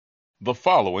The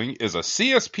following is a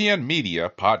CSPN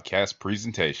Media podcast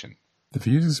presentation. The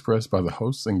views expressed by the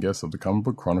hosts and guests of the Comic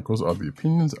Book Chronicles are the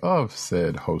opinions of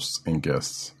said hosts and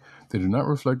guests. They do not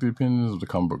reflect the opinions of the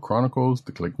Comic Book Chronicles,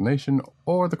 the Click Nation,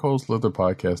 or the Cold Slither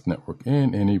Podcast Network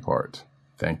in any part.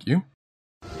 Thank you.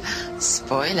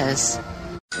 Spoilers.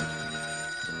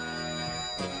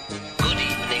 Good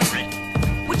evening,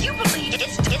 Rick. Would you believe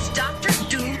it's Dr.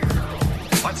 Doom?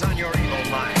 What's on your evil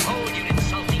mind? Hold your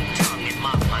insulting tongue and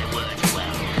mark my words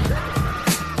well.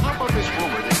 How about this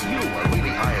rumor that you are really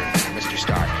Iron Man, Mr.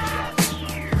 Stark?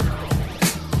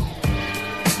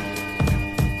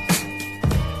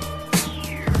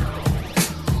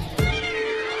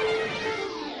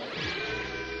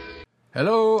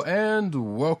 Hello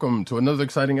and welcome to another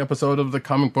exciting episode of the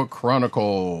Comic Book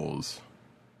Chronicles.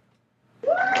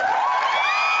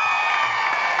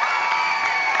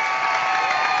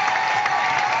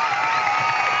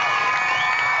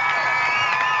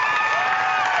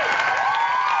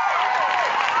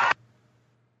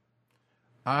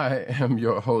 I am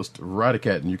your host,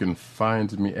 Radicat, and you can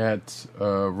find me at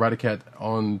Radicat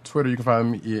on Twitter. You can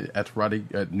find me at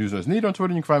News Need on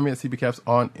Twitter. You can find me at CBCaps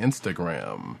on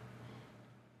Instagram.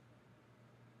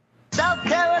 South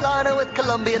Carolina with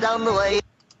Columbia down the way.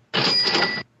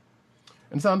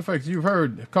 And sound effects you've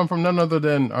heard come from none other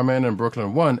than our man in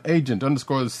Brooklyn,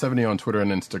 Agent_70 on Twitter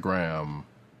and Instagram.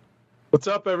 What's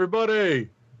up, everybody?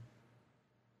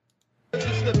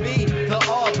 It's the B, the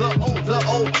R, the O, the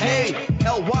O-K.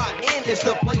 L-Y-N is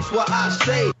the place where I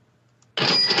stay.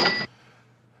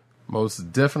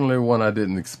 Most definitely one I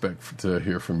didn't expect to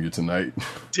hear from you tonight.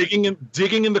 Digging in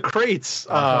the crates,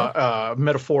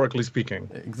 metaphorically speaking.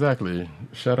 Exactly.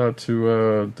 Shout out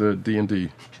to the D&D.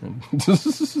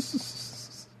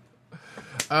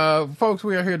 Folks,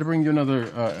 we are here to bring you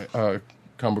another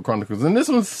Comic Book Chronicles, and this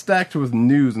one's stacked with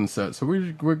news and such. So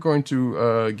we're going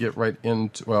to get right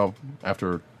into, well,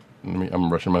 after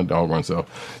I'm rushing my doggone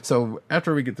self. So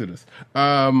after we get through this,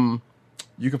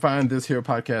 you can find this here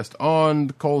podcast on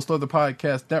the Cold Slither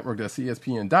Podcast Network. That's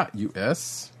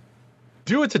CSPN.US.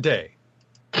 Do it today.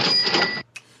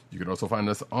 You can also find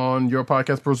us on your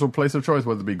podcast personal place of choice,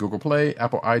 whether it be Google Play,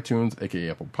 Apple iTunes, aka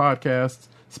Apple Podcasts,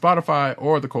 Spotify,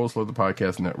 or the Cold Slither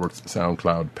Podcast Network's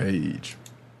SoundCloud page.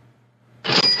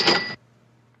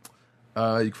 You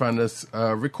can find us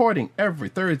recording every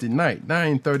Thursday night,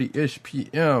 9:30-ish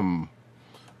p.m.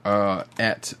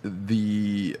 At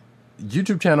the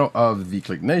YouTube channel of The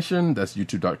Click Nation. That's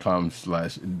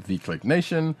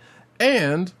youtube.com/TheClickNation.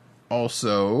 And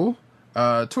also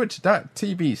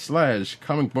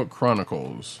twitch.tv/Comic Book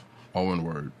Chronicles. All one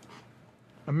word.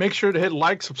 And make sure to hit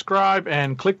like, subscribe,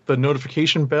 and click the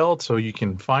notification bell so you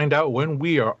can find out when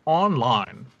we are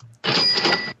online.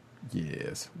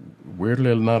 Yes. Weirdly,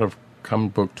 a lot of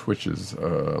comic book Twitches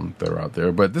that are out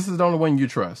there, but this is the only one you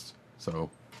trust.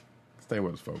 So stay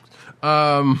with us, folks.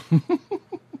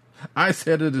 I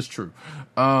said it is true.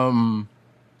 So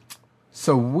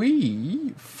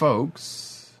we,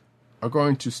 folks, are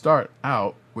going to start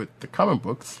out with the comic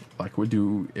books like we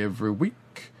do every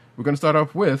week. We're going to start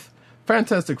off with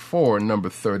Fantastic Four number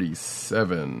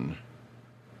 37.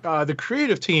 The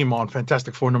creative team on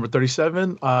Fantastic Four number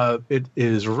 37, it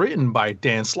is written by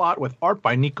Dan Slott with art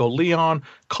by Nico Leon,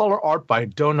 color art by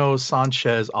Dono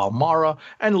Sanchez Almara,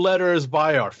 and letters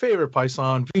by our favorite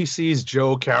Python, VC's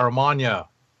Joe Caramagna.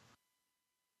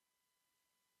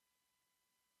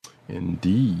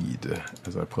 Indeed.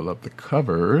 As I pull up the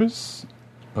covers,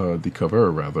 the cover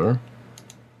rather,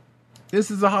 this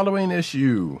is a Halloween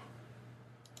issue.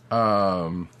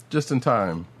 Just in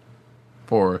time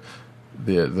for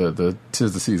the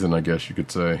 'tis the season, I guess you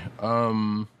could say.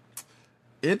 I'll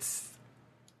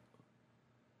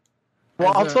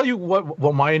tell you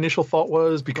what my initial thought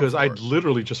was, because I'd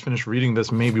literally just finished reading this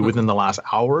maybe within the last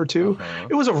hour or two.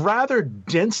 It was a rather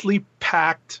densely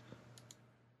packed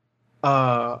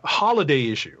holiday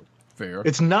issue. Fair.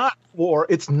 It's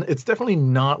definitely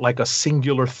not like a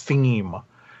singular theme.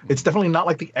 It's definitely not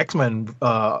like the X-Men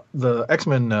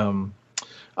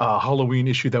Halloween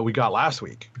issue that we got last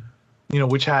week,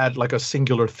 which had like a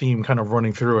singular theme kind of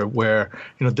running through it, where,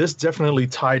 this definitely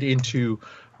tied into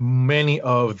many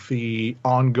of the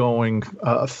ongoing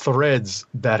threads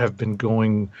that have been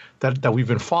going, that we've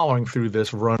been following through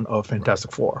this run of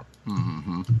Fantastic Four.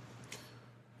 Mm-hmm.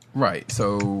 Right.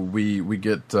 So we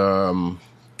get a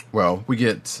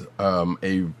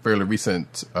fairly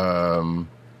recent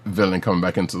villain coming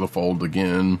back into the fold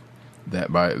again.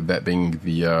 That being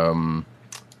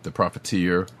the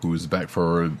Profiteer, who's back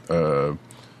for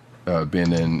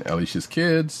Ben and Alicia's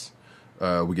kids.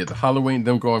 We get the Halloween,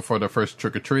 them going for their first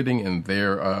trick or treating, and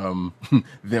their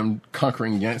them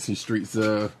conquering Yancey Street's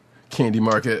candy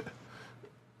market.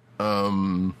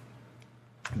 Then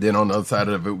on the other side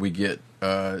of it, we get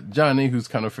Johnny, who's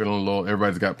kind of feeling a little.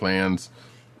 Everybody's got plans,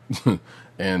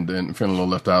 and then feeling a little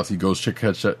left out. So he goes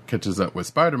catches up with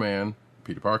Spider-Man,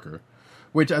 Peter Parker,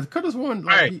 which I could have sworn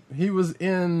like, he was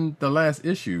in the last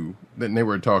issue that they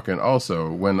were talking.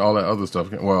 Also, when all that other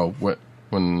stuff. Well,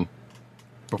 when.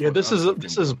 Yeah, this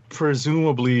is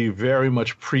presumably very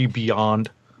much pre-Beyond.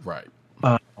 Right.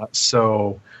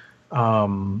 Obviously,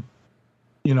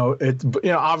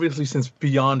 since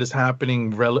Beyond is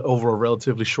happening over a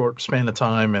relatively short span of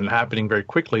time and happening very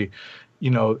quickly,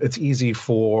 it's easy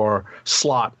for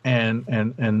Slott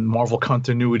and Marvel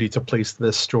continuity to place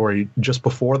this story just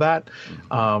before that,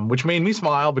 which made me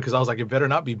smile because I was like, it better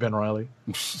not be Ben Reilly.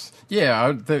 Yeah, I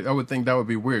would think that would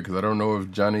be weird because I don't know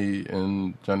if Johnny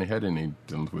had any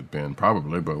dealings with Ben,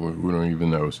 probably, but we don't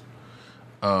even know.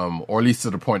 Or at least to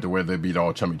the point to where they'd be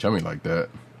all chummy like that.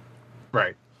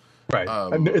 Right.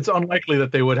 And it's unlikely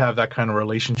that they would have that kind of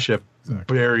relationship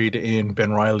buried in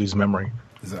Ben Reilly's memory.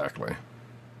 Exactly.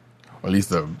 Or at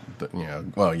least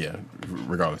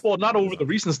regardless. Well, not over the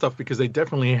recent stuff because they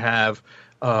definitely have,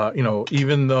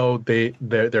 even though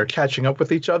they're catching up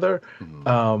with each other,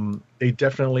 they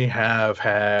definitely have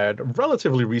had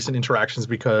relatively recent interactions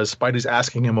because Spidey's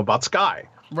asking him about Skye.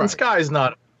 Right. And Skye is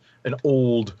not an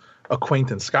old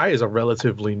acquaintance. Skye is a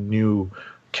relatively new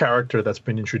character that's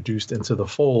been introduced into the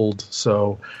fold.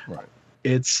 So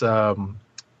it's, like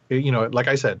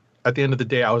I said, at the end of the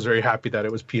day, I was very happy that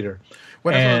it was Peter.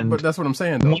 But that's what I'm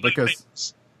saying, though, because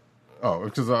I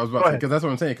was about to say, because that's what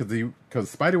I'm saying,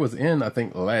 because Spidey was in, I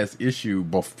think, last issue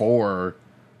before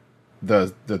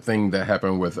the thing that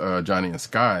happened with Johnny and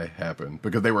Skye happened,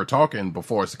 because they were talking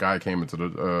before Skye came into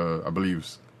the, I believe,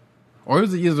 or it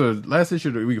was either last issue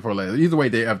or the week before last. Either way,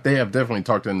 they have definitely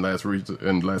talked in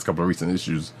the last couple of recent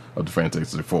issues of the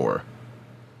Fantastic Four.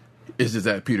 It's just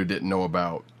that Peter didn't know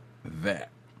about that.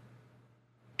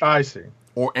 I see.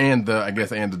 And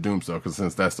the Doom stuff, because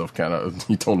since that stuff kind of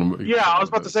he told him. Yeah, I was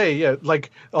about to say, like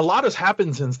a lot has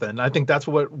happened since then. I think that's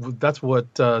what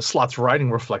Slott's writing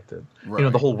reflected.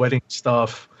 Right. The whole wedding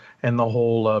stuff and the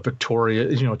whole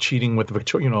Victoria, cheating with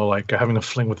Victoria, like having a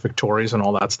fling with Victoria's and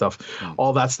all that stuff.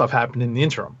 All that stuff happened in the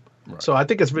interim. Right. So I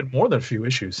think it's been more than a few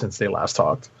issues since they last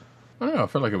talked. I don't know. I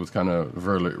feel like it was kind of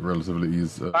relatively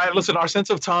easy. All right, listen, our sense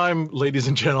of time, ladies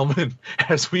and gentlemen,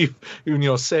 as we've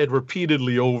said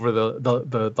repeatedly over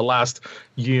the last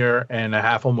year and a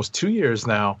half, almost 2 years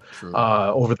now,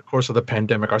 over the course of the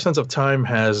pandemic, our sense of time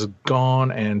has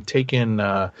gone and taken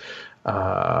a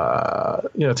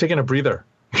breather.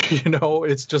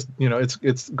 It's just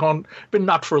it's been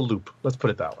knocked for a loop. Let's put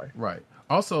it that way. Right.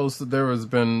 Also, so there has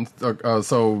been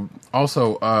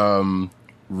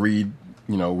Reed.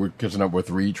 We're catching up with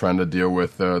Reed trying to deal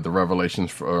with the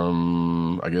revelations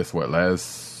from, I guess,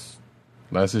 last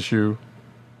issue?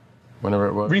 Whenever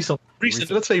it was? Recent.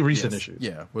 Let's say recent issues.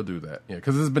 Yeah, we'll do that. Yeah,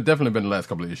 because it's definitely been the last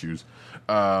couple of issues.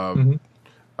 And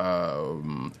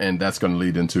that's going to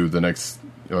lead into the next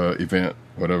event,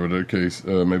 whatever the case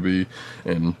may be.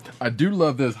 And I do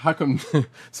love this. How come?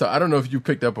 So I don't know if you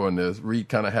picked up on this. Reed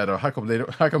kind of had a how come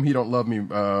he don't love me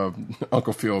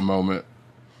Uncle Phil moment.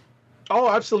 Oh,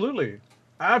 absolutely.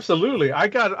 I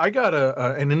got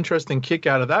an interesting kick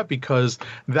out of that because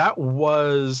that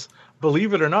was,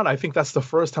 believe it or not, I think that's the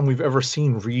first time we've ever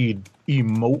seen Reed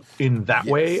emote in that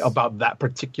way about that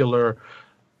particular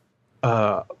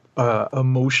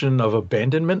emotion of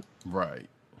abandonment. Right.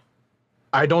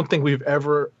 I don't think we've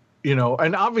ever,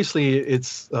 and obviously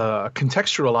it's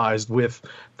contextualized with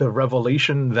the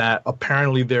revelation that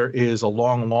apparently there is a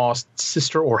long lost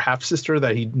sister or half sister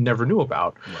that he never knew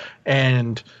about. Right.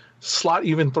 And Slott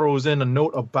even throws in a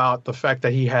note about the fact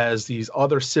that he has these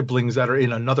other siblings that are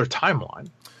in another timeline.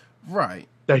 Right.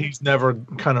 That he's never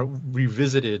kind of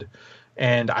revisited.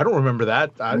 And I don't remember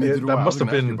that. That must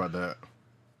have been about that.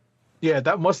 Yeah,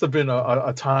 that must have been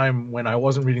a time when I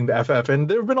wasn't reading the FF, and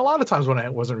there have been a lot of times when I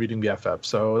wasn't reading the FF,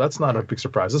 so that's not a big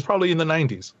surprise. It's probably in the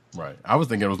 90s. Right. I was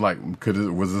thinking it was like,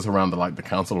 was this around the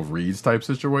Council of Reeds type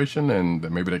situation, and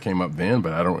maybe that came up then,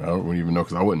 but I don't even know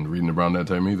because I wasn't reading around that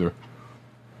time either.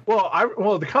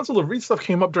 Well, the Council of Reeds stuff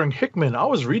came up during Hickman. I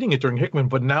was reading it during Hickman,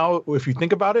 but now if you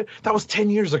think about it, that was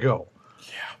 10 years ago.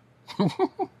 Yeah.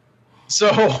 So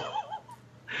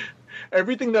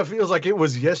everything that feels like it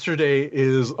was yesterday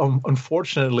is,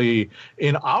 unfortunately,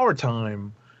 in our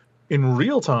time, in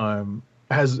real time,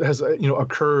 has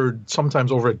occurred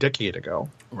sometimes over a decade ago.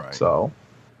 Right. So.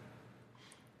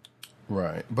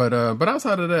 Right, but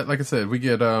outside of that, like I said, we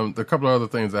get a couple of other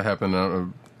things that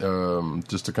happen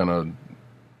just to kind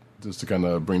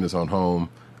of bring this on home.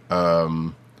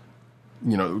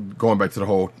 going back to the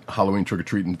whole Halloween trick or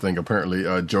treating thing. Apparently,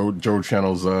 Joe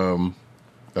channels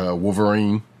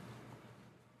Wolverine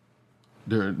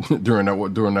during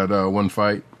that one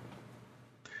fight.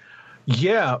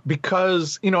 Yeah,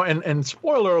 because, and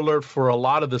spoiler alert for a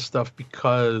lot of this stuff,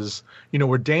 because,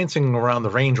 we're dancing around the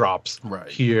raindrops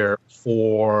here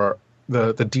for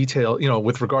the detail,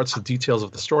 with regards to details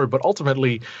of the story. But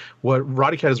ultimately, what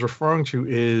Roddy Cat is referring to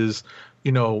is,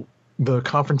 the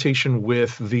confrontation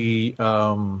with the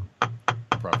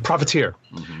Profiteer,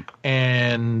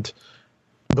 and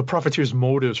the Profiteer's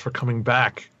motives for coming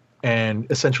back and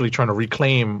essentially trying to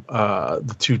reclaim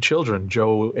the two children,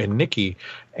 Joe and Nikki.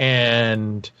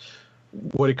 And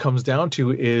what it comes down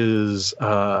to is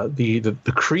the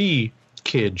Kree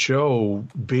kid, Joe,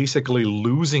 basically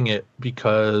losing it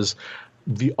because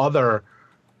the other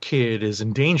kid is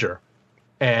in danger,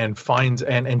 and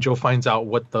Joe finds out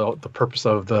what the purpose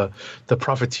of the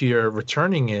Profiteer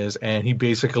returning is, and he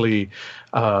basically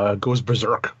goes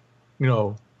berserk,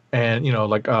 and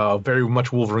very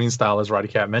much Wolverine style, as Roddy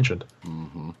Cat mentioned.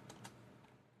 And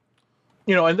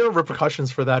there are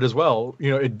repercussions for that as well.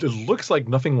 It looks like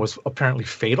nothing was apparently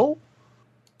fatal.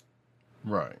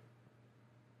 Right.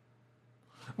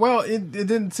 Well, it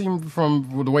didn't seem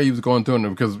from the way he was going through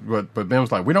it, but Ben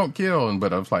was like, we don't kill,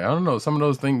 but I was like, I don't know, some of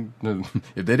those things,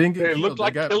 if they didn't get killed, looked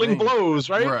like killing blows,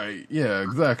 right? Right. Yeah,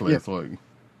 exactly. Yeah. It's like,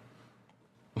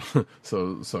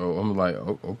 so I'm like,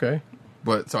 oh, okay.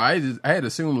 But so I had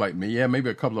assumed like maybe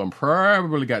a couple of them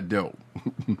probably got dealt.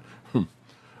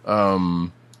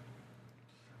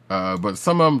 But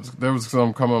some of them, there was some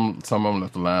of them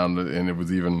left alone, and it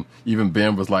was even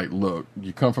Ben was like, "Look,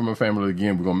 you come from a family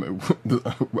again. I'm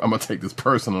gonna take this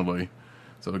personally.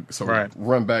 So right.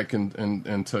 Run back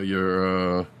and tell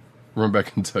your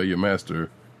master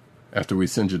after we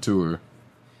send you to her."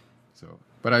 So,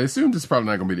 but I assume this is probably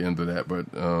not gonna be the end of that.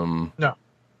 But no,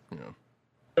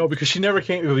 no, because she never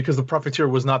came because the Profiteer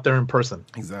was not there in person.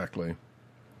 Exactly.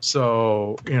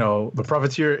 So, the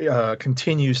Profiteer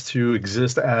continues to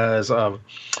exist as an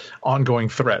ongoing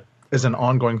threat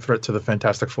to the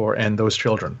Fantastic Four and those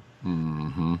children.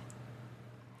 Mm-hmm.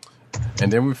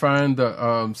 And then we find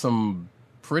some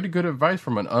pretty good advice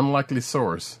from an unlikely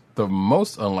source, the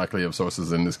most unlikely of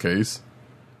sources in this case.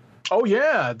 Oh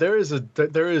yeah, there is a,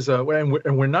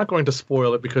 and we're not going to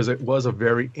spoil it because it was a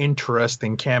very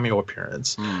interesting cameo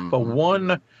appearance. Mm-hmm. But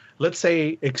one, let's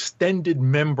say, extended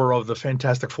member of the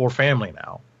Fantastic Four family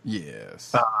now.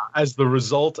 Yes. As the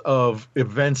result of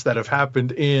events that have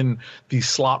happened in the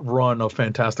slot run of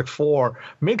Fantastic Four,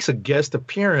 makes a guest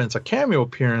appearance, a cameo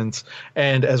appearance,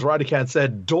 and as Roddy Cat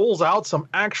said, doles out some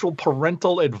actual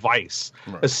parental advice,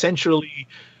 right. Essentially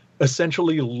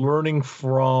learning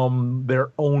from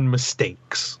their own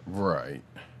mistakes. Right.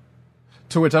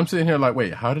 To which I'm sitting here like,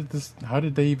 wait, how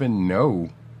did they even know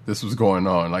this was going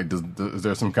on? Like, is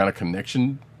there some kind of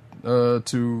connection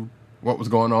to what was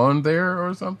going on there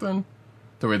or something?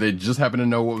 To where they just happen to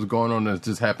know what was going on and it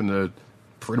just happened to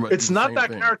pretty much. It's not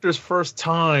that thing. Character's first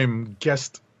time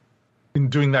guest in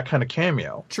doing that kind of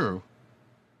cameo. True.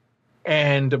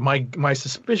 And my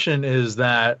suspicion is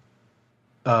that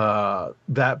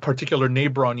that particular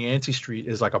neighbor on Yancey Street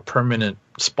is like a permanent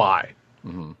spy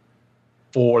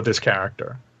for this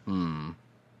character. Mm.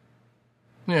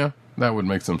 Yeah, that would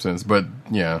make some sense. But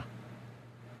yeah.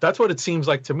 That's what it seems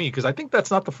like to me, because I think that's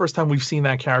not the first time we've seen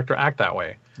that character act that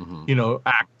way. Mm-hmm.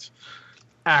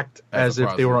 Act as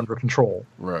if they were under control.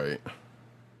 Right.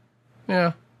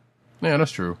 Yeah,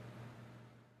 that's true.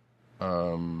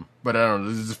 But I don't know.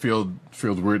 It just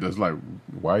feels weird. It's like,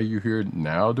 why are you here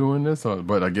now doing this?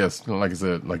 But I guess, like you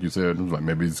said, it was like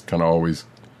maybe it's kind of always.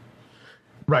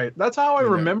 Right. That's how I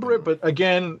remember it. But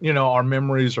again, our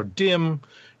memories are dim.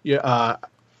 Yeah.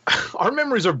 Our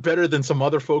memories are better than some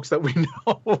other folks that we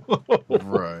know.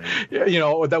 Right.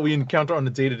 Yeah, that we encounter on a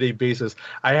day-to-day basis.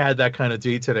 I had that kind of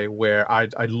day today where I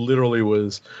literally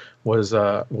was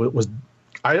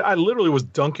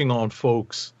dunking on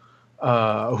folks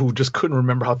who just couldn't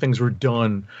remember how things were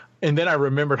done, and then I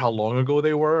remembered how long ago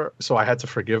they were, so I had to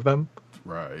forgive them.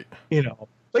 Right.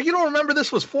 Like, you don't remember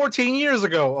this was 14 years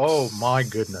ago. Oh my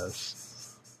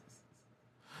goodness.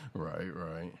 Right.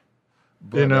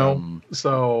 But,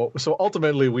 so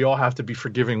ultimately we all have to be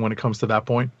forgiving when it comes to that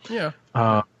point. Yeah.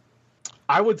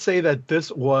 I would say that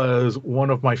this was one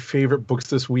of my favorite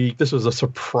books this week. This was a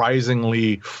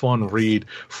surprisingly fun read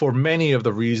for many of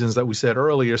the reasons that we said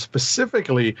earlier,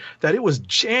 specifically that it was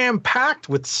jam-packed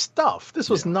with stuff. This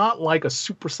was not like a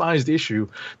supersized issue.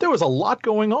 There was a lot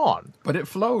going on. But it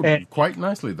flowed quite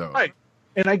nicely, though. Right.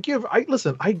 And I give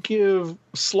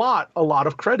Slott a lot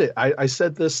of credit. I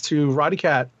said this to Roddy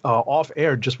Cat off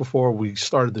air just before we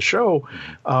started the show.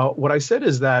 What I said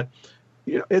is that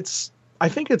I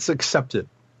think it's accepted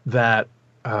that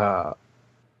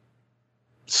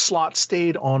Slott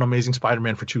stayed on Amazing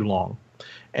Spider-Man for too long,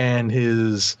 and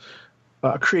his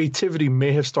creativity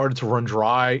may have started to run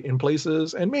dry in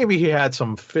places, and maybe he had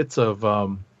some fits of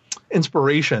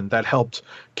inspiration that helped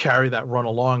carry that run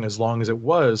along as long as it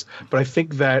was. But I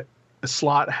think that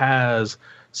Slott has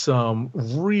some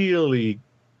really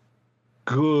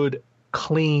good,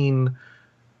 clean,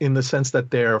 in the sense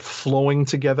that they're flowing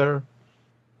together,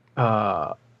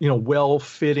 well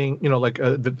fitting,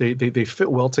 they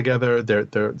fit well together.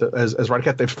 They're as Roddy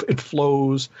Cat, it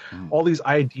flows. All these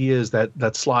ideas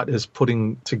that Slott is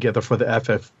putting together for the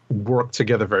FF work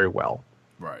together very well.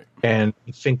 Right. And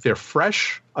I think they're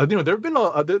fresh. There've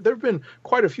been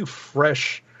quite a few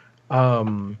fresh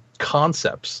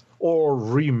concepts or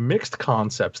remixed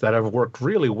concepts that have worked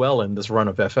really well in this run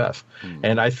of FF.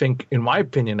 And I think, in my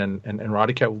opinion, and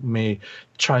Roddy Cat may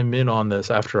chime in on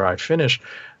this after I finish,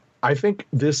 I think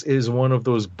this is one of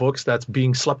those books that's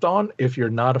being slept on. If you're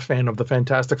not a fan of the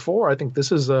Fantastic Four, I think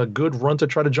this is a good run to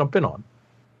try to jump in on.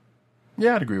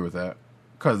 Yeah, I'd agree with that.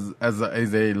 Because as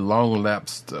a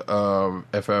long-lapsed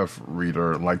FF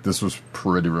reader, like, this was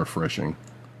pretty refreshing.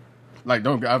 Like,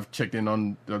 I've checked in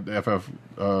on the FF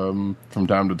from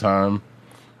time to time,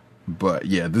 but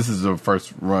yeah, this is the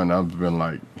first run I've been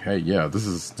like, hey, yeah, this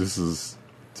is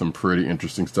some pretty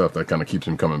interesting stuff that kind of keeps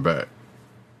him coming back.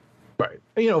 Right.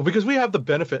 Because we have the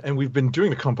benefit, and we've been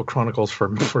doing the Comic Book Chronicles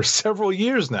for several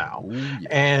years now. Ooh, yeah.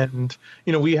 And,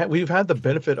 we've had the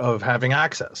benefit of having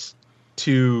access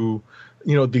to,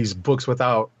 these books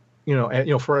without,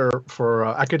 for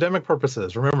academic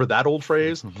purposes. Remember that old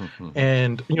phrase?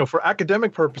 And, for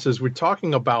academic purposes, we're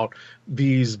talking about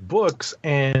these books,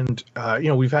 and,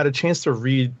 we've had a chance to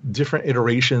read different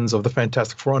iterations of the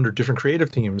Fantastic Four under different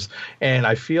creative teams. And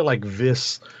I feel like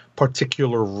this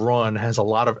particular run has a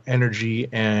lot of energy,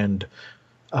 and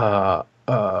Slott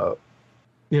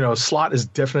is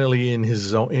definitely in his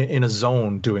zone, in a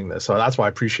zone doing this. So that's why I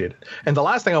appreciate it. And the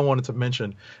last thing I wanted to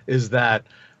mention is that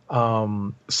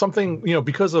something,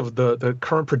 because of the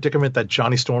current predicament that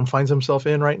Johnny Storm finds himself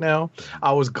in right now,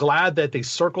 I was glad that they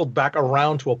circled back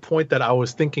around to a point that I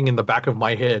was thinking in the back of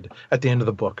my head at the end of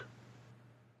the book.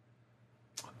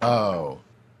 Oh.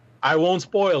 I won't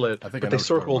spoil it, but they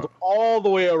circled all the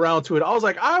way around to it. I was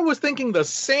like, I was thinking the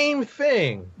same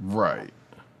thing. Right.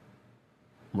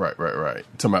 Talking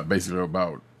about basically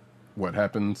about what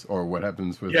happens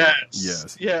with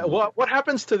yes. Yeah. What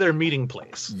happens to their meeting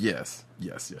place? Yes.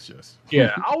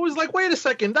 Yeah. I was like, wait a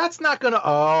second, that's not gonna.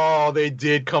 Oh, they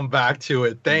did come back to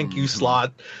it. Thank you,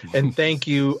 Slott, and thank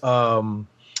you,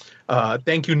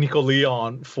 Nico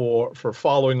Leon, for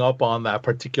following up on that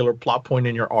particular plot point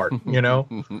in your art.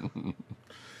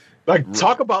 Like,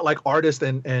 talk about like artist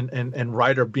and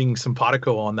writer being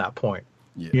simpatico on that point.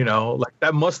 Yeah. Like,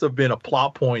 that must have been a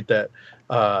plot point that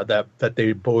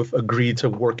they both agreed to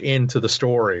work into the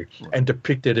story and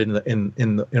depict it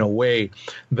in a way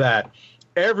that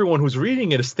everyone who's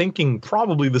reading it is thinking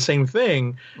probably the same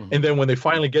thing. And then when they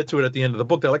finally get to it at the end of the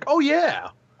book, they're like, oh yeah,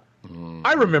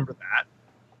 I remember that.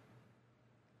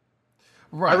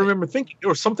 Right. I remember thinking there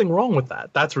was something wrong with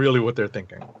that. That's really what they're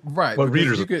thinking. Right.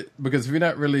 Because if you're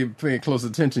not really paying close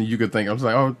attention, you could think, I was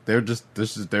like, oh, they're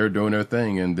doing their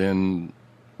thing, and then,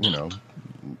 yada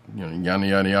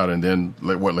yada yada, and then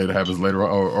what later happens later on,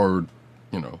 or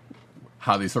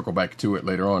how they circle back to it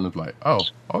later on. It's like, oh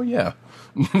yeah.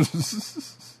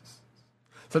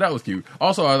 So that was cute.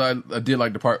 Also, I did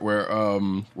like the part where I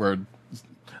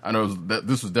know that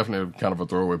this was definitely kind of a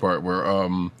throwaway part where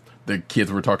the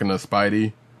kids were talking to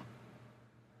Spidey.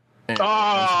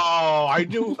 I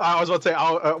knew. I was about to say,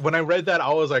 when I read that,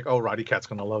 I was like, "Oh, Roddy Cat's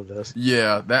gonna love this."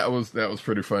 Yeah, that was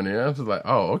pretty funny. I was just like,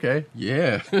 "Oh, okay,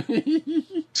 yeah." I'm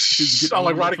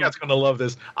like, Roddy Cat's gonna love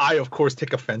this. I, of course,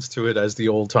 take offense to it as the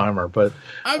old timer, but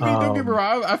I mean, don't get me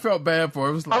wrong. I felt bad for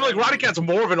it. I'm like, Roddy Cat's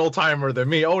more of an old timer than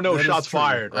me. Oh no, shots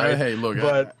fired! Right? Hey, look,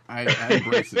 but I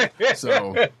embrace it.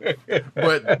 So,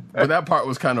 but that part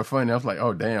was kind of funny. I was like,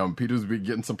 "Oh, damn, Peter's be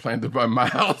getting supplanted by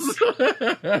Miles."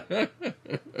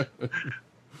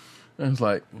 I was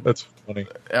like, "That's funny."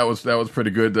 That was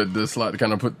pretty good. That the Slott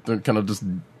kind of just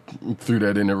threw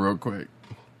that in there real quick.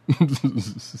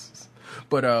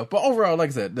 But overall, like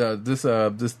I said, this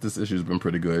issue has been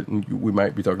pretty good. We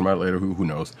might be talking about it later. Who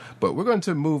knows? But we're going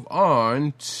to move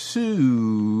on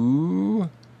to.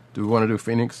 Do we want to do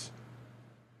Phoenix?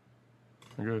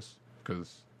 I guess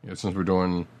because since we're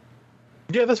doing.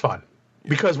 Yeah, that's fine.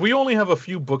 because we only have a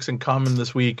few books in common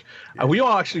this week. We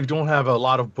all actually don't have a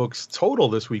lot of books total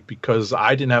this week because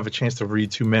I didn't have a chance to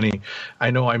read too many.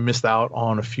 I know I missed out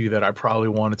on a few that I probably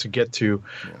wanted to get to.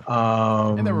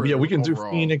 We can do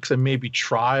Phoenix and maybe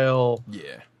Trial.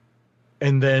 Yeah.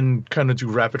 And then kind of do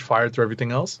rapid fire through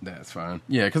everything else. That's fine.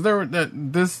 Yeah, because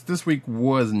this week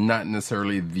was not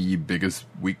necessarily the biggest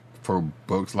week for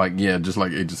books. Like, yeah, just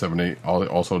like Age of 7-8.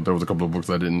 Also, there was a couple of books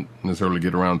I didn't necessarily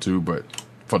get around to, but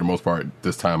for the most part,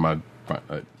 this time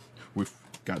we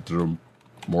got to the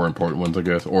more important ones, I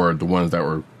guess, or the ones that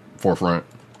were forefront.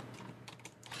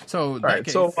 So, right.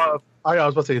 So, I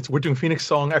was about to say, we're doing Phoenix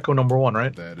Song Echo #1,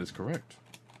 right? That is correct.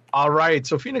 All right,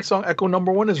 so Phoenix Song Echo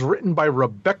 #1 is written by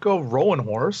Rebecca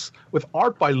Rowanhorse with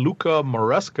art by Luca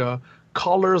Maresca,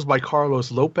 colors by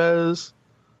Carlos Lopez,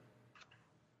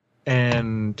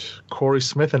 and Corey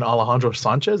Smith and Alejandro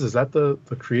Sanchez. Is that the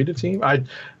creative team?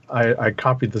 I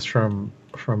copied this from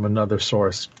another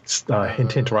source,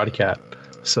 hint hint Roddy Cat.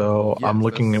 So yes, I'm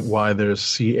looking at why there's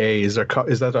CA. Is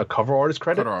that a cover artist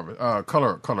credit?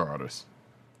 Color artist.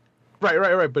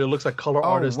 Right. But it looks like color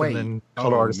artist and then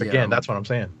color artist again. That's what I'm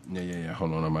saying. Yeah.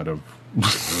 Hold on, I might have.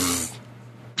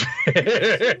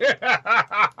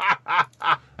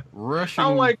 Russian.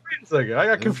 I'm like, wait a second, I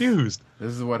got confused.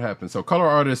 This is what happened. So color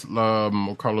artist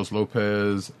Carlos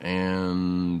Lopez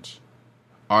and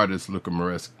artist Luca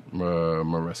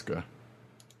Maresca.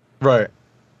 Right.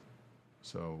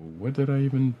 So what did I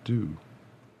even do?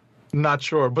 Not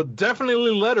sure, but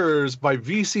definitely letters by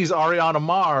VC's Ariana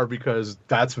Mar, because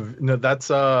that's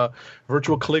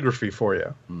virtual calligraphy for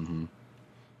you. Mm-hmm.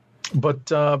 But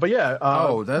yeah.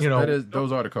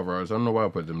 Those are the cover artists. I don't know why I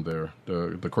put them there.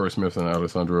 The Corey Smith and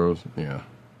Alessandro's. Yeah.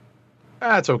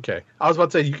 That's okay. I was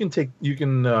about to say you can take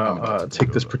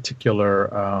this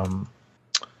particular.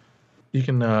 You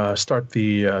can start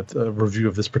the review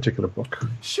of this particular book.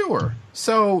 Sure.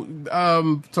 So,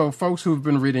 folks who've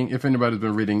been reading, if anybody's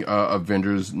been reading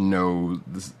Avengers, know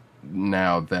this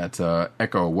now that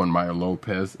Echo, One Maya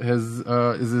Lopez, is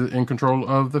in control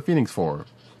of the Phoenix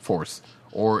Force,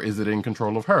 or is it in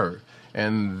control of her?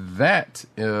 And that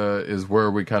is where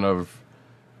we kind of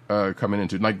coming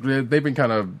into. Like, they've been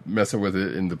kind of messing with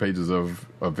it in the pages of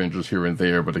Avengers here and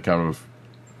there, but they kind of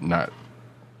not,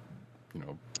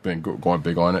 been going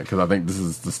big on it, because I think this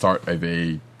is the start of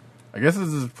this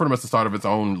is pretty much the start of its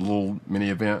own little mini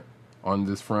event on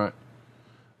this front.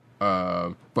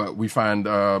 But we find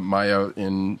Maya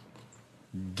in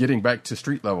getting back to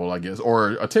street level, I guess,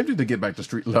 or attempting to get back to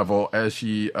street level as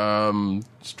she tries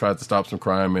to stop some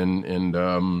crime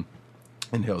in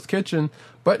Hell's Kitchen,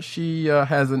 but she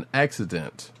has an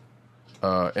accident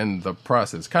in the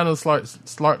process. Kind of starts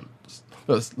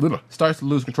to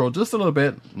lose control just a little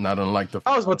bit, not unlike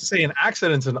I was about to say an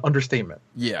accident's an understatement.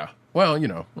 Yeah. Well,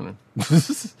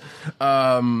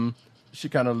 she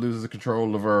kind of loses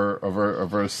control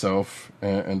of herself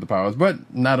and the powers,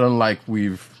 but not unlike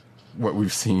what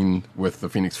we've seen with the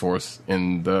Phoenix Force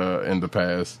in the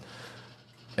past.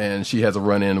 And she has a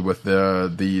run-in with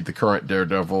the current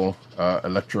Daredevil,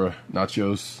 Elektra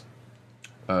Nachos,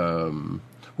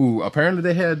 who apparently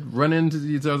they had run into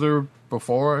each other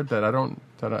before that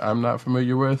I'm not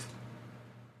familiar with.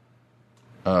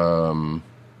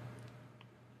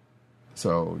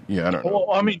 So yeah, I don't know. Well,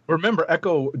 I mean, remember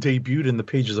Echo debuted in the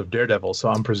pages of Daredevil, so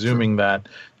I'm presuming that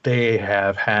they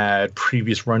have had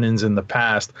previous run-ins in the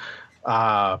past.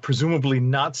 Presumably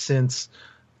not since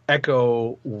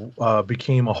Echo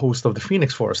became a host of the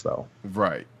Phoenix Force, though.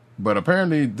 Right. But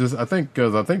apparently, I think there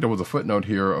was a footnote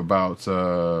here about.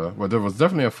 There was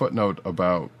definitely a footnote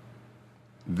about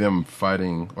them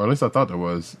fighting, or at least I thought there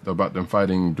was, about them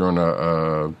fighting during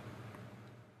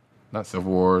not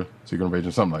Civil War, Secret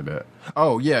Invasion, something like that.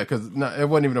 Oh yeah, because it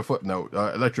wasn't even a footnote.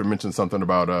 Elektra mentioned something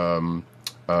about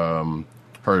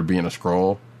her being a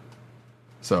Skrull,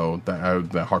 so that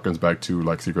harkens back to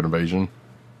like Secret Invasion.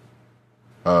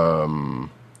 But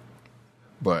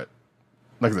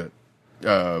like I said,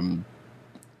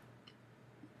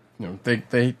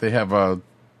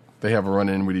 they have a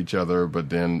run-in with each other, but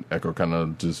then Echo kind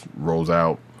of just rolls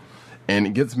out, and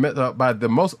it gets met up by the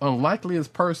most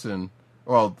unlikeliest person,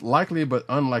 well, likely but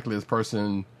unlikeliest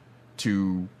person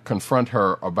to confront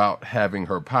her about having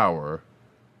her power.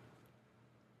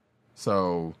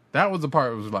 So that was the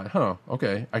part that was like,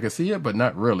 okay, I can see it, but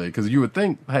not really, because you would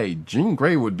think, hey, Jean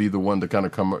Grey would be the one to kind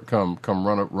of come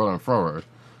running forward,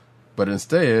 but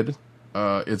instead,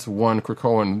 it's one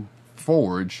Krakoan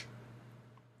Forge.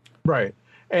 Right.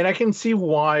 And I can see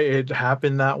why it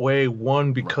happened that way.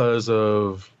 One, because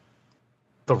of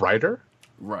the writer.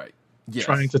 Right. Yes.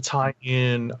 Trying to tie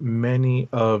in many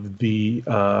of the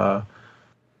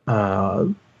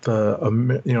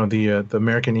the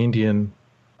American Indian,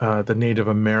 the Native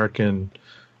American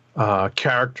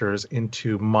characters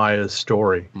into Maya's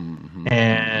story. Mm-hmm.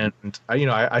 And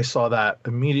I saw that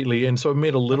immediately, and so it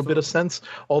made a little bit of sense.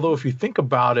 Although if you think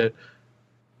about it,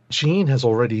 Jean has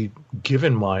already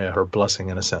given Maya her blessing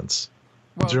in a sense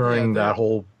during that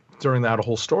whole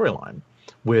storyline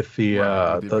with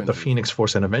the Phoenix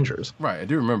Force and Avengers. Right, I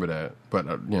do remember that, but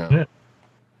yeah.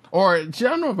 Or I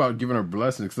don't know about giving her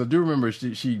blessings, because I do remember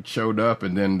she showed up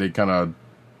and then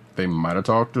they might have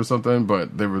talked or something,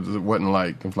 but it wasn't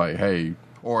like hey,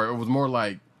 or it was more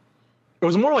like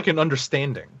an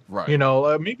understanding, right?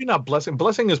 Maybe not blessing.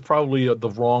 Blessing is probably the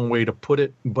wrong way to put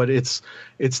it, but it's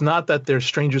not that they're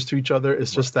strangers to each other.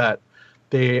 It's just that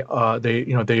they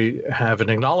have an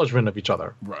acknowledgement of each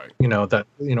other, right?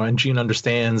 And Jean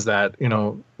understands that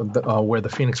where the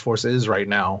Phoenix Force is right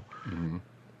now, mm-hmm.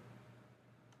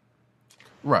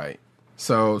 Right.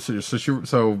 So she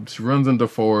runs into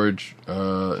Forge,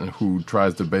 who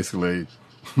tries to basically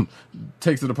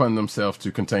takes it upon themselves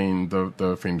to contain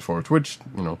the Phoenix Force, which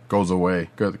goes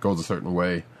a certain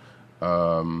way,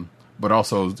 but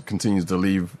also continues to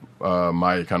leave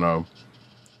Maya kind of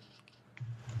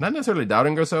not necessarily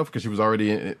doubting herself, because she was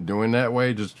already doing that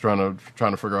way, just trying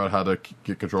to figure out how to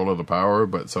get control of the power.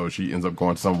 But so she ends up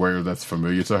going somewhere that's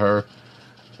familiar to her,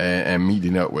 and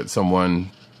meeting up with someone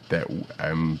that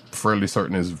I'm fairly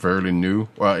certain is fairly new.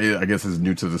 Well, I guess is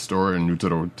new to the story and new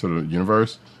to the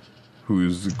universe,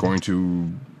 who's going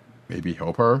to maybe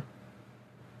help her.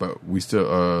 But we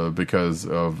still, because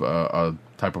of a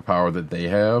type of power that they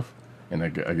have, and I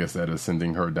guess that is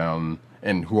sending her down,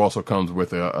 and who also comes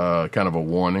with a kind of a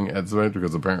warning at the end,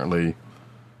 because apparently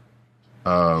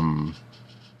there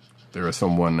is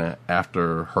someone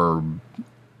after her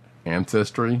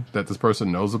ancestry that this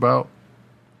person knows about.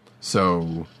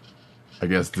 So I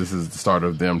guess this is the start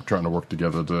of them trying to work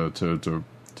together to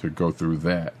go through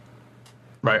that.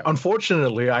 Right.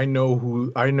 Unfortunately, I know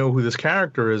who this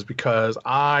character is because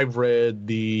I've read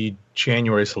the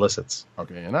January solicits.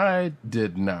 Okay, and I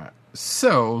did not.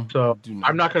 So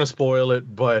I'm not going to spoil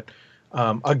it, but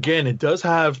again, it does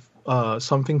have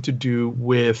something to do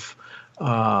with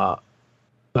a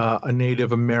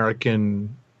Native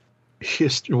American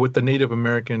history, with the Native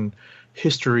American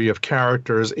history of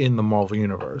characters in the Marvel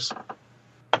Universe.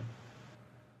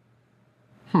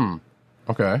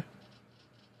 Okay.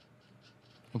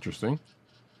 Interesting.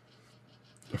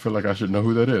 I feel like I should know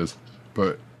who that is,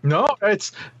 but no,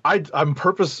 I'm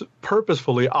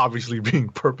purposefully, obviously being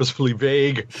purposefully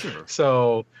vague. Sure.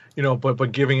 So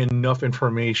but giving enough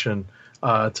information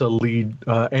to lead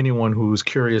anyone who's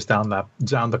curious down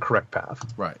the correct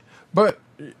path. Right. But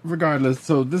regardless,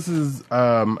 so this is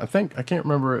I can't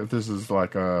remember if this is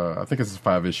like I think it's a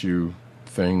 5-issue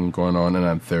thing going on,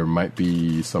 and there might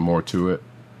be some more to it.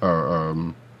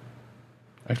 Or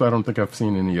actually, I don't think I've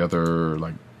seen any other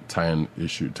like tie-in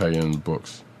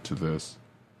books to this.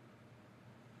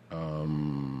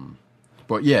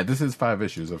 But yeah, this is 5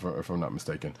 issues if I'm not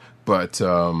mistaken. But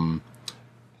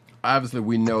obviously,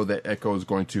 we know that Echo is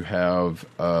going to have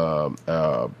a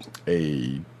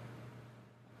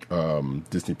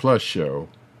Disney Plus show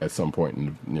at some point in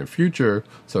the near future.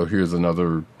 So here's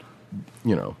another,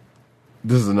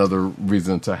 this is another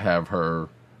reason to have her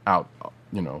out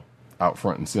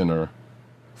front and center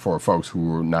for folks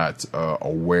who are not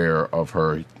aware of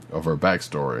her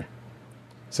backstory.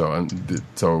 So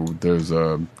there's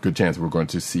a good chance we're going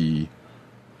to see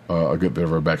a good bit of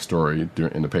her backstory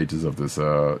in the pages of this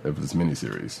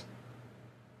miniseries.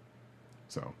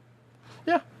 So,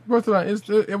 yeah, worth it.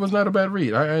 It was not a bad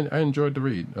read. I enjoyed the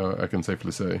read. I can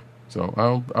safely say. So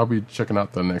I'll be checking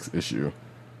out the next issue.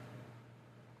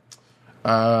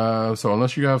 So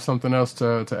unless you have something else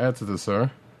to add to this,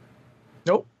 sir.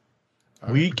 Nope.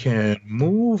 We can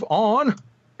move on.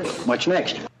 What's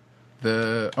next?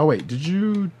 Did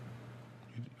you?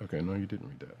 Okay, no, you didn't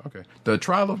read that. Okay, the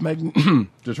Trial of Magneto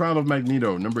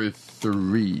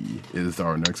 #3 is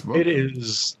our next book. It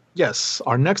is. Yes,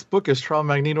 our next book is Trial of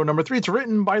Magneto #3. It's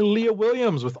written by Leah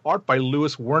Williams with art by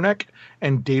Louis Wernick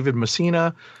and David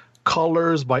Messina,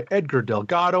 colors by Edgar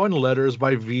Delgado, and letters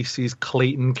by VC's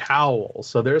Clayton Cowell.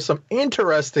 So there's some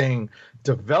interesting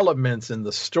developments in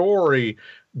the story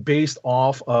based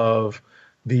off of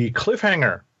the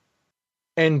cliffhanger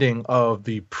ending of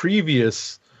the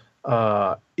previous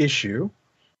issue,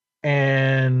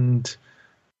 and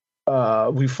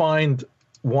we find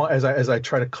one as I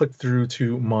try to click through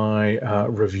to my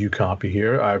review copy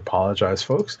here. I apologize,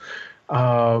 folks.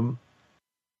 One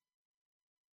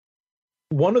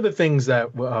of the things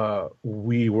that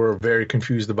we were very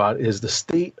confused about is the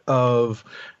state of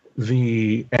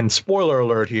and spoiler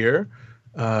alert here,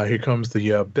 Here comes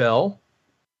the bell.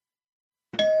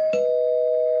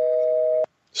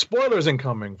 Spoilers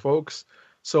incoming, folks.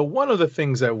 So one of the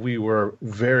things that we were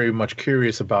very much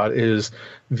curious about is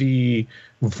the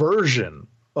version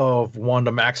of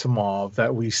Wanda Maximoff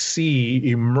that we see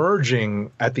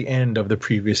emerging at the end of the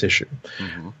previous issue.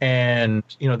 Mm-hmm. And,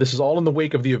 this is all in the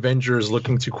wake of the Avengers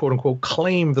looking to, quote unquote,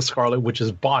 claim the Scarlet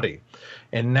Witch's body.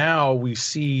 And now we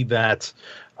see that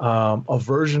a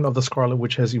version of the Scarlet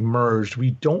Witch has emerged.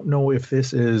 We don't know if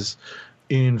this is,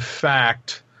 in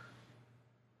fact,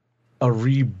 a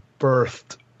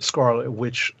rebirthed Scarlet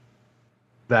Witch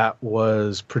that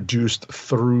was produced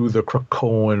through the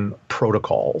Krakoan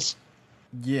protocols.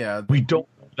 Yeah. We don't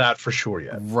know that for sure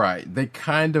yet. Right. They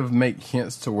kind of make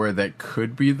hints to where that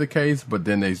could be the case, but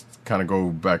then they kind of go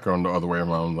back on the other way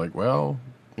around, like, well,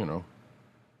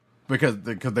 because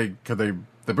they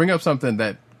bring up something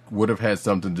that would have had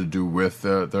something to do with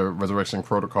the resurrection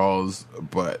protocols,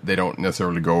 but they don't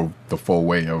necessarily go the full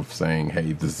way of saying,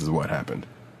 hey, this is what happened.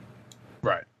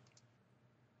 Right.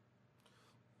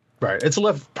 Right. It's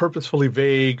left purposefully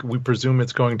vague. We presume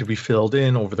it's going to be filled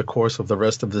in over the course of the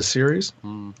rest of the series.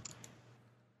 Mm.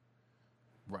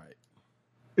 Right.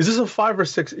 Is this a 5 or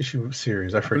 6 issue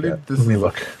series? I forget. Let me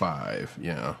look. 5,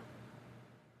 yeah.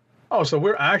 Oh, so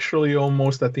we're actually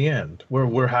almost at the end.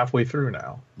 We're halfway through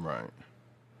now. Right.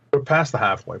 We're past the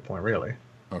halfway point, really.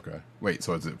 Okay. Wait,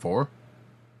 so is it 4?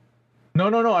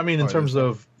 No. I mean, in terms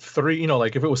of 3,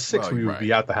 like if it was 6, we would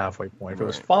be at the halfway point. If it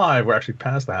was 5, we're actually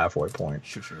past the halfway point.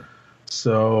 Sure.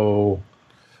 So,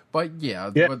 but yeah.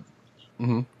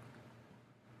 Mm-hmm.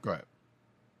 Go ahead.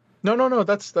 No.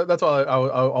 That's all.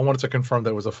 I wanted to confirm that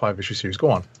it was a 5-issue series. Go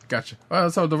on. Gotcha.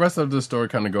 So the rest of the story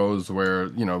kind of goes where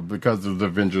because the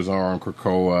Avengers are on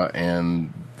Krakoa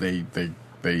and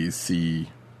they see.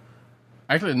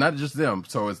 Actually, not just them.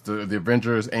 So it's the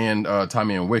Avengers and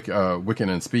Tommy and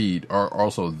Wiccan and Speed are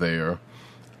also there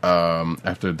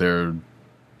after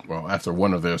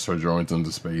one of their sojourns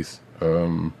into space.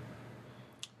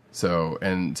 So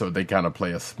they kind of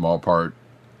play a small part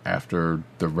after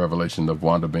the revelation of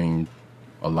Wanda being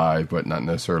alive, but not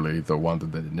necessarily the Wanda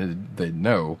that they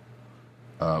know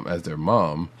as their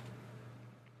mom.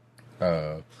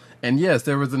 And yes,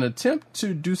 there was an attempt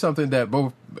to do something that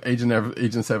both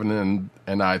Agent 7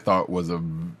 and I thought was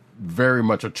very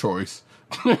much a choice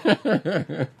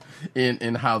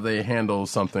in how they handle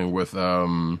something with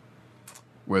Wanda.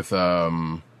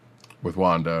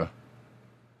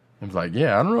 It's like,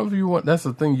 yeah, I don't know if that's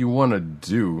the thing you want to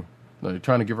do. Like,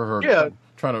 trying to give her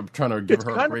trying to give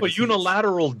her. It's kind of a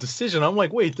unilateral decision. I'm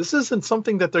like, wait, this isn't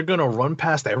something that they're going to run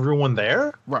past everyone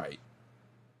there, right?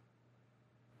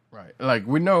 Right. Like,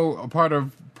 we know part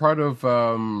of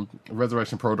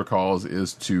resurrection protocols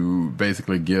is to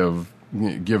basically give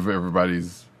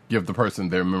the person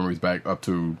their memories back up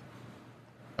to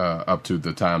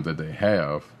the time that they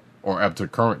have, or up to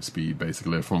current speed,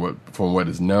 basically from what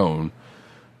is known.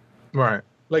 Right.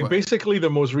 Like, basically the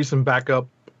most recent backup,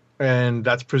 and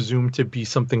that's presumed to be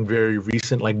something very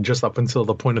recent, like just up until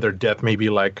the point of their death, maybe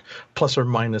like plus or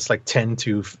minus like 10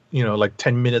 to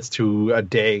 10 minutes to a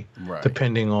day, right,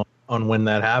 depending on when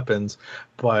that happens.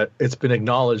 But it's been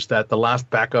acknowledged that the last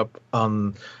backup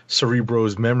on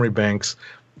Cerebro's memory banks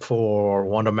for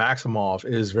Wanda Maximoff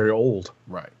is very old.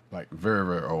 Right. Like very,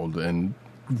 very old, and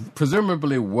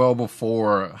presumably well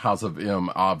before House of M,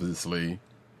 obviously,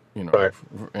 right,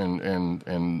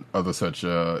 and other such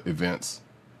events.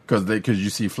 Because you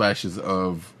see flashes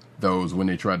of those when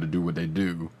they try to do what they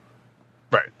do.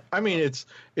 Right. I mean, it's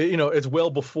well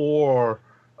before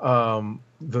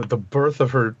the birth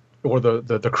of her, or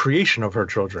the creation of her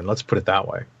children. Let's put it that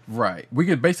way. Right. We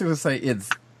could basically say it's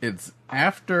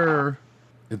after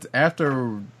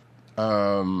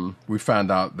we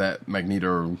found out that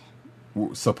Magneto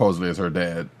supposedly is her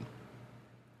dad.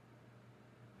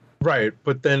 Right.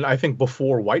 But then I think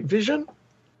before White Vision.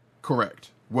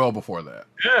 Correct. Well before that.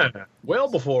 Yeah, well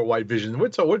before White Vision.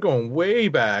 We're going way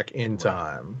back in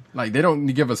time. Like, they don't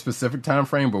give a specific time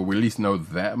frame, but we at least know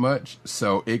that much.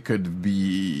 So it could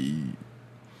be...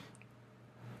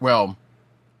 Well,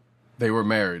 they were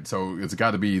married, so it's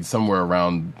got to be somewhere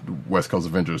around West Coast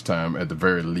Avengers time at the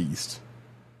very least.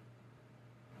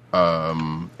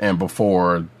 And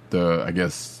before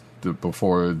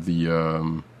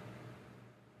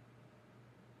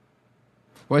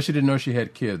well, she didn't know she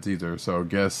had kids either, so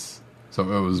it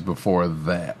was before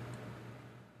that.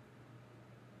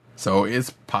 So it's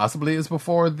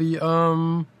before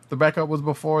the backup was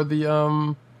before this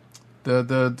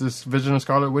Vision of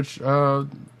Scarlet Witch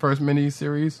first mini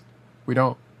series. We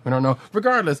don't We don't know.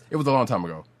 Regardless, it was a long time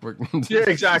ago. Yeah,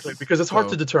 exactly. Because it's hard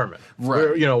to determine.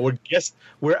 Right.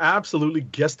 We're absolutely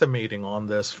guesstimating on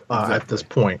this at this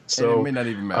point. So and it may not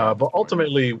even matter. But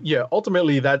ultimately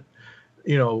that,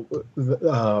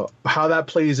 how that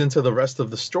plays into the rest of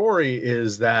the story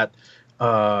is that,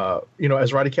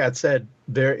 as Roddy Cat said,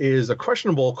 there is a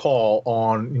questionable call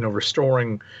on,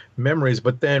 restoring memories,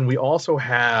 but then we also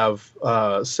have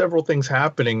several things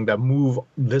happening that move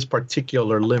this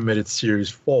particular limited series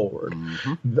forward.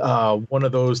 Mm-hmm. One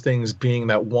of those things being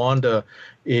that Wanda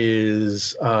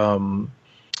is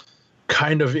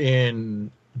kind of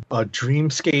in a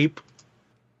dreamscape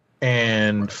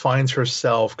and finds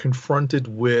herself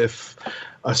confronted with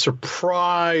a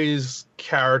surprise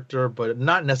character, but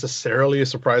not necessarily a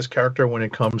surprise character when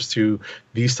it comes to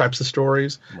these types of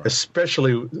stories,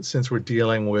 especially since we're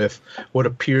dealing with what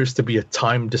appears to be a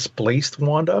time-displaced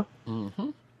Wanda. Mm-hmm.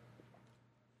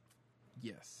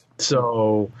 Yes.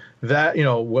 So that,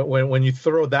 when you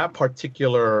throw that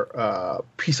particular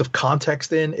piece of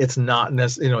context in, it's not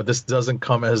necessarily, this doesn't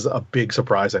come as a big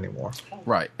surprise anymore.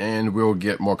 Right, and we'll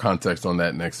get more context on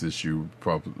that next issue,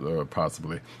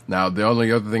 possibly. Now, the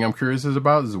only other thing I'm curious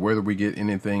about is whether we get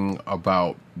anything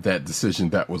about that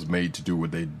decision that was made to do what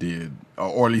they did,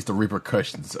 or at least the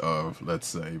repercussions of, let's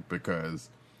say, because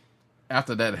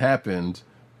after that happened,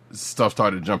 stuff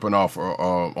started jumping off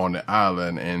on the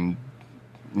island, and,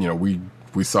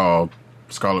 we saw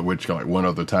Scarlet Witch like one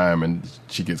other time, and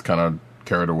she gets kind of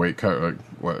carried away, kind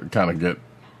of get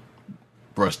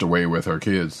brushed away with her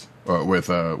kids. With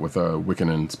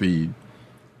Wiccan and Speed,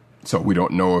 so we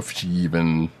don't know if she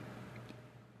even,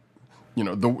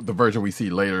 the version we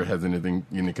see later has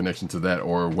any connection to that,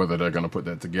 or whether they're going to put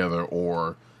that together,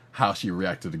 or how she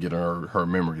reacted to getting her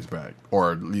memories back,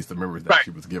 or at least the memories that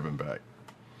she was given back.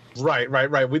 Right.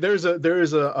 There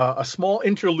is a small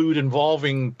interlude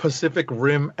involving Pacific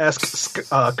Rim-esque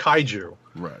kaiju.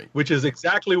 Right. Which is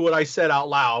exactly what I said out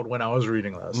loud when I was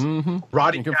reading this. Mm-hmm.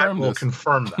 Roddy Cat will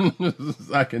confirm that.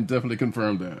 I can definitely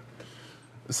confirm that.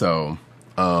 So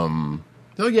we'll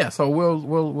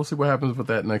see what happens with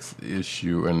that next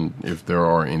issue, and if there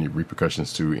are any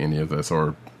repercussions to any of this,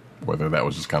 or whether that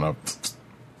was just kind of,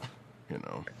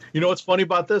 You know what's funny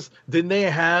about this? Didn't they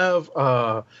have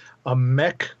a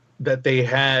mech that they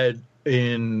had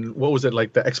in, what was it,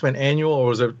 like the X-Men Annual, or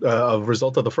was it a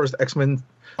result of the first X-Men?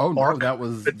 Oh arc, no, that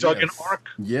was the Duggan arc.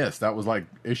 Yes, that was like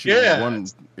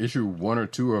issue one or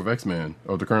two of X-Men,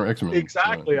 of the current X-Men.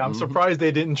 Exactly. I'm surprised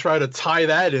they didn't try to tie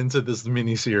that into this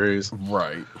miniseries.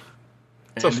 Right.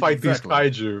 To fight these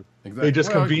kaiju. Exactly. They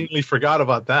just conveniently forgot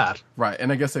about that. Right,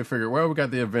 and I guess they figured, we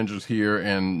got the Avengers here,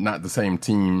 and not the same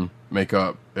team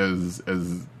makeup as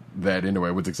that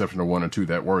anyway, with the exception of one or two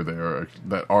that were there,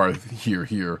 that are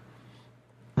here.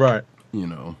 Right.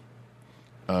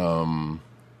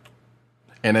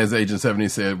 And as Agent 70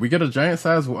 said, we get a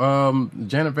giant-sized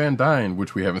Janet Van Dyne,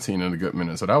 which we haven't seen in a good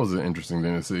minute. So that was an interesting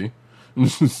thing to see.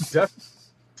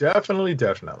 Definitely.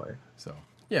 So,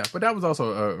 yeah, but that was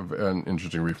also an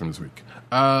interesting read from this week.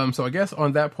 So I guess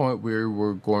on that point,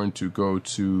 we're going to go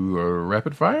to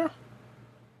Rapid Fire?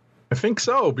 I think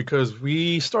so, because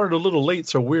we started a little late,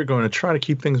 so we're going to try to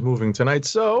keep things moving tonight.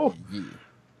 So,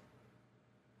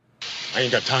 I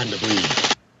ain't got time to bleed.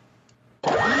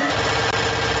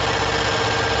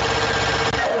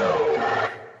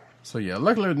 So yeah,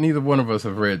 luckily neither one of us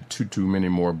have read too many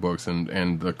more books,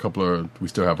 and we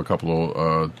still have a couple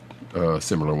of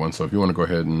similar ones. So if you want to go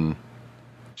ahead and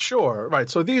sure, right.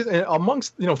 So these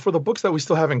amongst for the books that we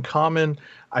still have in common,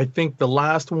 I think the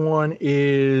last one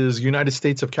is United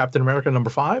States of Captain America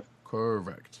 #5.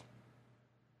 Correct.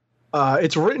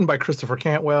 It's written by Christopher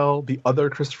Cantwell, the other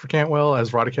Christopher Cantwell,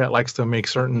 as Roddy Cat likes to make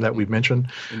certain that we've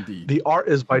mentioned. Indeed. The art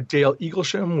is by Dale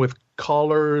Eaglesham, with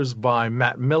colors by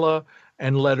Matt Miller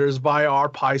and letters by our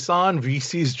paisan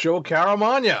VC's Joe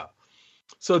Caramagna.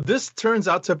 So this turns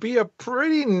out to be a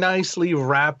pretty nicely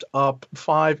wrapped up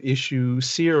 5-issue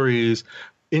series,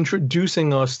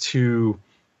 introducing us to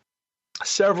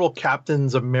several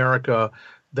Captains America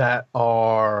that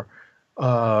are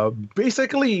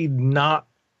basically not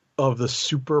of the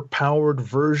super powered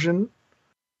version,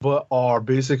 but are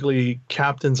basically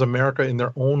Captains America in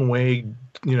their own way,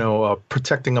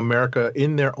 protecting America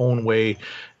in their own way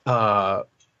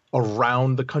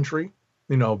around the country,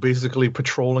 basically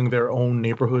patrolling their own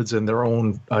neighborhoods and their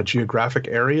own geographic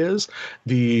areas.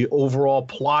 The overall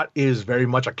plot is very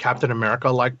much a Captain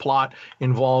America-like plot,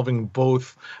 involving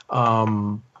both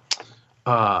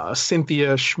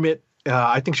Cynthia Schmidt,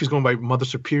 I think she's going by Mother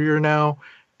Superior now,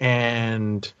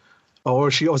 and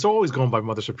or she was always going by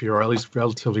Mother Superior, or at least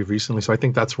relatively recently. So I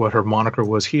think that's what her moniker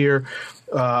was here,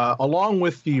 along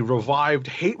with the revived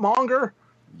Hate Monger,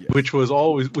 which is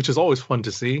always fun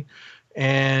to see.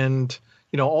 And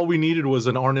all we needed was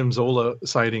an Arnim Zola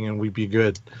sighting, and we'd be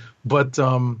good. But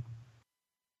as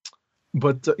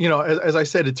I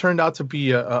said, it turned out to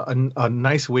be a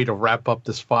nice way to wrap up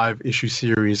this 5-issue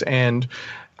series. And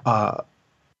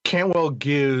Cantwell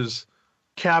gives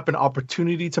Cap an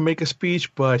opportunity to make a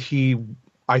speech, but he,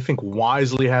 I think,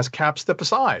 wisely has Cap step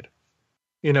aside,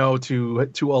 to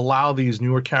allow these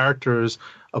newer characters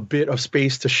a bit of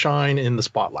space to shine in the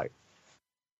spotlight.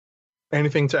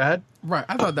 Anything to add? Right,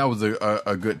 I thought that was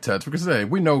a good touch because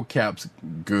we know Cap's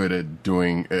good at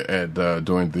doing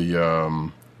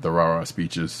the rah-rah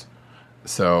speeches,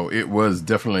 so it was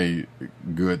definitely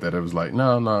good that it was like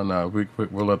no,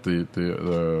 we'll let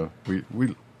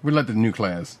we let the new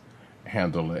class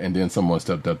handle it, and then someone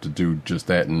stepped up to do just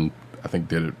that, and I think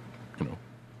did it,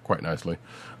 quite nicely.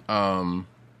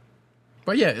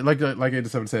 But yeah, like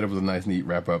 87 said, it was a nice, neat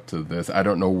wrap up to this. I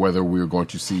don't know whether we're going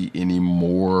to see any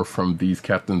more from these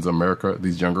Captains America,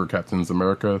 these younger Captains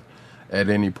America, at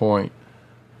any point.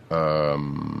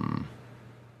 Because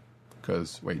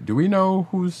wait, do we know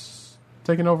who's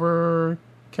taking over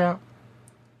Cap?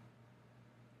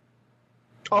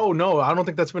 Oh no, I don't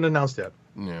think that's been announced yet.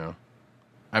 Yeah,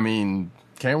 I mean,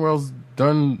 Cantwell's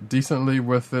done decently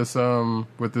with this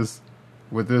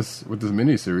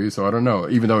miniseries, so I don't know.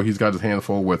 Even though he's got his hands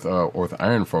full with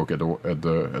Iron Folk at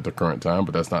the current time,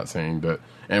 but that's not saying that.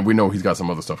 And we know he's got some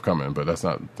other stuff coming, but that's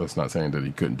not saying that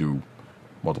he couldn't do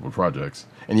multiple projects.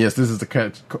 And yes, this is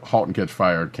the Halt and Catch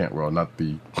Fire Cantwell, not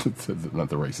the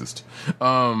racist.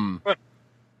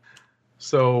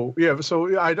 So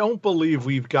I don't believe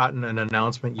we've gotten an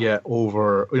announcement yet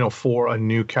over for a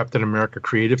new Captain America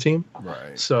creative team.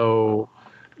 Right. So.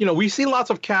 We see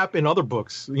lots of Cap in other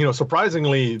books.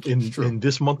 Surprisingly, in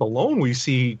this month alone, we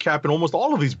see Cap in almost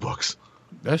all of these books.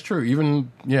 That's true. Even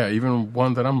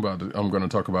one that I'm going to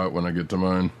talk about when I get to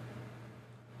mine.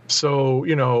 So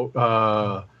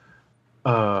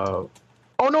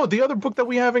oh no, the other book that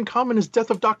we have in common is Death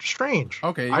of Doctor Strange.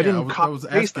 Okay, yeah, I was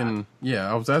asking. That.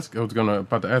 Yeah, I was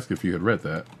about to ask if you had read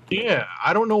that. Yeah,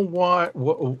 I don't know why.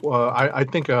 I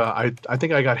think I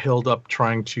got held up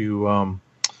trying to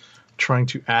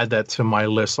add that to my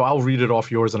list. So I'll read it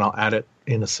off yours and I'll add it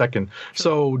in a second. Sure.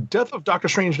 So Death of Doctor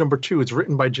Strange #2, it's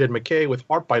written by Jed MacKay with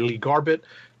art by Lee Garbett,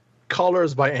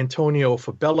 colors by Antonio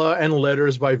Fabella, and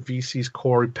letters by VC's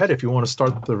Corey Pett. If you want to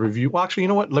start the review. Well, actually, you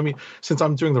know what? Since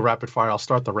I'm doing the rapid fire, I'll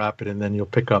start the rapid and then you'll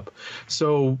pick up.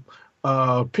 So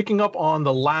picking up on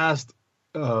the last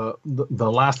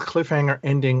cliffhanger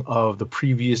ending of the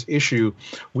previous issue,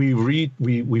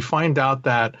 we find out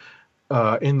that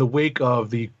in the wake of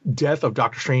the death of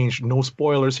Doctor Strange, no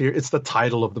spoilers here, it's the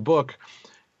title of the book.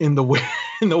 In the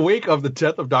wake of the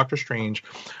death of Doctor Strange,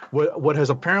 what has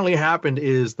apparently happened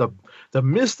is the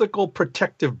mystical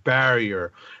protective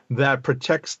barrier that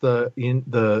protects the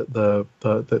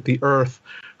Earth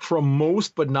from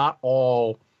most but not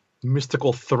all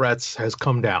mystical threats has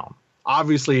come down.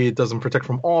 Obviously, it doesn't protect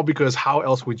from all, because how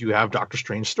else would you have Doctor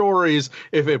Strange stories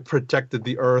if it protected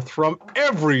the Earth from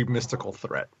every mystical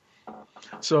threat?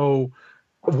 So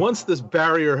once this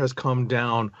barrier has come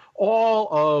down, all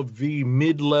of the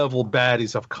mid-level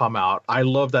baddies have come out. I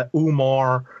love that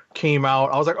Umar came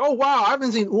out. I was like, oh, wow, I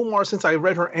haven't seen Umar since I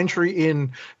read her entry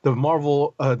in the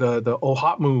Marvel, the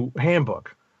Ohatmu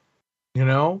handbook.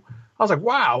 I was like,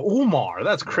 wow, Umar,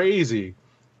 that's crazy.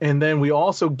 And then we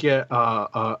also get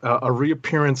a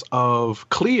reappearance of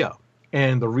Clea.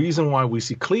 And the reason why we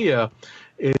see Clea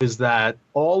is that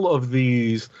all of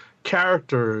these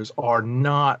characters are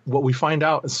not what we find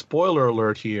out. Spoiler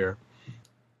alert here.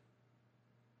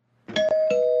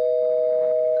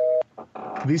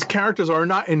 These characters are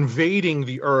not invading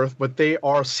the Earth, but they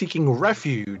are seeking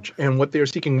refuge. And what they're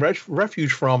seeking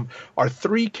refuge from are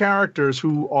 3 characters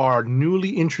who are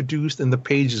newly introduced in the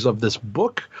pages of this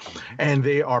book. And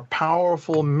they are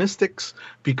powerful mystics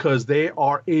because they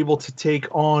are able to take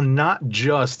on not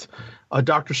just a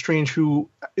Doctor Strange who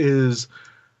is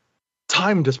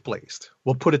time displaced.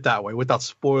 We'll put it that way without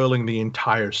spoiling the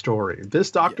entire story. This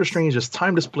Doctor Strange is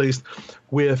time displaced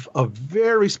with a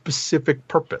very specific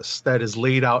purpose that is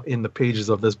laid out in the pages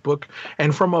of this book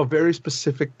and from a very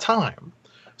specific time.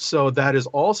 So that is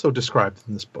also described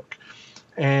in this book.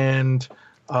 And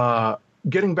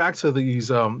getting back to these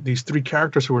 3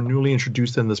 characters who are newly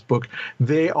introduced in this book,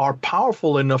 they are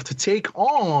powerful enough to take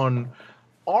on,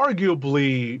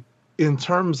 arguably, in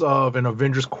terms of an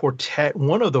Avengers quartet,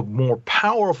 one of the more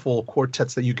powerful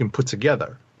quartets that you can put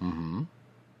together. Mm-hmm.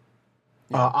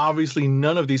 Obviously,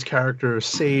 none of these characters,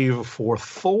 save for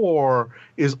Thor,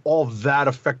 is all that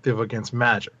effective against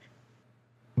magic.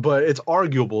 But it's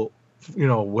arguable,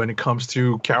 when it comes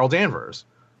to Carol Danvers.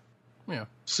 Yeah.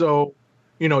 So,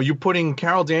 you're putting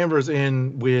Carol Danvers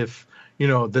in with,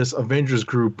 this Avengers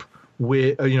group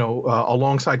with,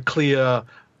 alongside Clea, a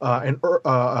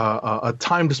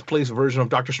time displaced version of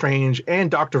Doctor Strange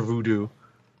and Doctor Voodoo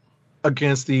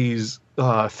against these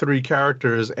three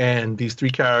characters, and these three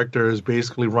characters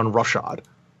basically run roughshod.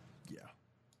 Yeah.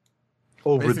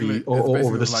 Over Basically, over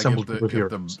the like assembled group of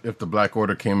heroes. if the Black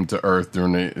Order came to Earth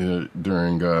during either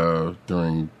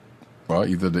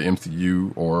the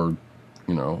MCU or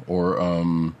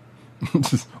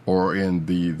or in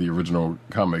the original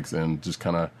comics, and just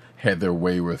kind of had their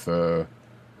way with the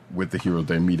heroes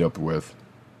they meet up with.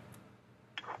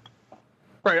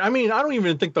 Right. I mean, I don't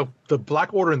even think the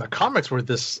Black Order in the comics were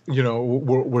this,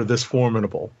 were this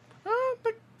formidable.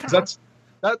 That's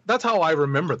how I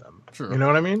remember them. Sure. You know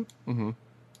what I mean? Mm-hmm.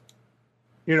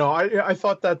 I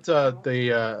thought that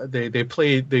they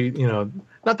played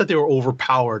not that they were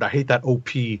overpowered. I hate that OP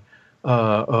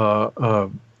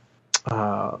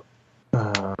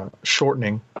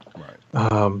shortening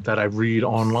that I read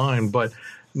online, but.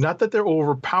 Not that they're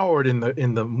overpowered in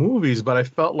the movies, but I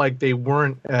felt like they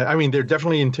weren't. They're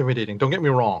definitely intimidating. Don't get me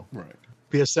wrong. Right.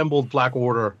 The assembled Black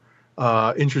Order,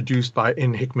 introduced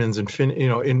in Hickman's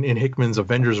in Hickman's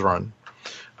Avengers run,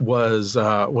 was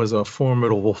a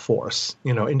formidable force.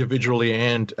 Individually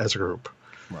and as a group.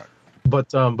 Right. But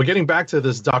getting back to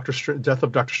this Death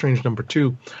of Doctor Strange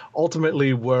 #2,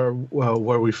 ultimately where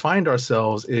we find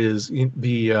ourselves is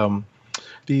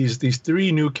these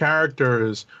three new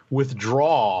characters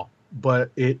withdraw,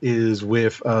 but it is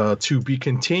with to be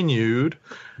continued.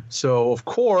 So of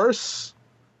course,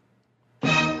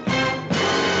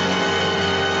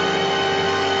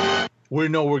 we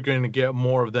know we're going to get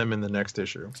more of them in the next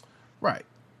issue. Right.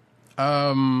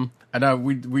 And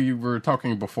we were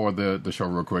talking before the show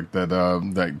real quick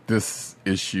that this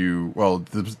issue,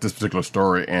 this particular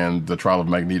story and the Trial of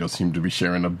Magneto seem to be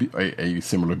sharing a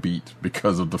similar beat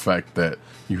because of the fact that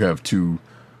you have two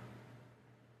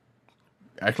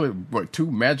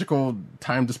magical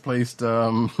time displaced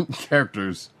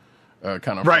characters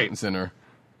kind of front and center.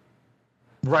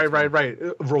 Right.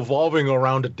 Revolving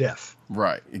around a death.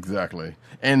 Right, exactly.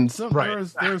 And so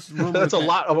there's that's a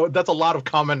lot of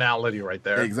commonality right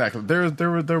there. Exactly.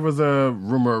 There was a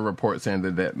rumor report saying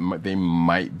that they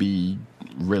might be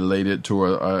related to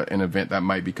an event that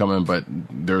might be coming, but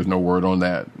there's no word on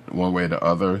that one way or the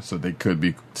other. So they could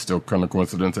be still kind of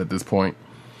coincidence at this point.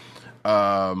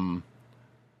 But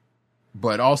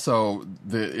also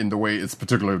the way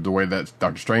that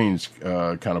Doctor Strange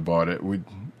kind of bought it.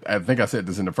 I think I said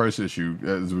this in the first issue,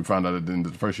 as we found out in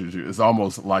the first issue. It's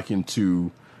almost likened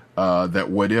to that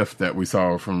What If that we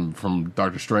saw from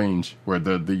Doctor Strange, where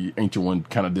the Ancient One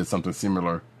kind of did something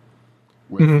similar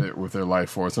with their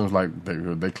life force. It was like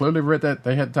they clearly read that.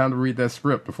 They had time to read that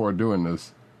script before doing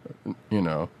this,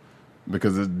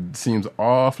 because it seems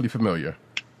awfully familiar.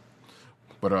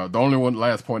 But the only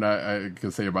last point I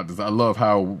could say about this, I love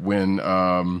how when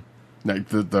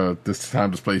this time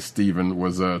displaced Stephen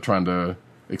was trying to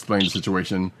explain the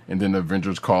situation, and then the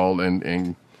Avengers call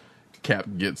and Cap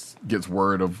gets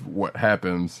word of what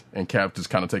happens, and Cap just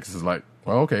kind of takes it as like,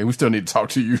 well, okay, we still need to talk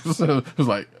to you. So it was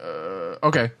like,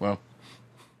 okay, well,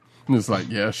 and it's like,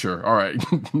 yeah, sure, all right.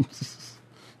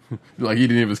 Like he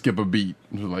didn't even skip a beat.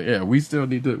 It was like, yeah, we still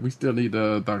need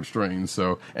Doctor Strange.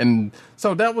 So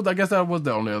that was, I guess that was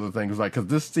the only other thing. It was like, because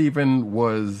this Stephen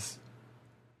was,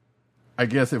 I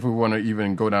guess if we want to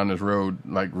even go down this road,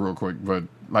 like real quick, but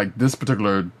like this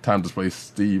particular time displaced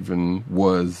Stephen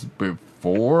was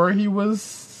before he was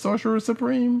Sorcerer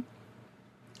Supreme.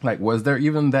 Like, was there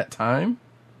even that time?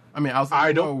 I mean,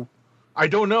 I don't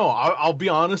know. I'll be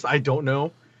honest. I don't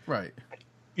know. Right.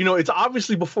 It's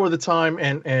obviously before the time,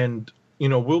 and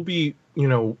we'll be,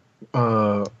 we'll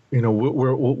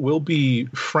be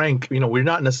frank. We're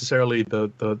not necessarily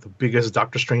the biggest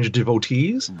Doctor Strange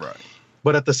devotees, right?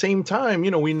 But at the same time,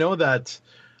 we know that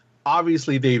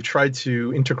obviously they've tried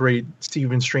to integrate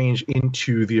Stephen Strange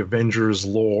into the Avengers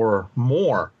lore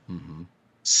more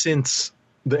since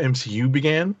the MCU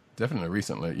began. Definitely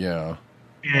recently, yeah.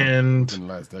 And in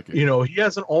the last decade, he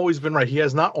hasn't always been right. He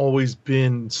has not always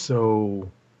been so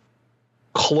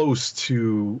close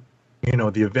to,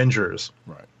 the Avengers.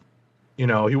 Right.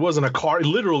 He wasn't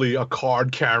literally a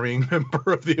card carrying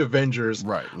member of the Avengers.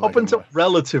 Right. Up until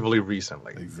relatively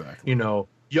recently. Exactly.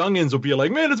 Youngins will be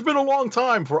like, man, it's been a long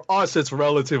time. For us, it's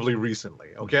relatively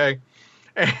recently. Okay.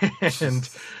 And,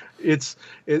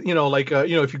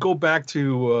 if you go back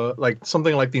to like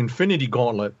something like the Infinity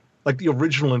Gauntlet, like the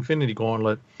original Infinity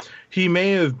Gauntlet, he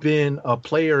may have been a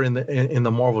player in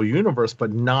the Marvel universe,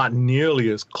 but not nearly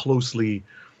as closely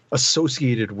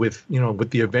associated with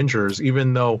the Avengers.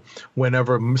 Even though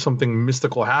whenever something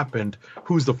mystical happened,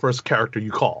 who's the first character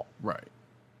you call?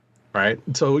 Right.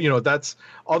 So that's,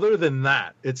 other than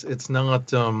that, it's not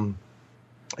to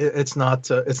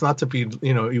be,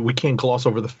 we can't gloss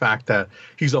over the fact that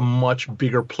he's a much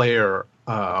bigger player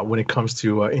when it comes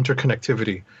to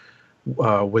interconnectivity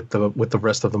with the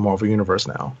rest of the Marvel universe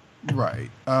now. Right.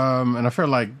 And I feel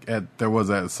like there was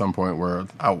at some point where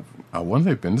I want to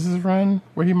say Bendis' run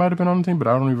where he might have been on the team, but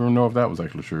I don't even know if that was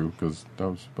actually true, because that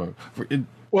was.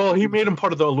 Well, he made him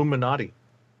part of the Illuminati.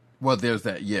 Well, there's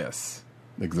that. Yes,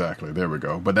 exactly. There we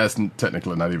go. But that's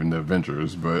technically not even the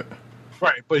Avengers, but.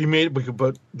 Right, but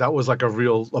but that was like a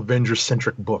real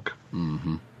Avengers-centric book.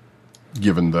 Mm-hmm.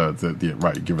 Given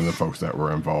given the folks that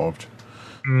were involved.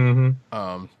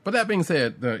 Mm-hmm. But that being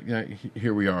said,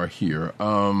 here we are here.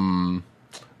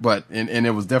 But and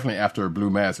it was definitely after Blue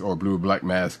Mask or Blue Black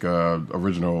Mask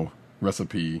original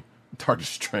recipe, Doctor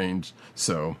Strange.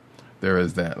 So there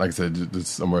is that. Like I said,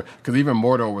 just somewhere, because even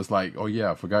Mordor was like, "Oh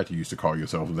yeah, I forgot you used to call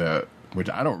yourself that," which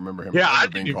I don't remember him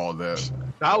being called that.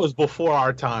 That was before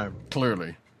our time.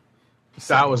 Clearly,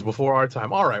 that was before our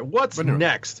time. All right, what's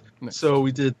next? So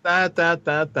we did that.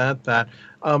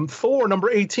 Thor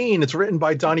number 18. It's written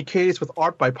by Donny Cates with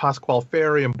art by Pasquale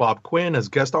Ferry and Bob Quinn as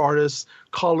guest artists,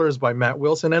 colors by Matt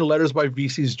Wilson, and letters by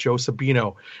VC's Joe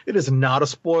Sabino. It is not a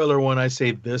spoiler when I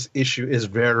say this issue is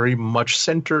very much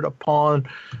centered upon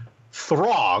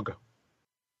Throg,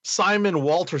 Simon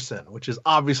Walterson, which is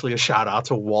obviously a shout out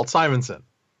to Walt Simonson.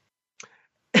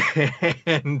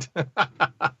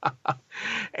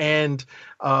 And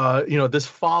this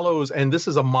follows, and this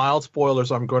is a mild spoiler,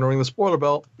 so I'm going to ring the spoiler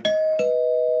bell.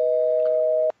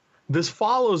 This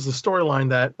follows the storyline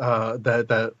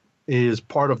that is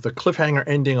part of the cliffhanger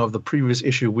ending of the previous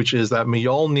issue, which is that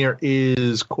Mjolnir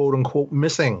is quote unquote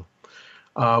missing.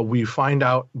 We find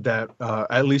out that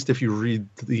at least if you read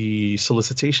the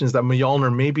solicitations, that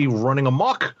Mjolnir may be running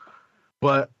amok,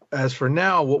 but as for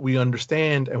now, what we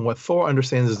understand and what Thor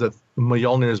understands is that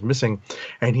Mjolnir is missing,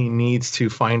 and he needs to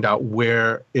find out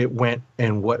where it went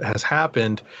and what has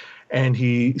happened. And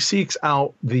he seeks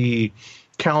out the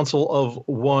counsel of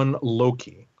one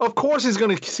Loki. Of course, he's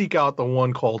going to seek out the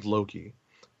one called Loki,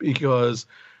 because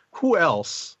who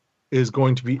else is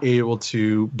going to be able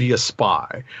to be a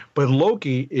spy? But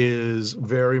Loki is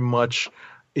very much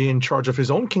in charge of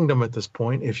his own kingdom at this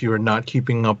point. If you are not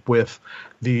keeping up with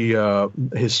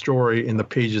his story in the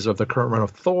pages of the current run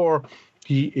of Thor,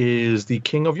 he is the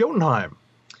king of Jotunheim.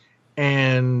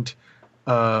 And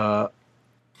the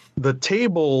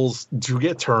tables do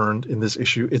get turned in this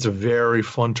issue. It's very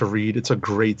fun to read. It's a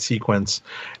great sequence.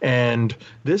 And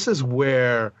this is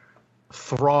where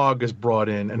Throg is brought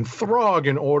in. And Throg,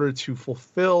 in order to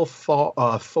fulfill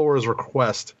Thor's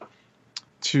request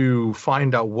to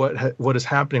find out what is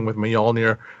happening with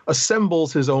Mjolnir,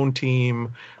 assembles his own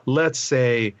team. Let's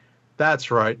say, that's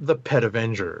right, the Pet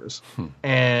Avengers.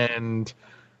 And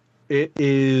it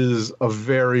is a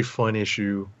very fun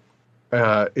issue.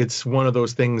 It's one of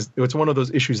those things. It's one of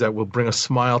those issues that will bring a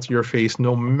smile to your face,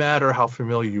 no matter how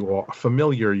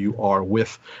familiar you are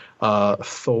with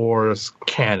Thor's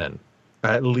canon,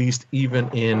 at least even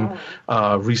in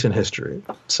recent history.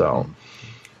 So.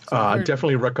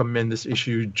 Definitely recommend this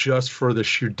issue just for the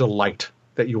sheer delight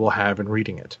that you will have in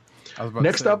reading it.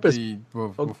 Next up is...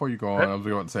 Before you go on, I was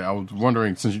going to say, I was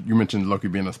wondering, since you mentioned Loki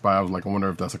being a spy, I wonder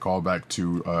if that's a callback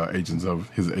to Agents of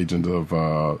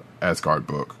Asgard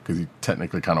book, because he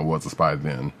technically kind of was a spy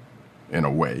then, in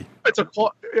a way. I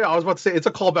was about to say, it's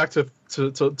a callback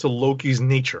to Loki's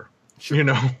nature,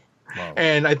 Wow.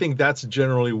 And I think that's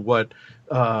generally what...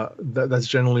 that's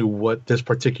generally what this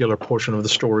particular portion of the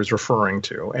story is referring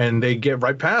to. And they get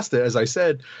right past it, as I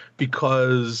said,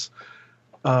 because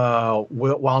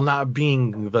while not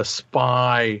being the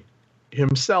spy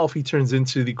himself, he turns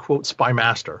into the, quote, spy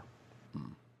master.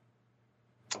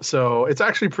 So it's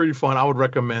actually pretty fun. I would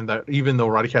recommend that, even though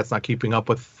Roddy Cat's not keeping up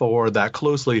with Thor that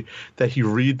closely, that he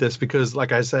read this, because,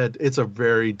 like I said, it's a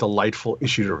very delightful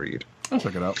issue to read. I'll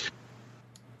check it out.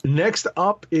 Next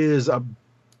up is a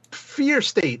Fear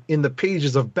State in the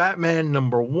pages of Batman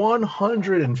number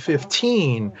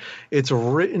 115. It's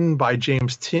written by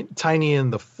James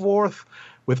Tynion IV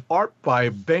with art by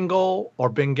Bengal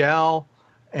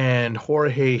and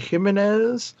Jorge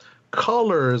Jimenez.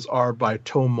 Colors are by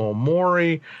Tomo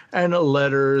Mori, and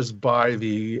letters by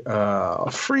the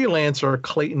freelancer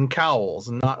Clayton Cowles,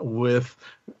 not with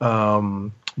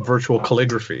virtual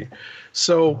calligraphy.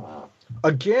 So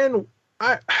again,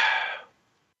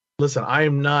 listen, I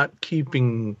am not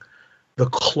keeping the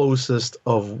closest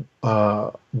of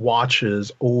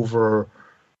watches over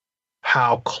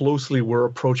how closely we're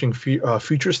approaching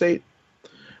future state.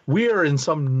 We are in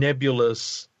some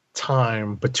nebulous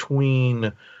time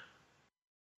between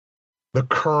the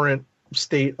current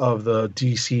state of the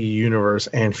DC universe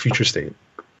and future state.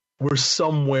 We're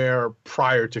somewhere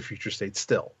prior to future state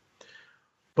still,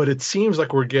 but it seems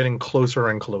like we're getting closer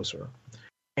and closer.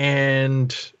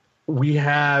 And we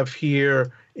have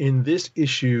here in this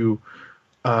issue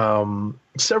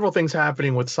several things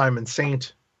happening with Simon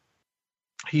Saint.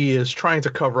 He is trying to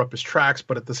cover up his tracks,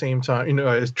 but at the same time,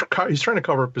 he's trying to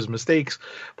cover up his mistakes,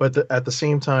 but at the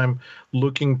same time,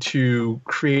 looking to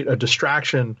create a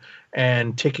distraction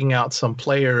and taking out some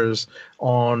players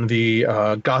on the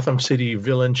Gotham City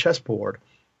villain chessboard.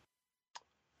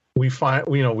 We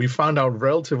found out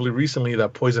relatively recently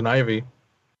that Poison Ivy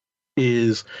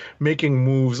is making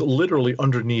moves literally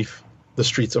underneath the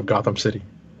streets of Gotham City,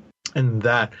 and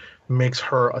that makes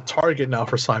her a target now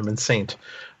for Simon Saint.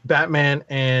 Batman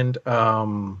and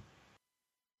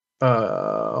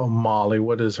Molly.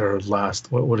 What is her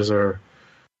last? What is her?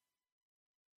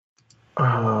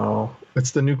 Oh, it's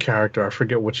the new character. I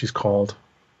forget what she's called.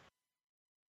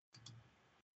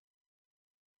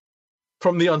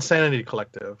 From the Unsanity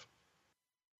Collective.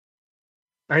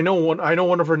 I know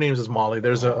one of her names is Molly.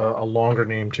 There's a longer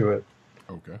name to it.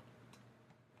 Okay.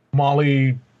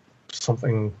 Molly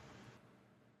something.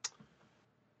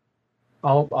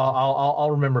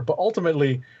 I'll remember, but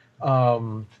ultimately,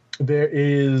 there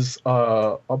is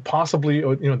a possibly,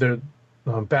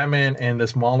 Batman and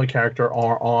this Molly character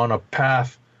are on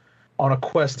a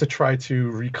quest to try to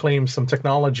reclaim some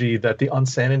technology that the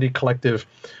Unsanity Collective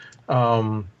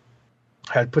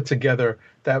had put together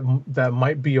that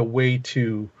might be a way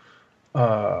to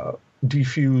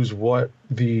defuse what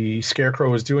the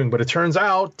Scarecrow is doing. But it turns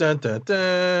out that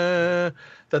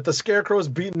the Scarecrow is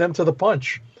beating them to the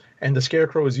punch. And the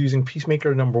Scarecrow is using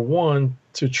Peacemaker #1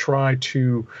 to try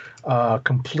to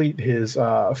complete his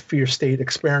fear state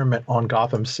experiment on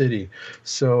Gotham City.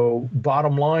 So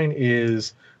bottom line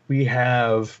is we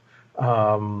have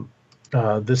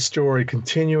this story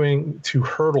continuing to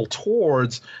hurtle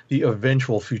towards the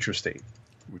eventual future state.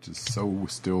 Which is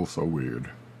still so weird.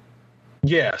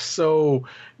 Yeah, so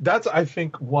that's, I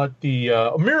think, what the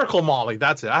Miracle Molly,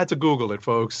 that's it. I had to Google it,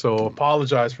 folks, so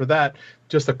apologize for that.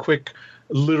 Just a quick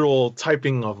literal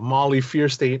typing of Molly Fear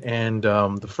State, and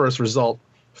the first result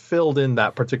filled in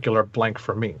that particular blank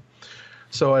for me.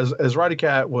 So as Roddy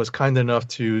Cat was kind enough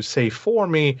to say for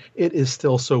me, it is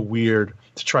still so weird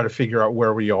to try to figure out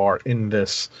where we are in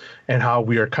this and how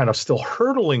we are kind of still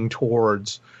hurtling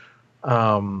towards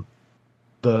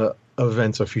the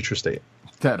events of future state.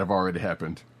 That have already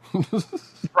happened.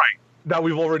 Right. That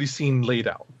we've already seen laid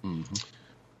out. Mm-hmm.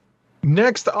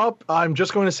 Next up, I'm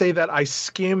just going to say that I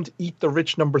skimmed Eat the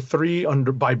Rich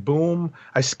 #3 by Boom.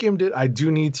 I skimmed it. I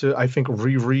do need to, I think,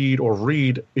 reread or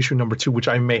read issue #2, which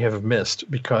I may have missed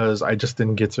because I just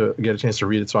didn't get a chance to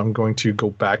read it. So I'm going to go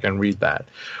back and read that.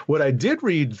 What I did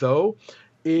read, though,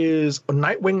 is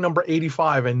Nightwing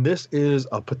 #85, and this is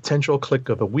a potential click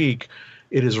of the week.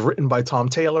 It is written by Tom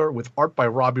Taylor with art by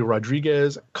Robbie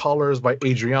Rodriguez, colors by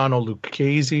Adriano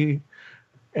Lucchese,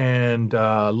 and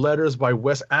letters by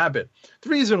Wes Abbott. The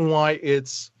reason why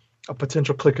it's a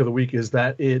potential click of the week is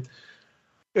that it,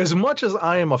 as much as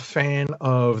I am a fan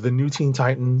of the New Teen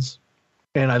Titans,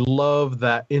 and I love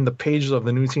that in the pages of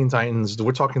the New Teen Titans,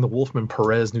 we're talking the Wolfman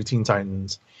Perez New Teen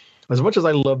Titans, as much as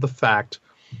I love the fact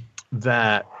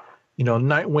that,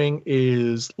 Nightwing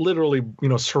is literally,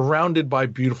 surrounded by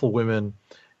beautiful women,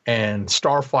 and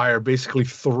Starfire basically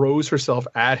throws herself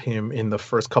at him in the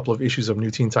first couple of issues of New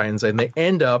Teen Titans, and they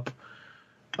end up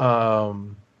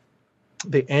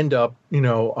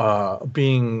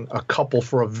being a couple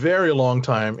for a very long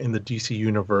time in the DC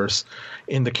universe.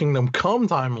 In the Kingdom Come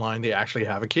timeline, they actually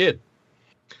have a kid.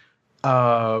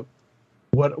 Where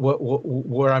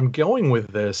I'm going with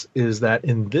this is that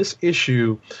in this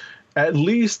issue, at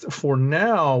least for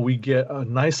now, we get a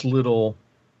nice little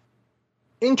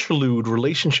interlude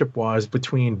relationship-wise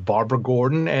between Barbara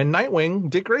Gordon and Nightwing,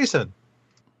 Dick Grayson.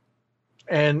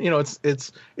 And,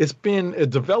 it's been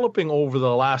developing over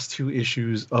the last 2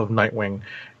 issues of Nightwing.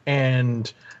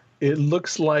 And it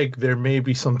looks like there may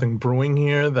be something brewing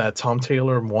here that Tom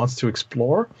Taylor wants to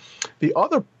explore. The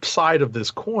other side of this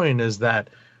coin is that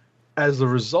as a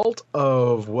result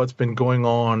of what's been going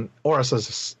on, or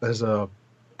as a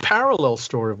parallel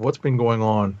story of what's been going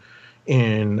on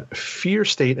in Fear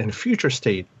State and Future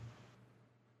State,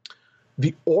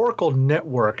 the Oracle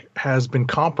network has been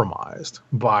compromised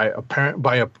by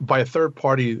a third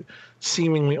party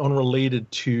seemingly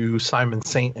unrelated to Simon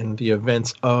Saint and the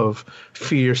events of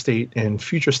Fear State and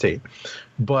Future State.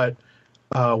 But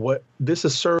what this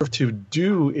has served to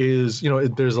do is,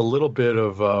 there's a little bit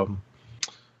of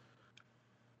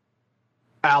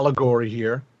allegory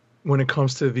here when it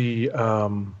comes to the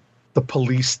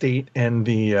police state and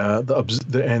the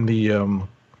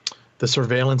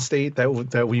surveillance state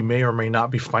that we may or may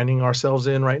not be finding ourselves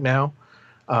in right now.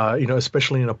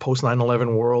 Especially in a post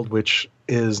 9/11 world, which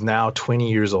is now 20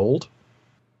 years old.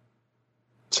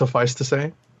 Suffice to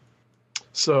say.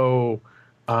 So,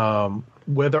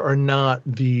 whether or not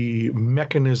the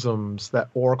mechanisms that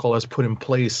Oracle has put in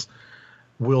place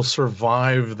will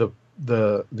survive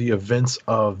the events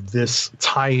of this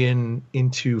tie-in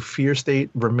into Fear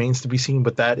State remains to be seen,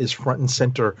 but that is front and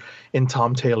center in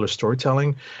Tom Taylor's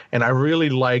storytelling. And I really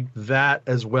like that,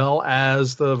 as well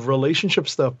as the relationship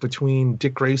stuff between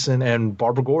Dick Grayson and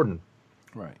Barbara Gordon.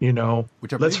 Right.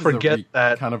 Which let's forget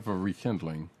that kind of a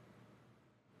rekindling.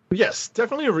 Yes,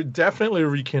 definitely a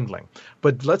rekindling.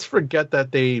 But let's forget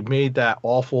that they made that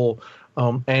awful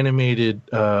animated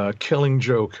Killing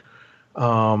Joke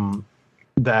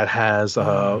that has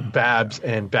Babs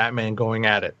and Batman going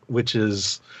at it, which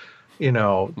is,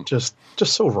 just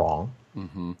so wrong.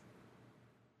 Mm-hmm.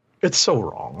 It's so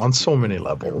wrong on so many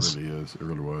levels. It really is. It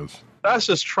really was. That's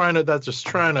just trying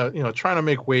to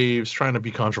make waves, trying to be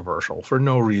controversial for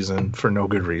no reason, for no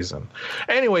good reason.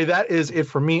 Anyway, that is it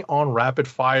for me on Rapid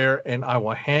Fire, and I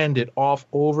will hand it off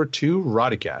over to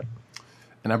Roddycat.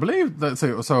 And I believe that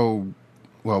so.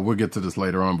 Well, we'll get to this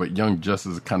later on, but Young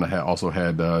Justice kind of also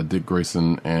had Dick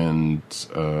Grayson and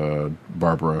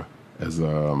Barbara as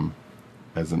an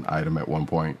item at one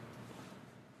point.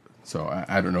 So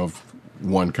I don't know if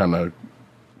one kind of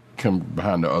come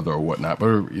behind the other or whatnot,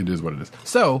 but it is what it is.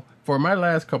 So for my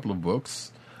last couple of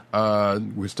books,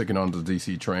 we're sticking on the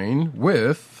DC train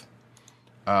with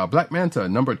Black Manta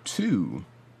 #2.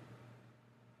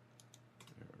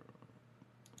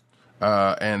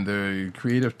 And the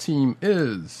creative team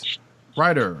is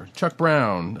writer Chuck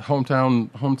Brown,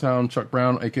 hometown Chuck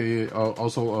Brown, aka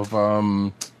also of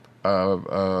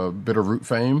Bitterroot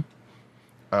fame.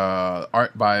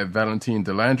 Art by Valentine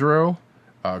Delandro.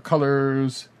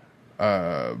 Colors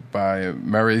by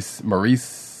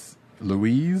Maurice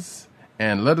Louise,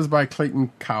 and letters by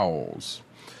Clayton Cowles.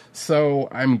 So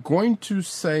I'm going to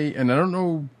say, and I don't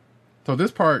know, so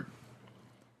this part,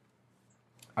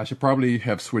 I should probably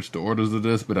have switched the orders of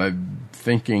this, but I'm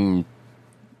thinking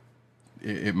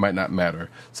it might not matter.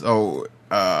 So,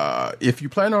 if you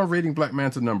plan on reading Black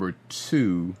Manta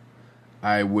 #2,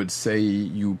 I would say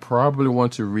you probably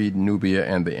want to read Nubia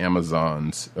and the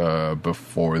Amazons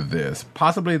before this.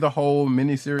 Possibly the whole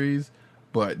miniseries,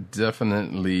 but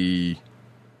definitely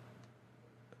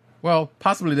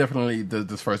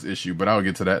this first issue, but I'll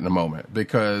get to that in a moment,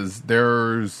 because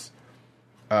there's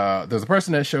a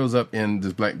person that shows up in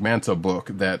this Black Manta book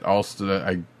that also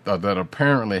that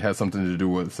apparently has something to do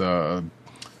with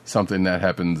something that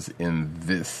happens in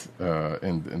this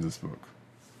in this book,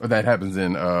 or that happens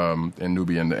in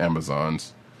Nubia and the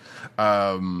Amazons.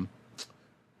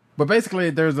 But basically,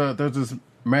 there's this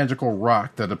magical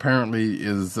rock that apparently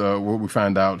is what we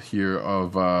find out here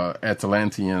of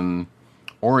Atlantean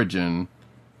origin,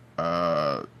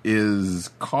 is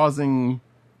causing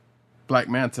Black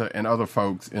Manta and other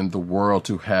folks in the world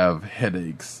to have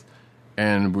headaches.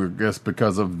 And we're just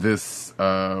because of this,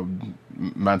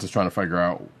 Manta's trying to figure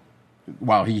out,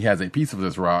 while he has a piece of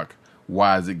this rock,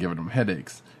 why is it giving him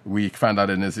headaches? We find out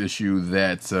in this issue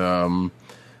that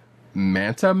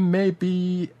Manta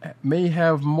may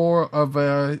have more of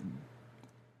a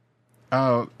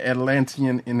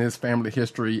Atlantean in his family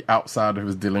history outside of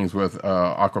his dealings with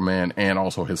Aquaman and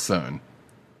also his son,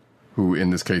 who in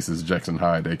this case is Jackson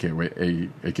Hyde, aka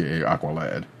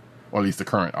Aqualad, or at least the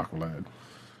current Aqualad.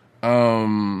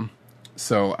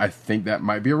 So I think that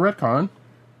might be a retcon,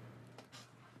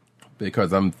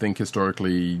 because think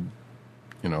historically,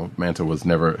 Manta was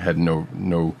had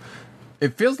no.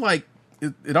 It feels like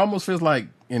it almost feels like,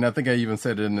 and I think I even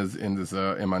said it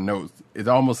in my notes. It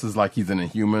almost is like he's an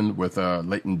Inhuman with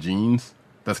latent genes.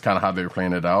 That's kind of how they're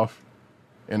playing it off,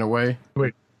 in a way.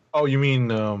 Wait. Oh, you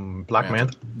mean Black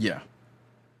Manta? Yeah.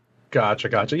 Gotcha.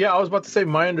 Yeah, I was about to say,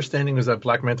 my understanding is that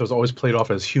Black Manta was always played off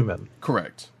as human.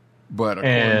 Correct. But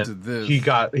according to this, he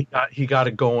got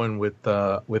it going with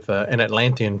an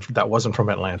Atlantean that wasn't from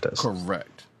Atlantis.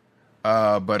 Correct.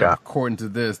 But according to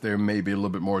this, there may be a little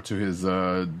bit more to his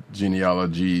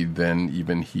genealogy than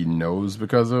even he knows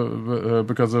because of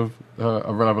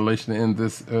a revelation in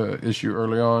this issue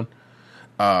early on.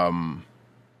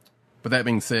 But that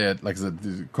being said, like I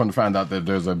said, come to find out that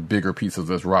there's a bigger piece of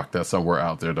this rock that's somewhere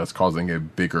out there that's causing a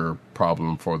bigger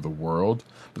problem for the world.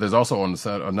 But there's also on the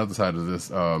side, another side of this,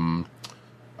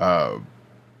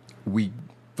 we,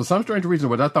 for some strange reason,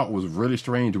 what I thought was really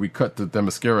strange, we cut the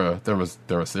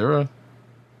Themyscira.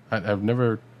 I've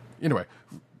never, anyway.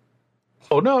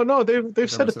 Oh no, they've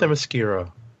said it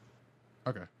Themyscira.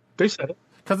 Okay, they said it.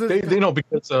 They know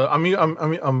because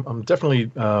I'm definitely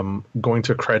going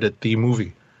to credit the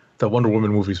movie, the Wonder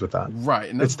Woman movies with that. Right,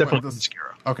 and it's definitely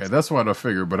Themyscira. Okay, that's what I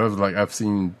figured, but I was like, I've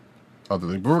seen other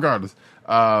things. But regardless,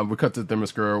 we cut to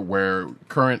Themyscira, where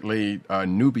currently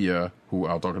Nubia, who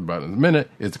I'll talk about in a minute,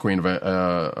 is the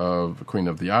queen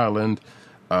of the island,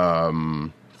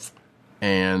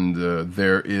 and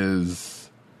there is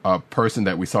a person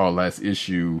that we saw last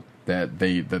issue that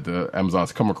the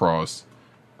Amazons come across.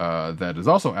 That is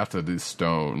also after this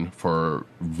stone for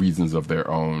reasons of their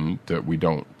own that we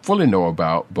don't fully know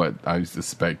about, but I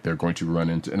suspect they're going to run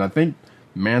into. And I think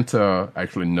Manta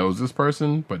actually knows this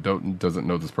person, but doesn't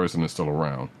know this person is still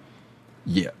around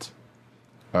yet.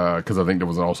 Because I think there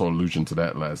was also allusion to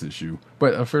that last issue.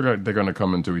 But I feel like they're going to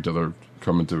come into each other's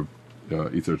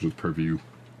purview.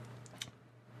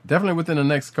 Definitely within the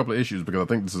next couple of issues, because I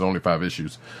think this is only 5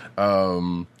 issues.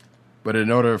 But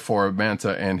in order for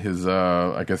Manta and his,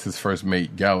 his first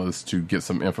mate, Gallus, to get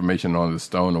some information on the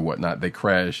stone or whatnot, they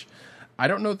crash. I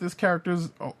don't know this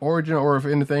character's origin or if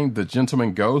anything, the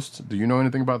Gentleman Ghost. Do you know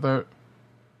anything about that?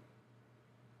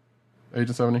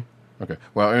 Agent 70? Okay.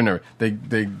 Well, anyway,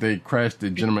 they crashed the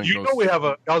Gentleman Ghost. I was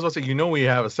about to say, we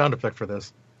have a sound effect for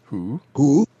this. Who?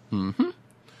 Mm-hmm.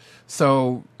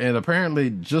 So, and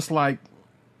apparently, just like,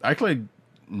 actually,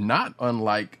 not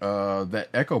unlike that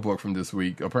Echo book from this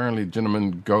week, apparently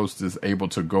Gentleman Ghost is able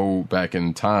to go back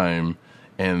in time,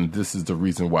 and this is the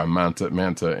reason why Manta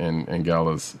and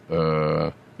Gallus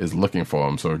is looking for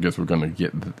him. So I guess we're going to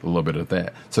get a little bit of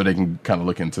that, so they can kind of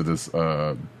look into this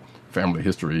family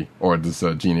history or this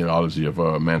genealogy of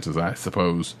Mantas, I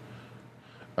suppose.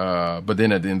 But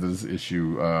then at the end of this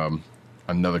issue,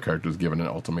 another character is given an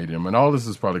ultimatum, and all this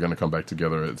is probably going to come back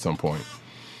together at some point.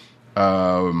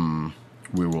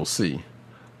 We will see.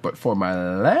 But for my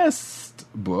last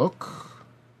book,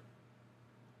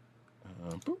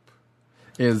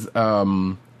 is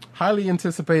highly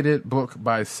anticipated book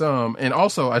by some, and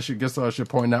also I should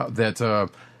point out that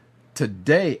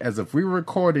today, as if we're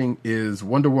recording, is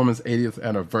Wonder Woman's 80th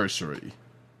anniversary.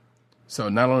 So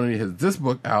not only is this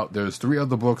book out, there's 3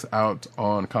 other books out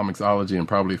on Comixology and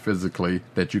probably physically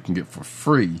that you can get for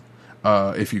free.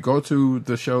 If you go to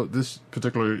this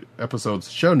particular episode's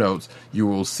show notes, you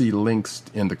will see links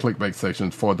in the clickbait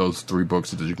section for those 3 books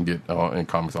that you can get in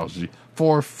Comixology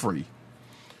for free.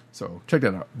 So check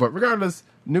that out. But regardless,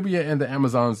 Nubia and the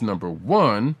Amazons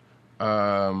 #1,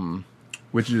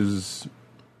 which is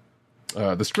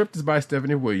the script is by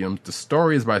Stephanie Williams, the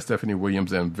story is by Stephanie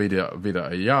Williams and Vida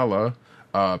Ayala,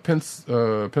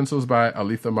 pencils by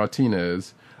Aletha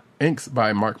Martinez, inks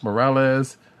by Mark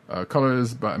Morales,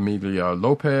 colors by Emilia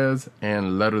Lopez,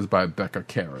 and letters by Becca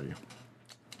Carey.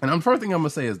 And the first thing I'm going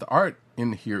to say is the art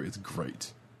in here is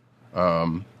great.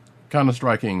 Kind of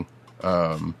striking.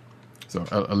 So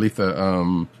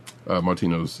Aletha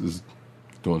Martinez is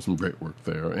doing some great work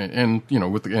there. And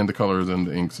with the colors and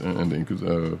the inks and the ink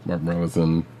Mark Morales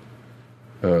and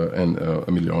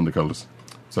Emilia on the colors.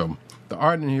 So the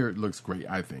art in here looks great,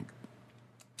 I think.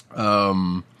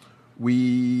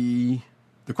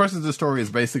 The question of the story is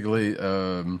basically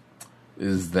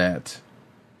is that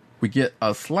we get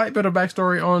a slight bit of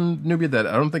backstory on Nubia that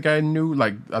I don't think I knew.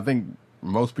 Like, I think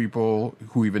most people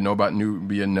who even know about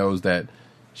Nubia knows that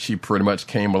she pretty much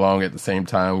came along at the same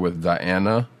time with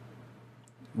Diana,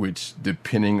 which,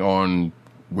 depending on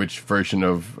which version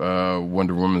of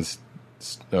Wonder Woman's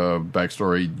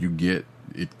backstory you get,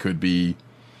 it could be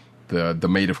the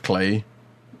Maid of Clay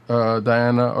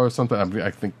Diana or something.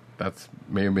 I think that's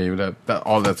maybe that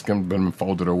all that's been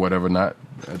folded or whatever, not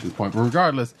at this point. But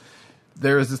regardless,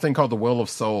 there is this thing called the Well of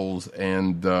Souls,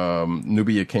 and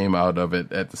Nubia came out of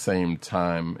it at the same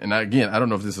time. And again, I don't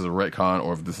know if this is a retcon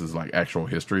or if this is like actual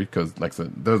history, because like I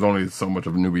said, there's only so much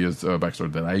of Nubia's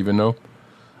backstory that I even know.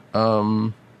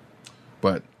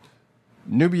 But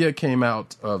Nubia came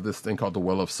out of this thing called the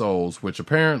Well of Souls, which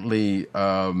apparently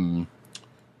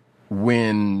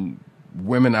when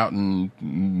women out in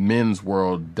men's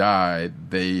world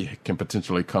died, they can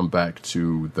potentially come back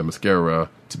to the Themyscira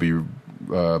to be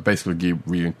basically get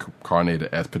reincarnated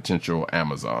as potential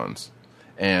Amazons.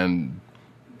 And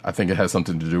I think it has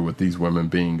something to do with these women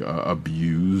being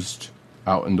abused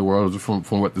out in the world from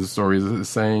what the story is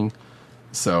saying.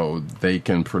 so they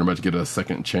can pretty much get a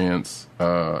second chance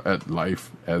at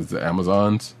life as the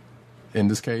Amazons in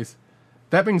this case.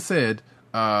 That being said,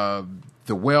 the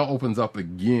well opens up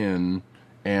again,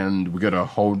 and we get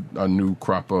a new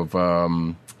crop of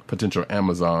potential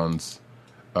Amazons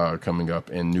coming up,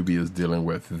 and Nubia is dealing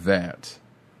with that.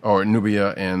 Or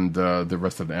Nubia and the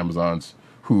rest of the Amazons,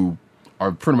 who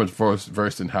are pretty much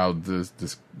versed in how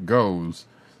this goes,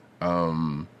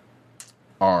 are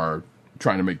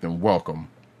trying to make them welcome.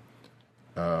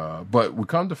 But we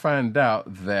come to find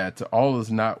out that all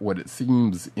is not what it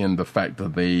seems in the fact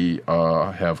that they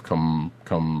have come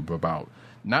about.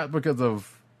 Not because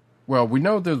of, well, we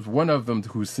know there's one of them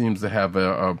who seems to have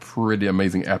a pretty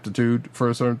amazing aptitude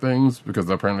for certain things, because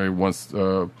apparently once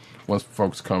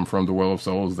folks come from the Well of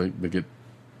Souls, they get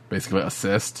basically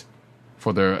assessed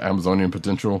for their Amazonian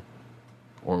potential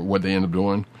or what they end up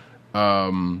doing.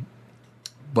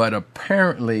 But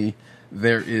apparently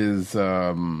there is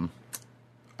a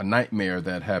nightmare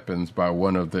that happens by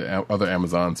one of the other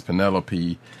Amazons,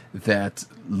 Penelope, that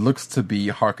looks to be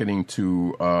hearkening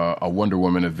to a Wonder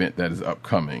Woman event that is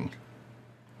upcoming,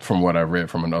 from what I read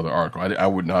from another article. I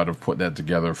would not have put that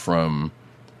together from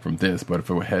this, but if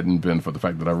it hadn't been for the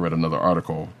fact that I read another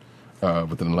article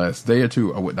within the last day or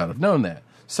two, I would not have known that.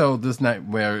 So this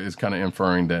nightmare is kind of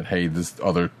inferring that, hey, this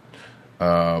other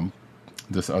event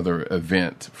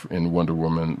in Wonder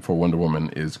Woman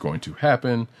is going to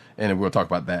happen, and we'll talk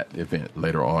about that event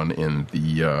later on in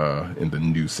the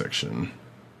news section.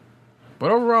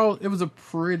 But overall, it was a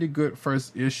pretty good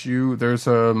first issue. There's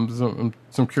some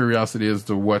curiosity as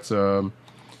to what's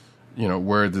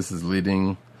where this is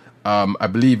leading. I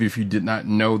believe if you did not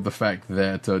know the fact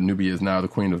that Nubia is now the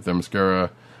queen of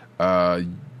Themyscira,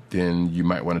 then you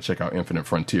might want to check out Infinite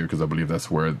Frontier, because I believe that's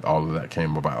where all of that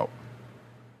came about,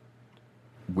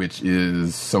 which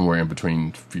is somewhere in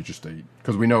between Future State.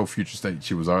 Because we know Future State,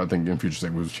 she was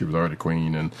already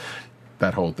queen, and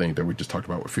that whole thing that we just talked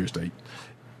about with Future State.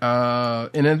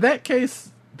 And in that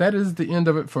case, that is the end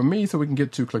of it for me, so we can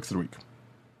get to Clicks of the Week.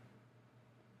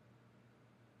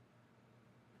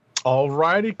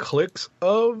 Alrighty, Clicks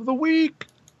of the Week.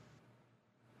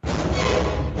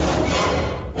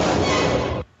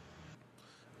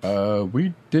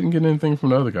 We didn't get anything from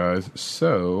the other guys,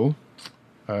 so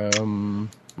we are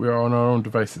on our own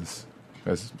devices.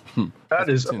 That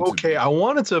is okay. I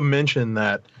wanted to mention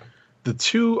that the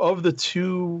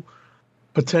two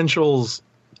potential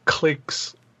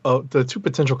clicks of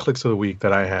the week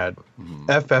that I had,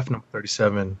 FF number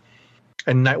 37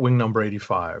 and Nightwing number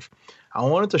 85. I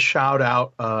wanted to shout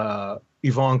out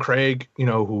Yvonne Craig,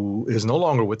 who is no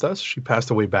longer with us. She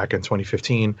passed away back in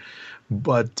 2015,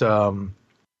 but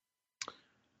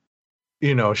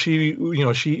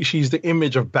she's the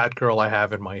image of Batgirl I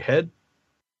have in my head.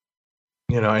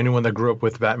 Anyone that grew up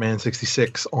with Batman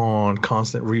 66 on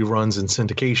constant reruns and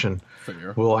syndication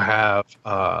will have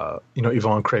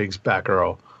Yvonne Craig's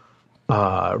Batgirl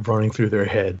running through their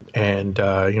head, and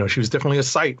she was definitely a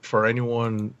sight for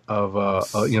anyone of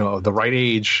the right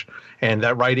age, and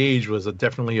that right age was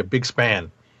definitely a big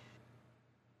span.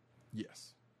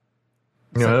 Yes,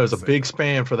 there was a big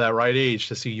span for that right age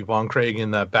to see Yvonne Craig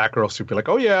in that Batgirl suit. Be like,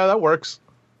 oh yeah, that works.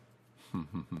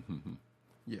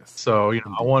 Yes. So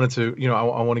I wanted to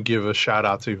I want to give a shout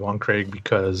out to Yvonne Craig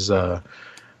because as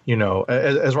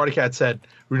Roddy Cat said,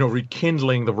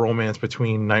 rekindling the romance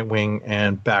between Nightwing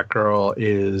and Batgirl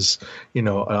is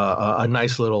a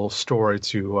nice little story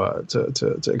to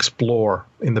explore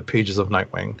in the pages of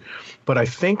Nightwing. But I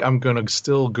think I'm gonna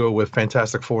still go with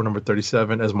Fantastic Four number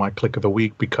 37 as my click of the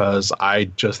week, because I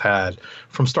just had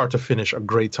from start to finish a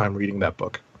great time reading that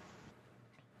book.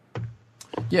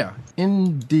 Yeah,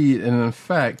 indeed, and in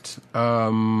fact,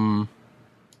 well,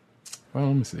 let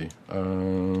me see.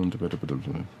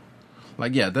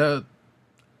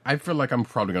 I feel like I'm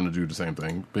probably going to do the same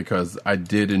thing, because I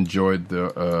did enjoy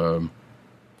the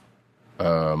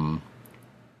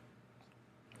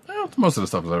most of the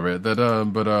stuff that I read. The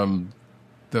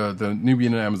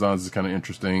Nubian and Amazons is kind of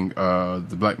interesting.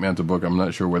 The Black Manta book, I'm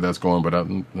not sure where that's going, but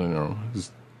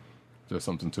there's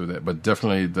something to that. But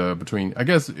definitely I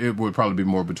guess it would probably be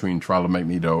more between Trial of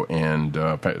Magneto and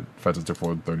Fantastic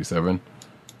Four 37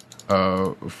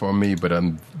 for me. But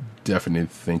I'm definitely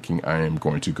thinking I am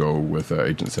going to go with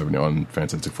Agent 70 on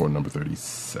Fantastic Four number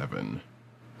 37,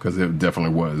 because it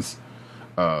definitely was.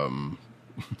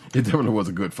 It definitely was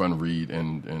a good fun read,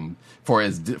 and for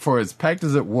as packed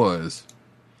as it was,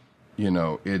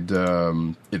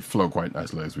 it flowed quite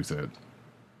nicely, as we said.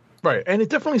 Right, and it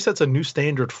definitely sets a new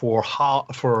standard for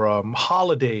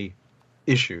holiday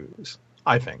issues,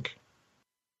 I think.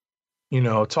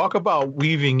 Talk about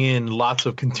weaving in lots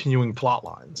of continuing plot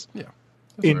lines. Yeah.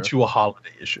 into a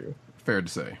holiday issue. Fair to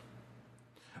say.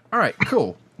 All right,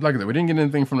 cool. Like I said, we didn't get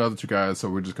anything from the other two guys, so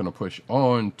we're just going to push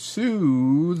on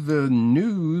to the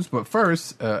news. But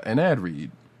first, an ad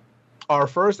read. Our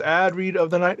first ad read of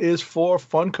the night is for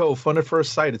Funko, Fun at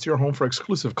First Sight. It's your home for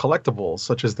exclusive collectibles,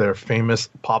 such as their famous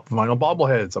pop vinyl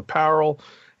bobbleheads, apparel,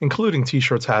 including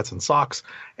t-shirts, hats, and socks,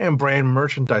 and brand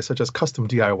merchandise such as custom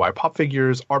DIY pop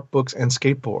figures, art books, and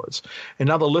skateboards. And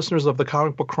now the listeners of the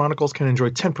Comic Book Chronicles can enjoy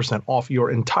 10% off your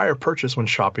entire purchase when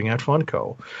shopping at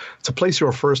Funko. To place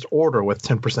your first order with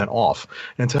 10% off,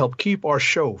 and to help keep our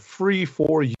show free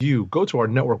for you, go to our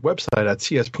network website at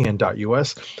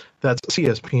cspn.us. That's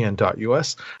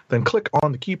cspn.us. Then click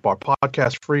on the Keep Our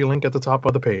Podcast free link at the top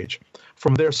of the page.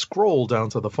 From there, scroll down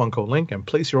to the Funko link and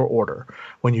place your order.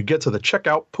 When you get to the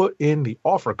checkout, put in the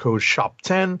offer code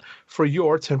SHOP10 for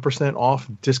your 10% off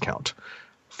discount.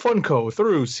 Funko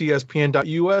through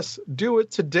cspn.us. Do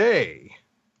it today.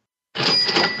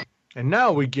 And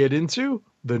now we get into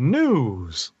the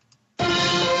news.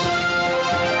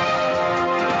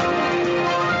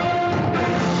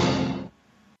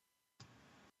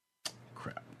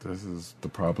 This is the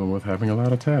problem with having a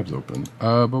lot of tabs open.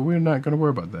 But we're not going to worry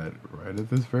about that right at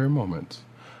this very moment.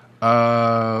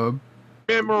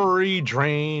 Memory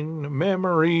drain.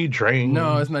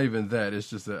 No, it's not even that. It's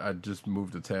just that I just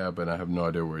moved the tab and I have no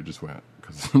idea where it just went.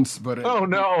 Oh,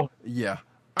 no. Yeah.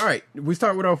 All right. We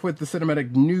start off with the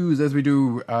cinematic news as we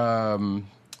do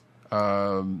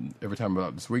every time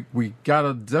about this week. We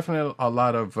got definitely a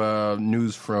lot of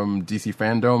news from DC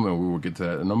Fandom, and we will get to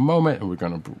that in a moment, and we're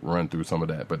going to run through some of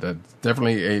that. But that's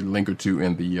definitely a link or two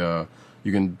in the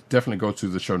you can definitely go to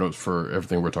the show notes for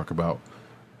everything we're talking about.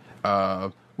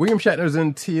 William Shatner's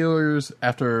in tears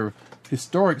after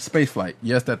historic spaceflight.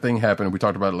 Yes, that thing happened. We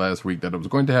talked about it last week that it was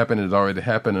going to happen. It already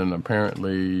happened, and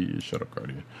apparently, shut up,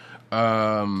 Guardian.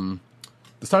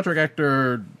 The Star Trek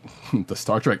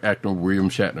actor William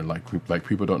Shatner, like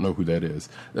people don't know who that is,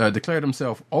 declared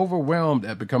himself overwhelmed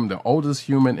at becoming the oldest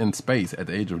human in space at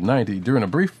the age of 90 during a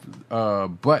brief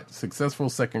but successful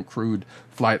second crewed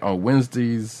flight on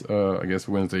Wednesdays, the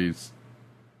 13th.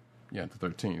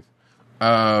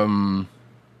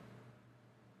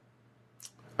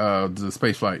 The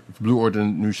space flight, Blue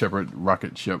Origin New Shepard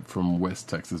rocket ship from West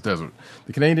Texas desert.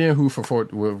 The Canadian who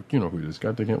you know who it is.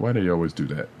 God dang it, why do you always do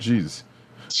that? Jeez.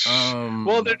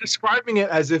 Well, they're describing it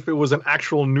as if it was an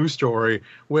actual news story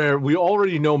where we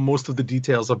already know most of the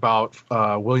details about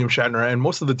William Shatner, and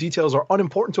most of the details are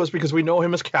unimportant to us because we know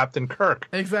him as Captain Kirk.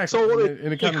 Exactly. So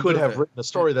he could have written a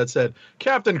story that said,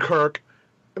 Captain Kirk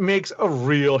makes a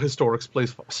real historic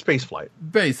space flight.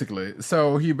 Basically.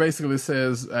 So he basically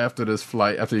says after this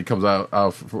flight, after he comes out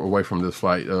away from this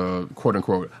flight, quote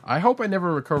unquote, "I hope I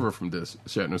never recover from this,"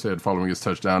 Shatner said following his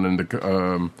touchdown in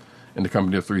the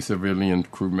company of 3 civilian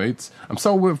crewmates. "I'm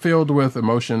so filled with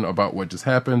emotion about what just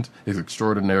happened. It's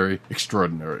extraordinary.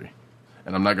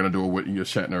 And I'm not going to do a Whitney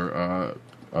Shatner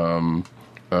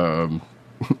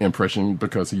impression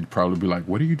because he'd probably be like,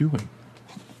 "What are you doing?"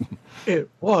 It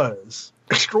was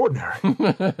extraordinary.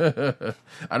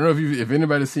 I don't know if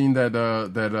anybody's seen that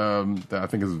I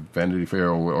think it's Vanity Fair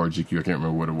or GQ, I can't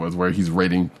remember what it was, where he's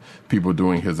rating people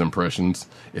doing his impressions.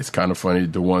 It's kind of funny,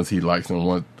 the ones he likes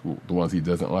and the ones he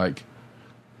doesn't like.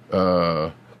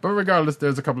 But regardless,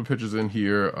 there's a couple of pictures in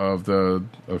here of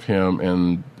him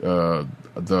and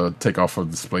the takeoff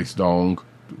of the Space Dong,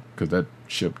 because that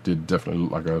ship did definitely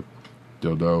look like a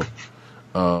dildo.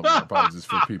 Apologies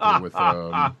for people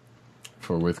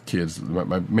with kids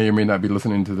may or may not be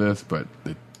listening to this, but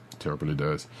it terribly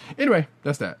does. Anyway,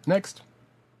 that's that. Next.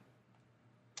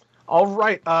 All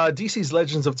right. DC's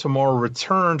Legends of Tomorrow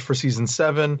returned for season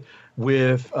 7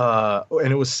 with,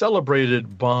 and it was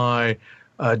celebrated by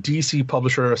DC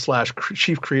publisher /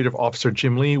 chief creative officer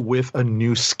Jim Lee with a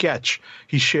new sketch.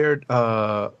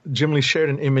 Jim Lee shared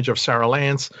an image of Sarah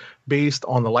Lance based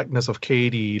on the likeness of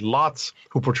Katie Lotz,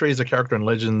 who portrays the character in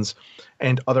Legends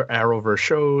and other Arrowverse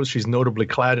shows. She's notably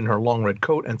clad in her long red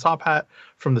coat and top hat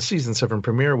from the season 7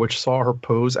 premiere, which saw her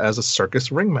pose as a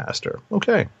circus ringmaster.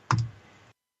 Okay.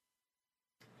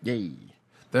 Yay.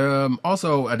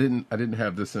 Also, I didn't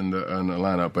have this in the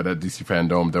lineup, but at DC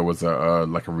Fandom there was a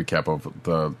recap of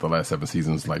the last 7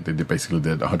 seasons. Like they basically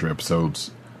did 100 episodes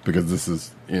because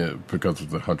because of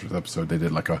the 100th episode, they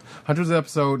did like a 100th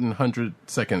episode and 100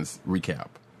 seconds recap.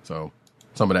 So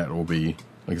some of that will be,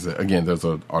 like I said, again, there's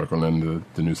an article in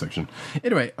the news section.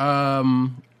 Anyway,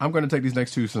 I'm going to take these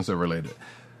next two since they're related.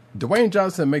 Dwayne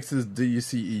Johnson makes his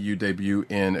DCEU debut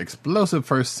in explosive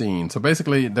first scene. So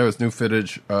basically, there was new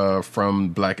footage from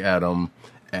Black Adam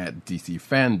at DC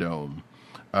Fandom.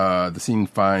 The scene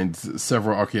finds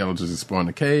several archaeologists exploring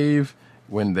the cave.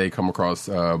 when they come across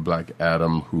Black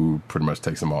Adam, who pretty much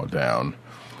takes them all down.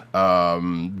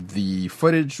 The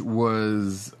footage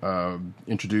was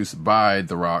introduced by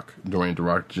The Rock, Dwayne The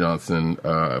Rock Johnson,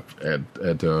 at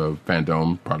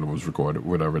Fandom. Probably was recorded,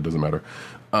 whatever, it doesn't matter.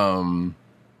 Him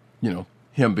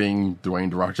being Dwayne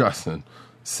The Rock Johnson.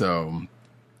 So,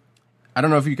 I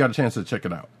don't know if you got a chance to check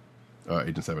it out,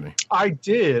 Agent 70. I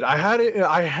did.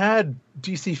 I had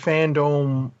DC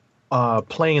Fandom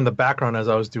playing in the background as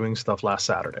I was doing stuff last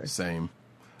Saturday. Same.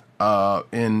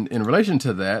 In relation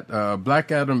to that,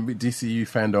 Black Adam DC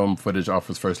Fandom footage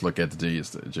offers first look at the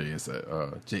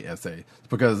JSA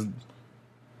because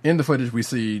in the footage we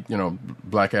see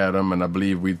Black Adam, and I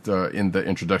believe we in the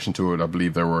introduction to it, I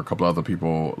believe there were a couple other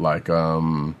people like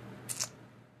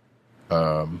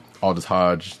Aldous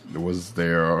Hodge was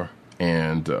there,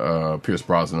 and Pierce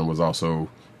Brosnan was also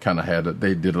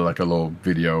they did like a little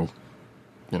video,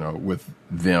 with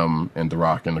them and The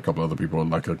Rock and a couple other people,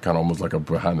 like a kind of almost like a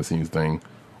behind the scenes thing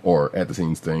or at the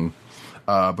scenes thing.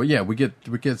 But yeah, we get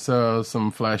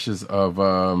some flashes of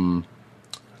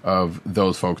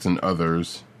those folks and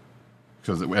others,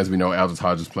 because as we know, Aldous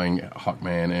Hodge is playing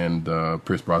Hawkman and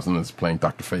Pierce Brosnan is playing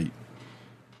Dr. Fate.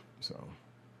 So,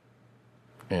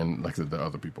 and like I said, the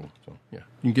other people. So yeah,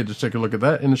 you can get to take a look at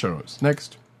that in the show notes.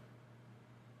 Next.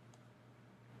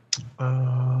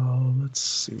 Let's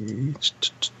see.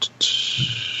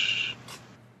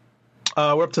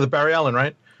 We're up to the Barry Allen,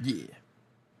 right? Yeah.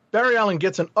 Barry Allen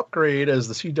gets an upgrade as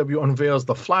the CW unveils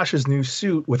the Flash's new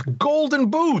suit with golden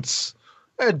boots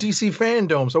at DC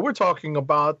Fandom. So we're talking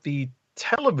about the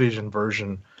television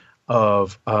version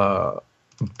of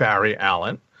Barry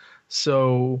Allen.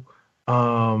 So,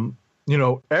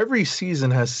 every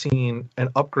season has seen an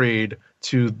upgrade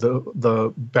to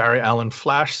the Barry Allen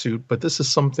Flash suit, but this is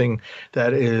something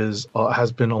that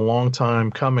has been a long time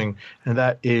coming, and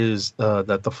that is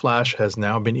that the Flash has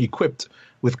now been equipped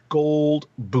with gold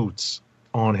boots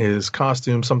on his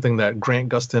costume, something that Grant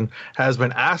Gustin has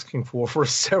been asking for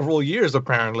several years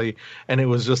apparently, and it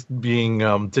was just being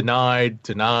denied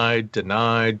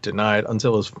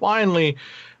until it was finally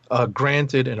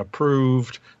granted and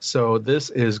approved. So this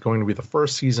is going to be the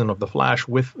first season of The Flash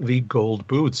with the gold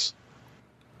boots.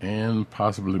 And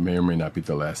possibly may or may not be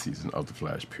the last season of The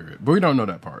Flash, period. But we don't know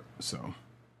that part. So,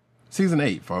 season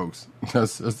 8, folks.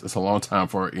 That's a long time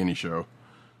for any show.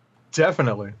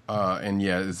 Definitely. And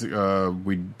yeah,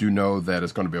 we do know that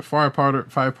it's going to be a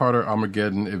five-parter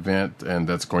Armageddon event, and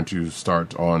that's going to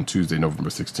start on Tuesday, November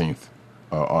 16th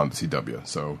on the CW.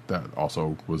 So that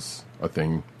also was a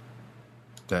thing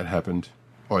that happened,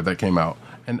 or that came out.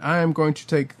 And I am going to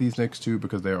take these next two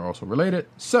because they are also related.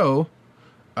 So,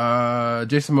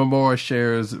 Jason Momoa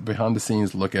shares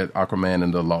behind-the-scenes look at Aquaman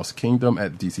and the Lost Kingdom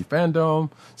at DC Fandom.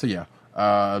 So yeah,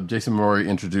 Jason Momoa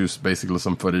introduced basically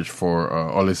some footage for,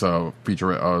 or at least a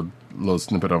featurette, a little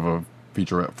snippet of a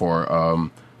featurette for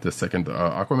the second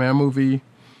Aquaman movie.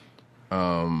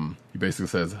 He basically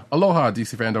says, "Aloha,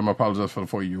 DC Fandom. I apologize for the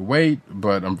 4-year wait,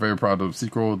 but I'm very proud of the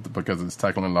sequel because it's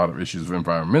tackling a lot of issues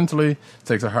environmentally.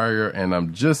 Stakes are higher, and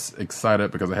I'm just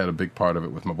excited because I had a big part of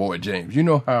it with my boy James." You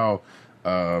know how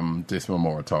Jason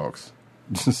Momoa talks.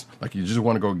 Just like you just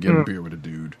want to go get a beer with a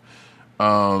dude.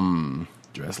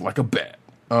 Dressed like a bat.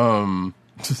 But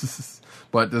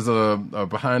there's a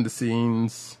behind the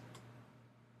scenes.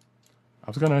 I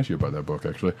was going to ask you about that book,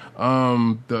 actually.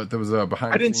 There was a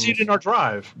behind. I didn't see it in our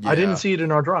drive. Yeah. I didn't see it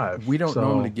in our drive. We don't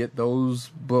normally get those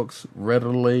books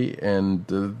readily,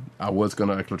 and I was going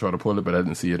to actually try to pull it, but I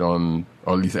didn't see it on,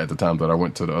 or at least at the time that I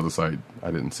went to the other site, I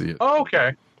didn't see it. Oh,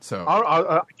 okay. So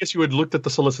I guess you had looked at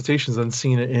the solicitations and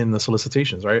seen it in the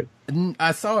solicitations, right?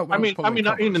 I saw it. When I mean,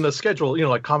 not in the schedule,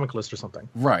 like Comic List or something.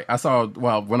 Right. I saw.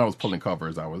 Well, when I was pulling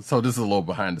covers, I was. So this is a little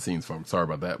behind the scenes, folks. Sorry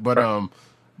about that. But right.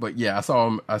 But yeah, I saw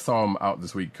him out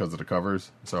this week because of the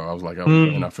covers. So I was like,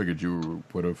 and I figured you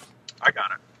would have. I got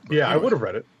it. Yeah, anyway. I would have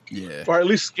read it. Yeah, or at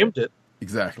least skimmed it.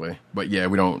 Exactly. But yeah,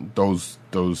 we don't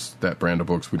that brand of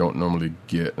books we don't normally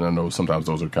get, and I know sometimes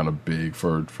those are kind of big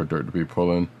for Dirt to be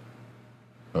pulling.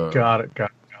 Got it.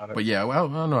 But yeah, well, I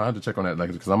don't know. I had to check on that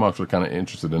because I'm actually kind of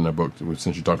interested in that book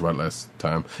since you talked about it last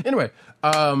time. Anyway,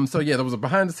 so yeah, there was a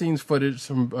behind the scenes footage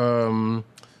from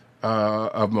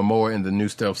of Momoa in the new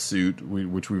stealth suit,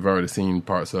 which we've already seen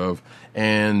parts of,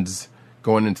 and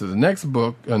going into the next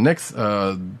book,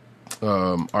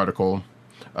 article.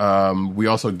 We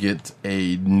also get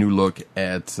a new look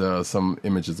at some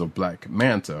images of Black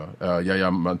Manta, Yahya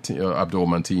Abdul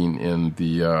Mateen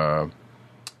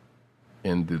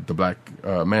in the Black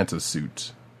Manta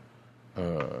suit.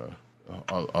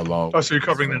 Along. Oh, so you're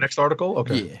covering the next article?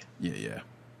 Okay. Yeah.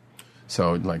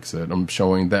 So, like I said, I'm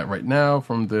showing that right now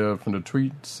from the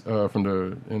tweets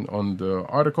on the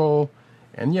article,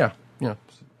 and yeah,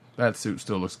 that suit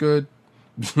still looks good,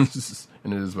 and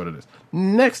it is what it is.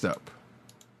 Next up,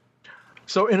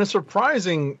 so in a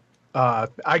surprising,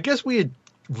 I guess we had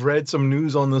read some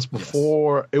news on this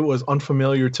before. Yes. It was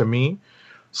unfamiliar to me.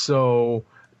 So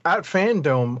at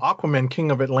Fandom, Aquaman King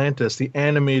of Atlantis, the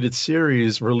animated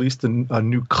series, released a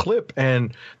new clip,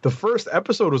 and the first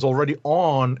episode was already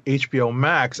on HBO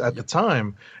Max at the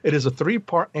time. It is a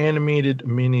 3-part animated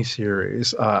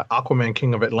miniseries, Aquaman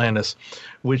King of Atlantis,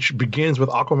 which begins with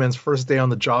Aquaman's first day on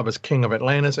the job as King of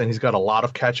Atlantis, and he's got a lot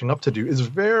of catching up to do. It's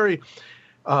very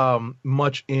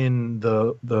much in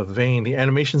the vein. The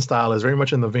animation style is very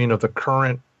much in the vein of the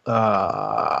current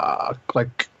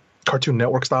like Cartoon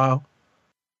Network style.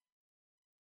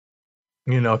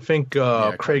 Think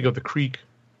Craig of the Creek.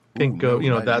 Think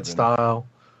that style.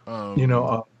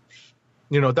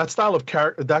 That style of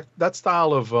that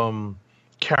style of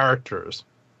characters.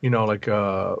 Like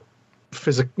the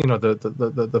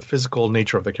physical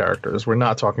nature of the characters. We're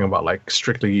not talking about like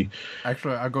strictly.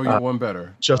 Actually, I'll go you one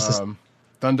better.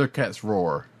 Thundercats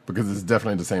Roar, because it's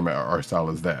definitely the same art style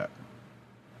as that.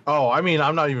 Oh, I mean,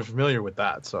 I'm not even familiar with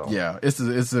that. So yeah, it's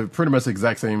a pretty much the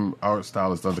exact same art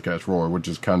style as Thundercats Roar, which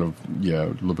is kind of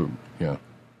a little bit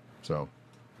So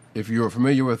if you're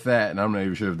familiar with that, and I'm not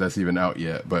even sure if that's even out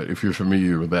yet, but if you're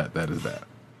familiar with that, that is that.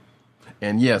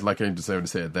 And yes, like I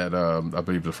just said, that I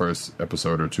believe the first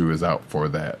episode or two is out for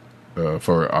that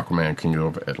for Aquaman King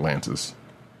of Atlantis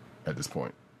at this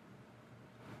point.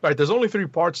 All right, there's only 3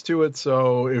 parts to it,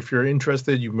 so if you're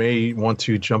interested, you may want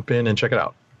to jump in and check it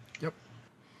out.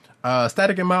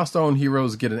 Static and Milestone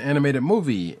Heroes get an animated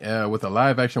movie with a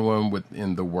live-action one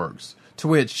within the works. To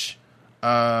which,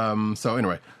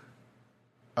 Milestone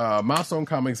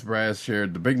Comics Brass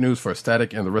shared the big news for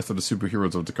Static and the rest of the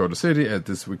superheroes of Dakota City at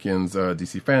this weekend's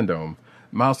DC Fandom.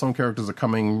 Milestone characters are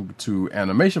coming to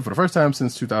animation for the first time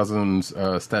since 2000's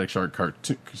Static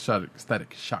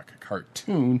Shock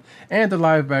cartoon, and the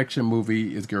live-action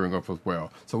movie is gearing up as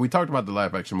well. So we talked about the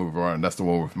live-action movie, and that's the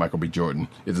one with Michael B. Jordan.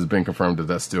 It has been confirmed that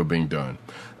that's still being done.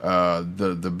 And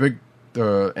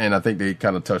I think they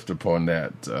kind of touched upon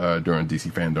that during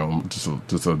DC Fandom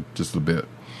just a bit.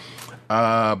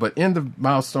 But in the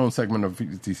Milestone segment of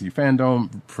DC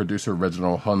Fandom, producer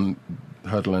Reginald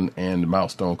Hudlin and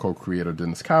Milestone co-creator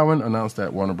Dennis Cowan announced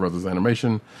that Warner Brothers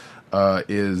Animation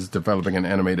is developing an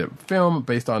animated film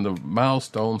based on the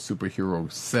Milestone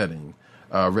superhero setting,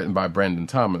 written by Brandon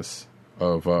Thomas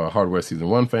of Hardware Season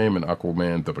 1 fame and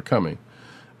Aquaman The Becoming.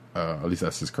 At least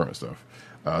that's his current stuff.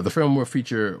 The film will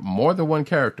feature more than one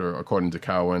character, according to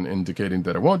Cowan, indicating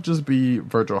that it won't just be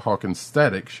Virgil Hawkins'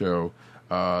 Static show.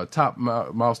 Top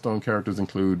Milestone characters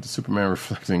include Superman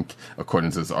reflecting, according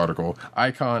to this article,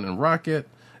 Icon and Rocket,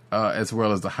 as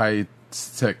well as the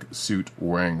high-tech suit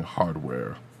wearing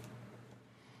Hardware.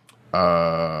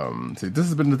 This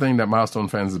has been the thing that Milestone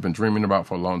fans have been dreaming about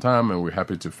for a long time, and we're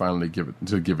happy to finally give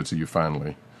it to you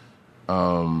finally.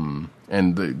 And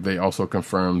they also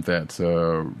confirmed that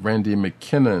Randy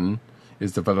McKinnon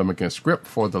is developing a script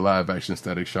for the live-action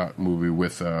Static Shock movie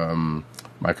with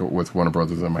Warner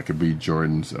Brothers and Michael B.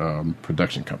 Jordan's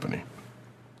production company.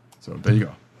 So there you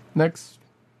go.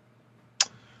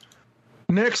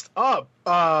 Next up,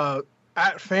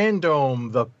 at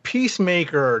Fandom, the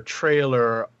Peacemaker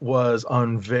trailer was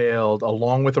unveiled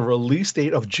along with a release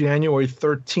date of January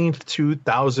 13th,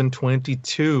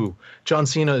 2022. John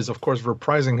Cena is, of course,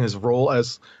 reprising his role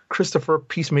as Christopher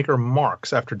Peacemaker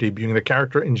Marks after debuting the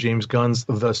character in James Gunn's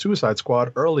The Suicide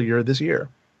Squad earlier this year.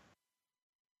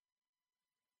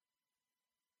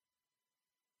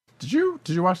 Did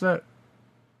you watch that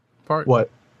part? What?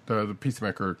 The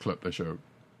Peacemaker clip they showed.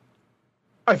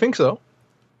 I think so.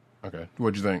 Okay.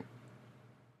 What'd you think?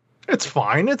 It's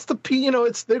fine. It's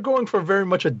they're going for very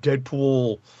much a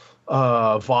Deadpool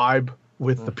vibe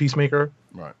with the Peacemaker.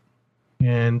 Right.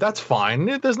 And that's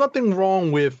fine. There's nothing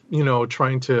wrong with,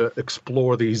 trying to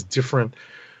explore these different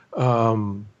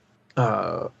types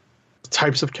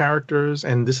of characters,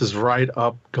 and this is right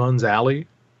up Gunn's alley.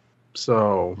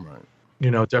 So, right.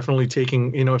 Definitely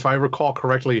taking, if I recall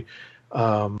correctly,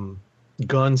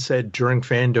 Gunn said during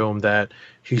Fandom that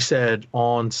he said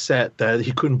on set that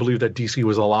he couldn't believe that DC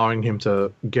was allowing him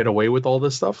to get away with all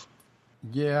this stuff.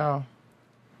 Yeah.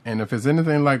 And if it's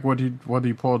anything like what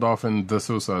he pulled off in The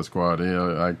Suicide Squad,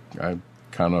 yeah, I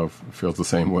kind of feel the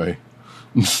same way.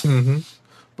 Mm-hmm.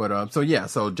 But so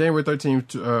January 13th,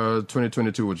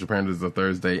 2022, which apparently is a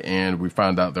Thursday, and we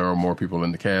find out there are more people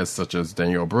in the cast, such as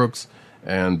Danielle Brooks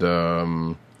and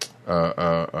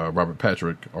Robert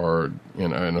Patrick,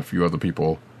 and a few other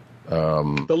people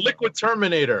The Liquid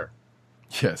Terminator.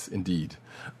 Yes, indeed.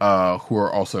 Who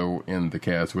are also in the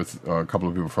cast with a couple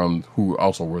of people from who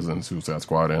also was in Suicide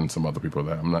Squad and some other people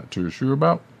that I'm not too sure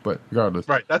about. But regardless,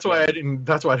 Right. That's why I didn't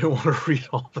want to read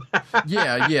all that.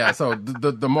 yeah. So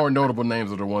the more notable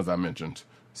names are the ones I mentioned.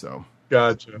 So.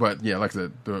 Gotcha. But yeah, like I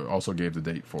said, they also gave the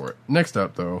date for it. Next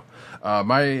up, though,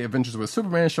 My Adventures with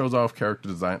Superman shows off character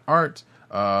design art.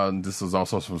 This is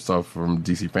also some stuff from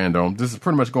DC Fandom. This is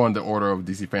pretty much going the order of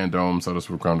DC Fandom, so this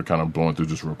we're kind of blowing through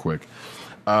just real quick.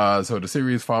 So the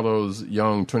series follows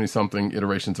young 20-something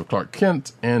iterations of Clark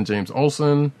Kent and James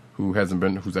Olsen, whose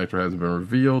actor hasn't been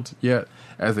revealed yet,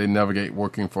 as they navigate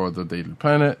working for the Daily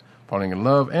Planet, falling in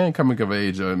love, and coming of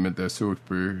age amid their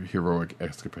superheroic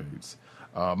escapades.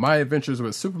 My Adventures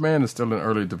with Superman is still in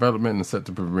early development and is set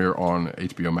to premiere on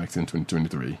HBO Max in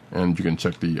 2023. And you can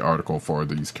check the article for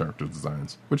these character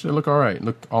designs, which they look all right.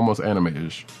 Look almost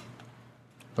anime-ish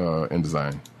in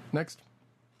design. Next.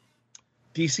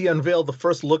 DC unveiled the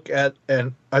first look at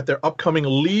their upcoming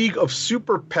League of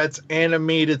Super Pets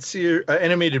animated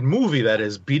movie, that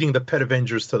is, Beating the Pet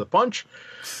Avengers to the Punch,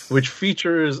 which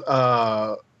features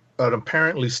an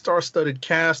apparently star-studded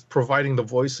cast providing the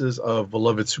voices of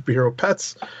beloved superhero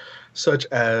pets such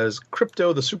as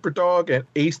Crypto the Super Dog and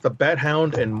Ace the Bat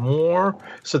Hound and more.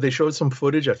 So they showed some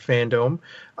footage at Fandom.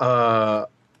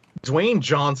 Dwayne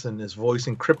Johnson is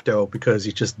voicing Crypto because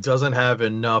he just doesn't have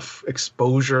enough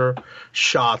exposure.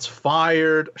 Shots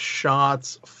fired.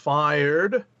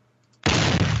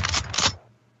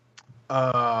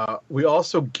 We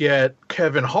also get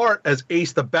Kevin Hart as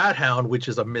Ace the Bat Hound, which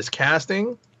is a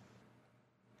miscasting.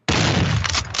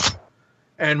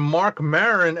 And Mark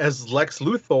Maron as Lex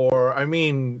Luthor. I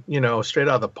mean, straight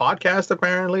out of the podcast,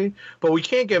 apparently. But we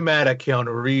can't get mad at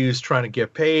Keanu Reeves trying to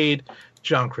get paid.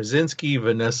 John Krasinski,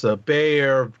 Vanessa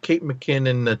Bayer, Kate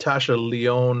McKinnon, Natasha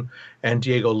Lyonne, and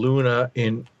Diego Luna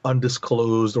in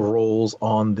undisclosed roles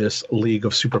on this League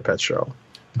of Super Pets show.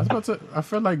 I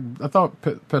thought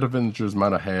Pet Avengers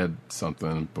might have had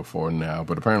something before now,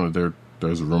 but apparently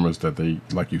there's rumors that they,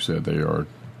 like you said, they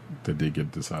did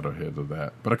get this out ahead of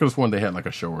that. But I could have sworn they had like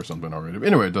a show or something already. But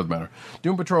anyway, it doesn't matter.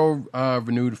 Doom Patrol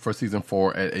renewed for season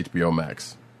 4 at HBO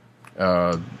Max.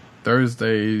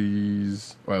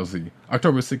 Thursdays. Well, let's see.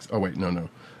 October 6th. Oh, wait. No.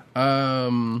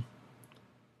 The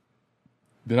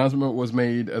announcement was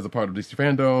made as a part of DC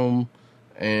Fandom,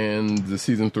 and the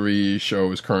season 3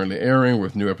 show is currently airing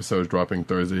with new episodes dropping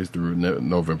Thursdays through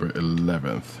November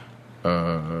 11th.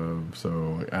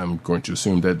 So I'm going to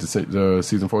assume that the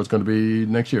season 4 is going to be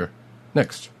next year.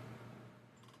 Next.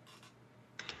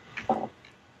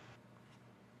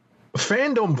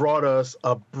 Fandom brought us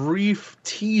a brief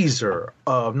teaser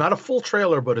of, not a full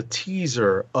trailer, but a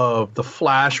teaser of the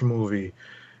Flash movie.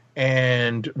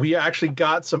 And we actually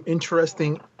got some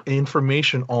interesting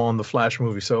information on the Flash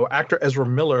movie. So actor Ezra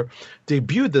Miller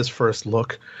debuted this first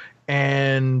look,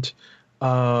 and,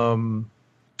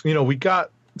 we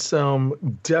got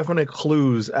some definite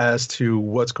clues as to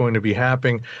what's going to be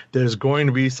happening. There's going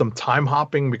to be some time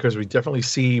hopping because we definitely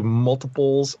see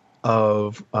multiples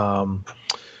of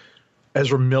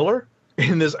Ezra Miller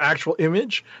in this actual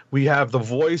image. We have the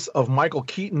voice of Michael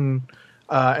Keaton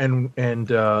and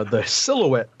the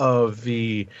silhouette of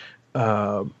the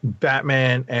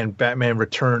Batman and Batman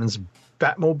Returns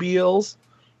Batmobiles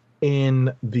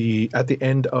at the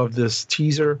end of this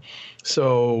teaser.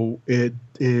 So it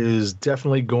is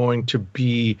definitely going to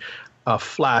be a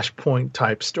Flashpoint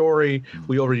type story.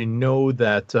 We already know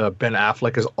that Ben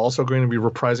Affleck is also going to be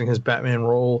reprising his Batman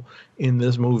role in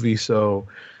this movie. So,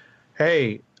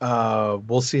 hey,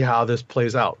 we'll see how this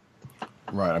plays out.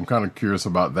 Right. I'm kind of curious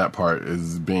about that part.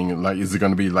 Is it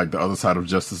going to be like the other side of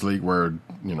Justice League where,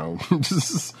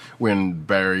 just when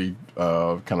Barry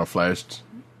kind of flashed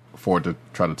forward to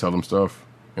try to tell them stuff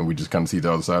and we just kind of see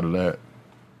the other side of that?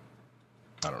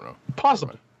 I don't know.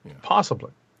 Possibly. Yeah.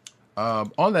 Possibly.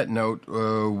 On that note,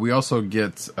 we also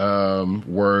get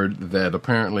word that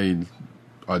apparently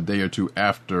a day or two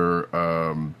after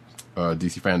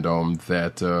DC Fandom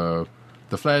that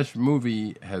the Flash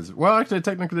movie has... Well, actually,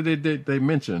 technically, they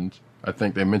mentioned... I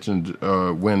think they mentioned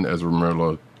when Ezra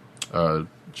Miller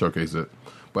showcased it.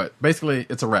 But basically,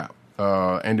 it's a wrap.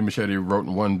 Andy Muschietti wrote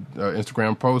in one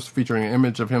Instagram post featuring an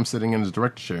image of him sitting in his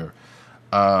director chair.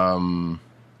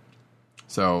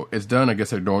 So it's done. I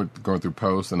guess they're going through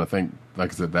posts, and I think,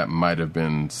 like I said, that might have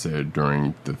been said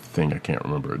during the thing. I can't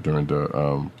remember. During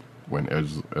the when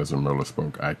Ezra Miller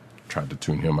spoke, I tried to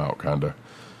tune him out, kind of.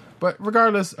 But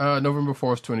regardless, November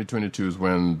 4th, 2022 is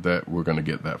when we're going to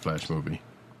get that Flash movie.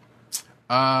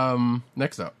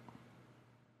 Next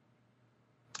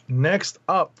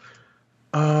up,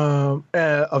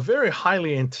 A very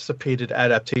highly anticipated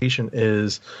adaptation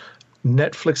is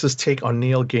Netflix's take on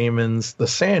Neil Gaiman's The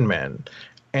Sandman.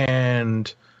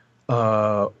 And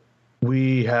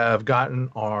we have gotten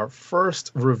our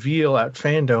first reveal at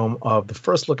Fandom of the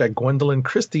first look at Gwendolyn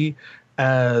Christie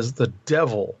as the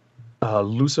devil,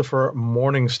 Lucifer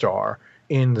Morningstar,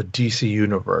 in the DC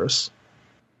universe.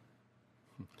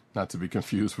 Not to be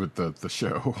confused with the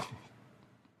show.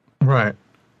 Right.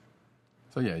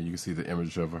 So yeah, you can see the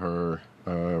image of her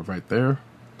right there,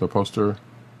 the poster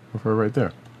of her right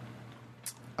there.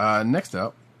 Next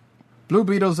up, Blue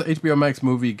Beetle's HBO Max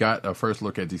movie got a first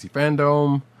look at DC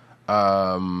Fandom.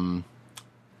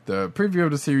 The preview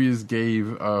of the series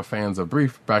gave fans a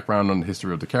brief background on the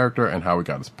history of the character and how he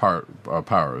got his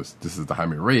powers. This is the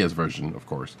Jaime Reyes version, of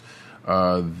course.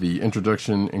 The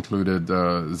introduction included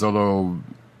Zolo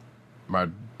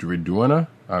Madriduena,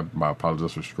 my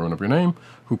apologies for screwing up your name,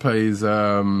 who plays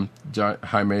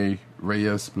Jaime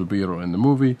Reyes, Blue Beetle, in the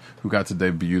movie, who got to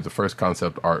debut the first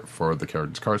concept art for the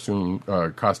character's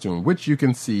costume, which you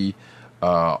can see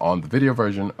on the video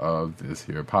version of this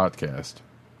here podcast,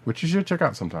 which you should check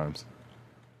out sometimes.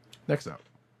 Next up.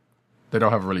 They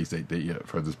don't have a release date yet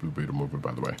for this Blue Beetle movie,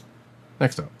 by the way.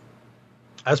 Next up.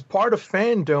 As part of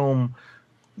Fandom,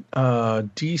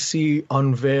 DC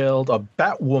unveiled a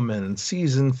Batwoman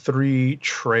Season 3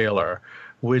 trailer,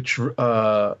 which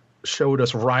showed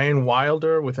us Ryan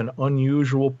Wilder with an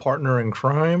unusual partner in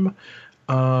crime.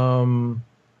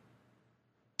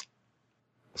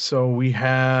 So we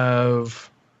have...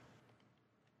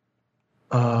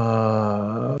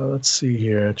 let's see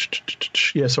here.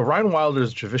 Yeah, so Ryan Wilder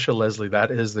is Javisha Leslie.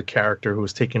 That is the character who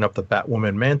is taking up the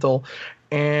Batwoman mantle.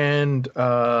 And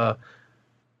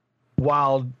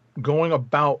while going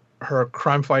about her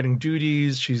crime-fighting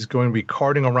duties, she's going to be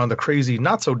carting around the crazy,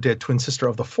 not-so-dead twin sister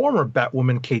of the former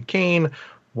Batwoman, Kate Kane,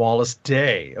 Wallace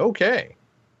Day. Okay.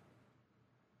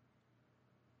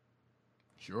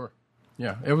 Sure.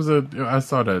 Yeah, it was I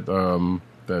saw that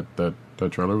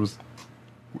that trailer was...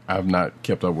 I've not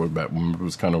kept up with Batwoman. It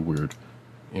was kind of weird.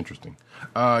 Interesting.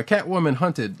 Catwoman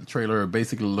Hunted trailer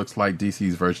basically looks like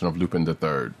DC's version of Lupin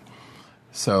III.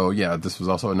 So, yeah, this was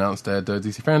also announced at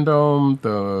DC Fandom.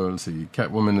 Let's see,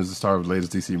 Catwoman is the star of the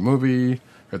latest DC movie.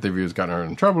 Her reviewers got her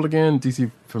in trouble again.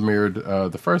 DC premiered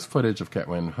the first footage of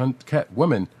Catwoman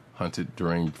Hunted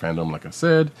during Fandom, like I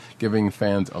said, giving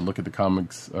fans a look at the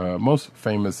comics' most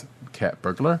famous cat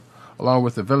burglar, along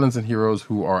with the villains and heroes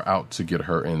who are out to get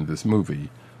her in this movie.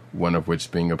 One of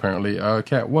which being apparently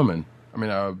Batwoman,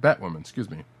 excuse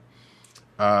me.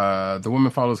 The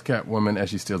woman follows Catwoman as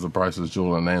she steals a priceless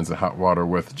jewel and lands in hot water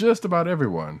with just about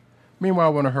everyone.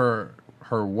 Meanwhile, one of her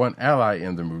one ally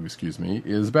in the movie,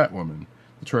 is Batwoman.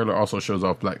 The trailer also shows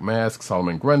off Black Mask,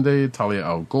 Solomon Grundy, Talia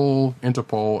al Ghul,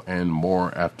 Interpol, and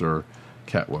more after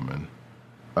Catwoman.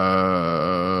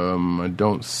 I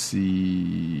don't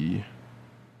see...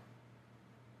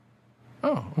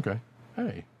 Oh, okay.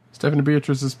 Hey. Stephanie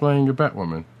Beatrice is playing a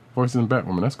Batwoman. Voicing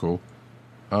Batwoman. That's cool.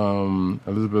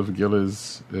 Elizabeth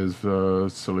Gillies is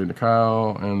Selena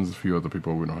Kyle, and there's a few other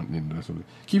people we don't need to necessarily.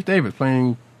 Keith David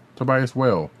playing Tobias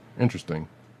Whale. Interesting.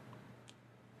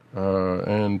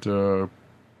 And Jonathan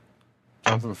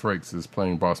Frakes is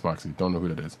playing Boss Moxie. Don't know who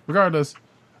that is. Regardless,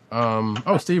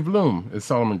 Steve Bloom is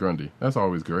Solomon Grundy. That's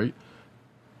always great.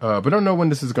 But don't know when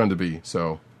this is going to be,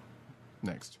 so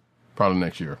next. Probably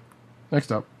next year.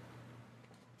 Next up.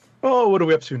 Oh, what are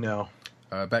we up to now?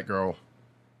 Batgirl.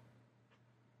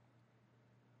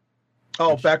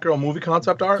 Oh, Batgirl movie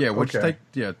concept art? Yeah, which okay.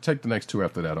 take the next two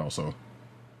after that also.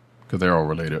 Because they're all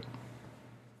related.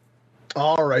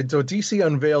 All right, so DC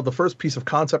unveiled the first piece of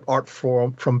concept art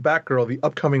from Batgirl, the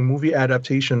upcoming movie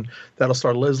adaptation that'll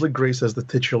star Leslie Grace as the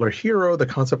titular hero. The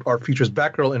concept art features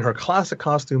Batgirl in her classic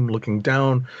costume looking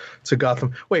down to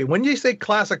Gotham. Wait, when you say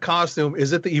classic costume,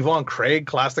 is it the Yvonne Craig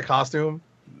classic costume?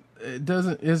 It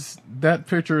doesn't. That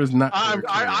picture is not.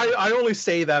 I only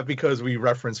say that because we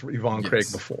referenced Yvonne Craig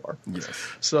before. Yes.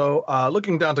 So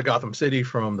looking down to Gotham City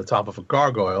from the top of a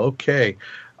gargoyle. Okay.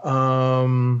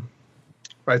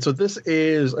 Right. So this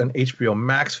is an HBO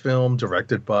Max film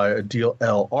directed by Adil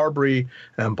El Arbri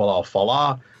and Bilal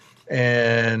Fallah.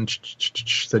 And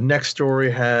the next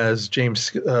story has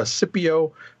James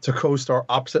Scipio to co-star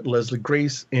opposite Leslie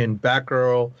Grace in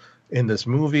Batgirl in this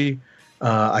movie.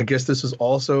 I guess this is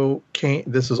also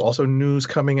news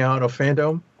coming out of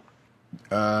Fandom.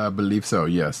 I believe so.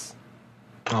 Yes.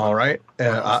 All right.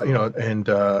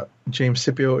 James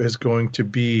Scipio is going to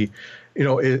be,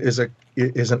 is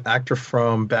an actor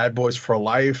from Bad Boys for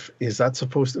Life. Is that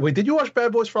supposed to? Wait, did you watch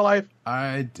Bad Boys for Life?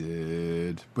 I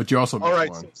did, but you also all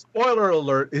right. So spoiler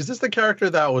alert: is this the character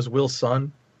that was Will's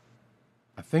son?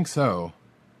 I think so.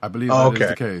 I believe that is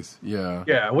the case. Yeah.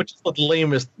 Yeah, which is the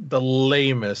lamest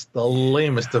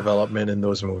development in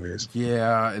those movies.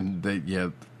 Yeah, and they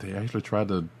actually tried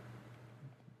to.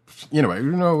 Anyway,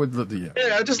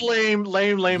 Just lame.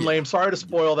 Sorry to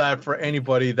spoil that for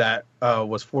anybody that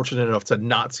was fortunate enough to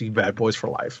not see Bad Boys for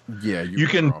Life. Yeah, you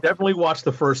can definitely watch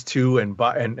the first two and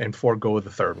forego the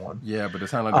third one. Yeah, but it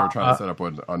sounded like they were trying to set up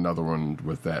another one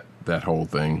with that whole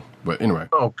thing. But anyway.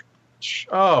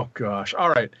 Oh gosh. All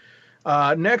right.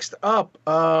 Next up,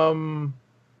 I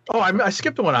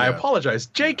skipped one. I apologize.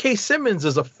 J.K. Simmons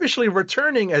is officially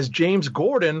returning as James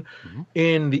Gordon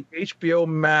in the HBO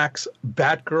Max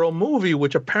Batgirl movie,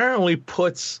 which apparently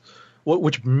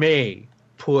may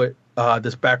put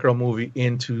this Batgirl movie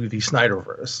into the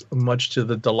Snyderverse, much to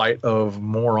the delight of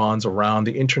morons around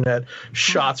the internet.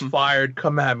 Shots fired.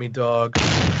 Come at me, dog.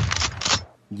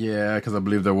 Yeah, because I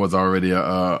believe there was already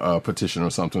a petition or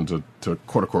something to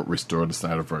quote unquote restore the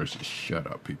Snyderverse. Shut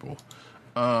up, people.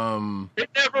 It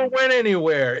never went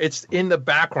anywhere. It's in the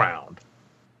background.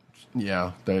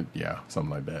 Yeah, something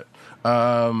like that.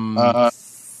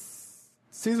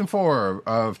 Season 4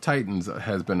 of Titans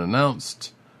has been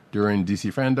announced during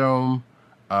DC Fandom.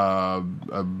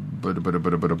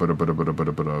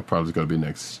 Probably going to be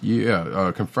next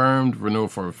year. Confirmed renewal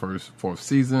for fourth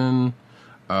season.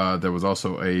 There was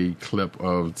also a clip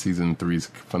of season 3's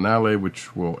finale,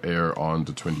 which will air on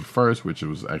the 21st, which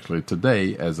was actually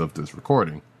today as of this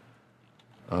recording.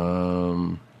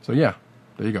 So yeah,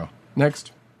 there you go.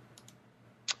 Next.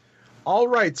 All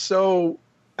right. So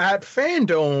at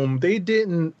Fandom, they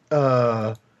didn't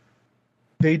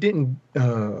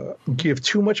give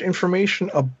too much information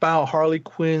about Harley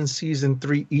Quinn season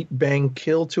 3 Eat Bang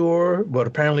Kill tour, but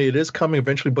apparently it is coming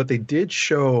eventually. But they did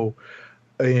show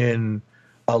in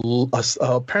a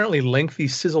apparently lengthy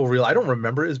sizzle reel. I don't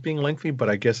remember it as being lengthy, but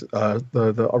I guess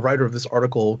the writer of this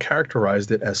article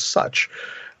characterized it as such.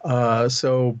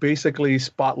 So basically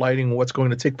spotlighting what's going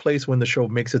to take place when the show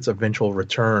makes its eventual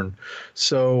return.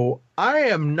 So I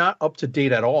am not up to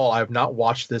date at all. I have not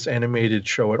watched this animated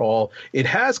show at all. It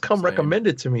has come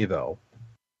recommended to me, though.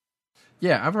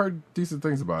 Yeah, I've heard decent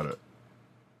things about it.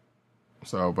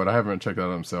 So, but I haven't checked it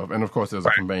out myself. And of course, there's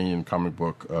a companion comic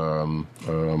book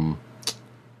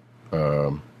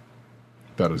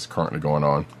that is currently going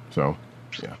on. So,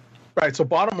 yeah. Right. So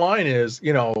bottom line is,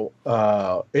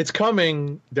 it's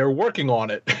coming. They're working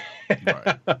on it.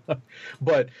 Right.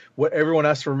 But what everyone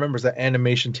has to remember is that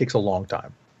animation takes a long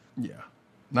time. Yeah.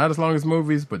 Not as long as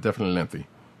movies, but definitely lengthy.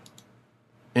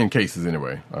 In cases,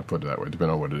 anyway. I'll put it that way,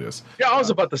 depending on what it is. Yeah, I was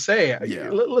about to say,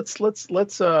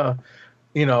 let's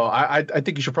I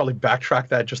think you should probably backtrack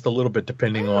that just a little bit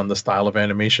depending on the style of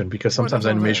animation, because sometimes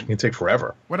animation can take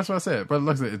forever. Well, that's what I said. But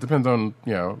like I said, it depends on,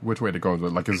 which way it goes.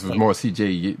 Like if it's more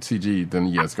CG, then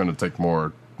yeah, it's going to take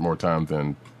more time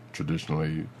than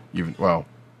traditionally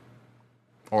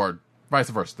or vice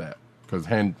versa that. Because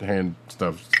hand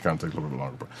stuff kind of takes a little bit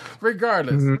longer. But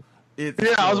regardless,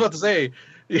 I was about to say,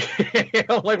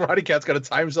 like Roddy Cat's got to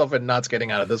time himself and not getting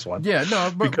out of this one. Yeah,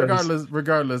 no, but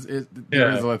regardless,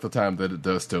 there is a length of time that it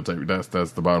does still take. That's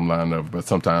the bottom line of. But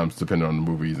sometimes, depending on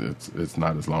the movies, it's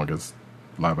not as long as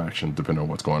live action, depending on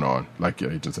what's going on. Like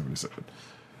Agent 77.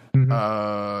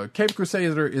 Cape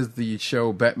Crusader is the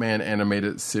show Batman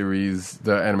animated series.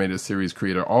 The animated series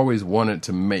creator always wanted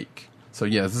to make. So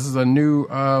yes, this is a new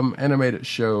animated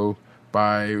show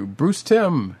by Bruce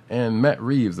Timm and Matt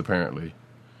Reeves, apparently.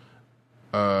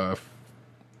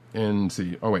 And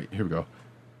see. Oh wait, here we go.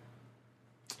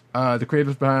 The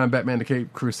creators behind Batman: The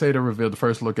Caped Crusader revealed the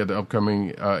first look at the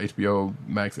upcoming HBO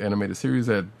Max animated series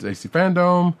at DC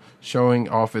Fandom, showing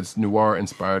off its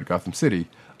noir-inspired Gotham City.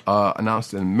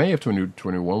 Announced in May of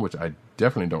 2021, which I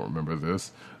definitely don't remember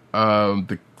this.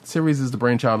 The series is the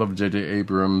brainchild of J.J.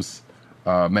 Abrams,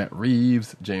 Matt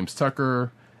Reeves, James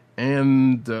Tucker,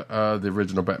 and the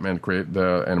original Batman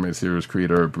the animated series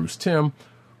creator Bruce Timm,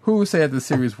 who said the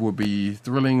series will be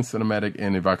thrilling, cinematic,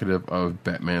 and evocative of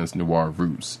Batman's noir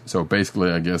roots. So basically,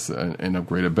 I guess, an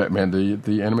upgraded Batman,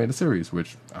 the animated series,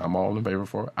 which I'm all in favor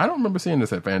for. I don't remember seeing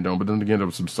this at Fandom, but then again, there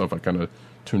was some stuff I kind of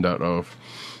tuned out of.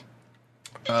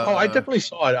 I definitely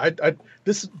saw it.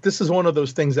 This is one of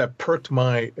those things that perked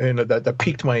my, that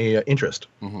piqued my interest.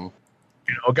 Mm-hmm.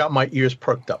 Got my ears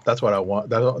perked up. That's what I want.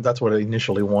 That's what I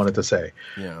initially wanted to say.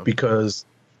 Yeah. Because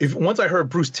once I heard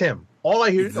Bruce Timm, all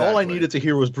I needed to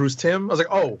hear was Bruce Timm. I was like,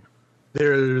 oh,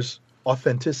 there's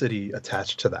authenticity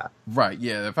attached to that. Right.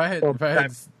 Yeah. If I had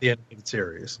the animated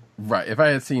series. Right. If I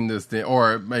had seen this,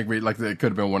 or maybe like it could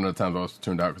have been one of the times I was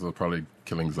tuned out because I was probably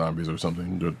killing zombies or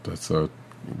something. That's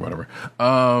whatever.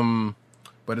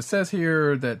 But But it says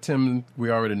here that Tim, we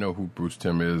already know who Bruce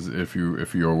Timm is if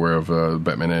you're aware of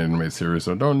Batman animated series,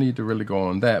 so don't need to really go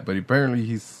on that. But apparently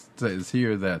he says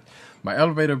here that my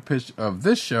elevator pitch of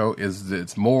this show is that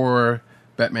it's more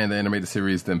Batman the Animated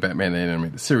Series than Batman the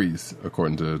Animated Series,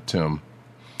 according to Tim.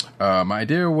 My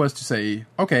idea was to say,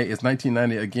 okay, it's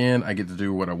 1990 again. I get to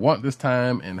do what I want this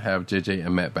time and have JJ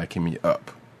and Matt backing me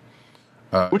up.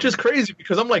 Which is crazy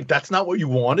because I'm like, that's not what you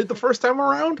wanted the first time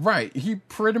around? Right. He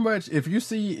pretty much, if you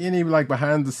see any like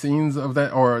behind the scenes of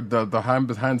that, or the behind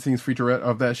the scenes featurette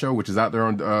of that show, which is out there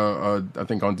on, I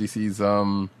think on DC's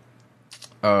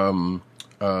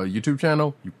YouTube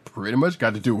channel, you pretty much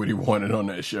got to do what he wanted on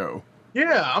that show.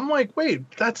 Yeah, I'm like, wait,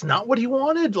 that's not what he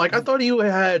wanted? Like, I thought you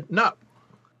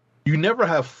never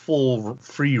have full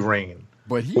free reign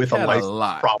But he with had a licensed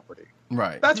lot. property.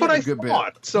 Right. That's He what had I a good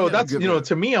thought. bit. So He had a that's, good you know, bit.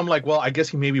 to me, I'm like, well, I guess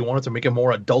he maybe wanted to make it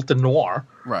more adult and noir.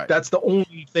 Right. That's the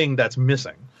only thing that's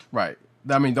missing. Right.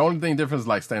 I mean, the only thing different is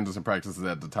like standards and practices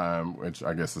at the time, which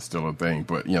I guess is still a thing.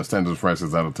 But, you know, standards and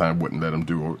practices at the time wouldn't let him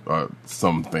do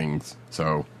some things.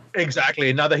 So. Exactly.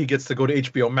 And now that he gets to go to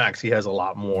HBO Max, he has a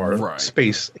lot more Right.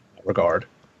 space in that regard.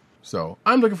 So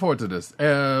I'm looking forward to this.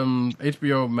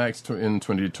 HBO Max in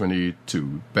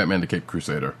 2022, Batman the Cape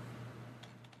Crusader.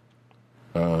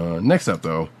 Next up,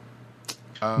 though.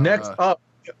 Next up,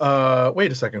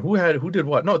 wait a second. Who did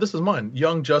what? No, this is mine.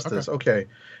 Young Justice. Okay.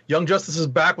 Young Justice is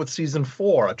back with season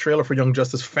 4. A trailer for Young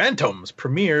Justice Phantoms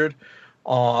premiered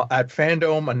at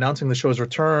Fandom, announcing the show's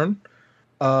return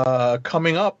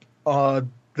coming up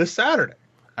this Saturday.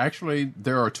 Actually,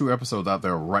 there are 2 episodes out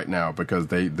there right now because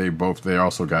they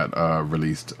also got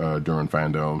released during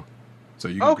Fandom. So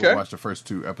you can go watch the first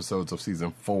 2 episodes of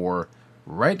season 4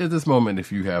 right at this moment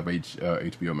if you have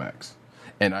HBO Max.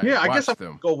 And I guess I'm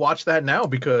going to go watch that now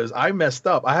because I messed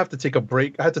up. I have to take a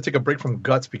break. I had to take a break from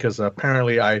Guts because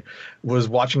apparently I was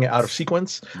watching it out of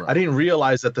sequence. Right. I didn't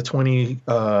realize that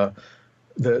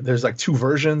there's like 2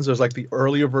 versions. There's like the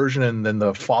earlier version and then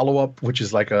the follow-up, which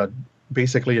is like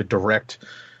basically a direct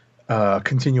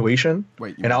continuation.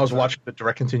 Wait, and I was watching the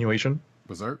direct continuation.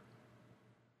 Berserk?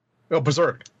 Oh,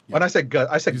 Berserk. Yeah. When I said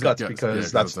Guts, I said You said Guts Guts,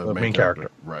 because yeah, that's the main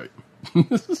character. Right.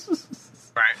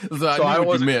 Right. So I knew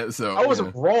what you meant. So I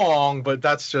wasn't wrong, but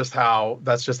that's just how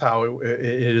it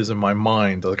is in my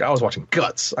mind. Like I was watching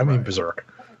Guts. I mean Berserk.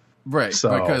 Right.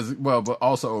 So- Because but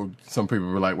also some people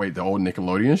were like, wait, the old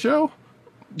Nickelodeon show?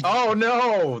 Oh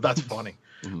no, that's funny.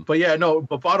 Mm-hmm. But yeah, no.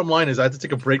 But bottom line is, I had to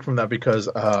take a break from that because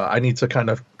I need to kind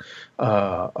of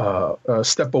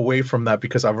step away from that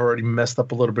because I've already messed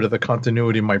up a little bit of the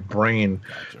continuity in my brain.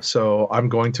 Gotcha. So I'm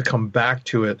going to come back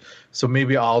to it. So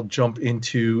maybe I'll jump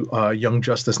into Young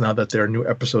Justice now that there are new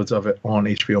episodes of it on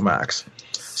HBO Max.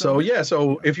 So yeah,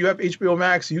 so if you have HBO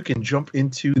Max, you can jump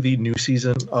into the new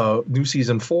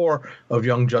season 4 of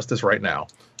Young Justice right now.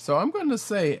 So I'm going to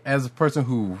say, as a person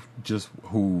who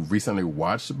recently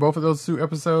watched both of those 2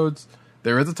 episodes,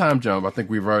 there is a time jump. I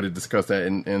think we've already discussed that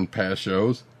in past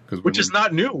shows, Which is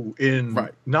not new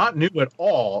not new at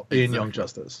all in Young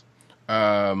Justice.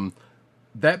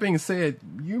 That being said,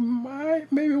 you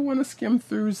might maybe want to skim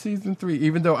through season 3,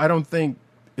 even though I don't think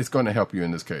it's going to help you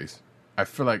in this case. I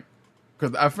feel like,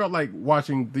 because I felt like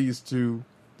watching these two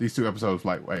episodes,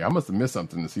 like, wait, I must have missed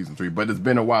something in season 3, but it's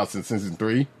been a while since season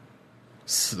 3.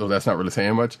 So that's not really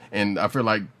saying much. And I feel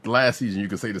like last season you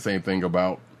could say the same thing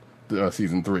about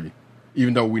season 3,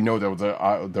 even though we know there was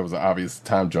an obvious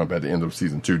time jump at the end of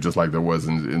season 2, just like there was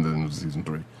in the end of season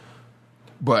 3.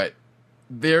 But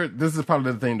this is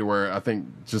probably the thing to where I think,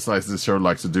 just like this show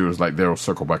likes to do, is like they'll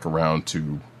circle back around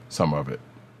to some of it.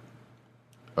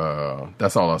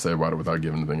 That's all I'll say about it without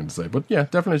giving anything to say. But yeah,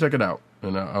 definitely check it out,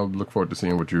 and I'll look forward to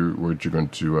seeing what you're going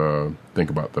to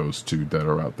think about those 2 that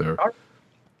are out there.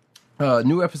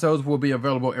 New episodes will be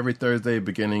available every Thursday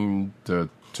beginning the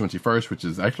 21st, which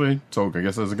is actually, so I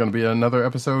guess there's going to be another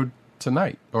episode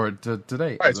tonight, or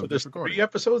today. All right, so there's 3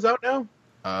 episodes out now?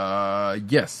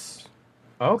 Yes.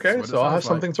 Okay, That's what it so I'll have sounds like.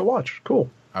 something to watch. Cool.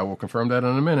 I will confirm that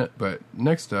in a minute, but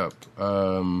next up,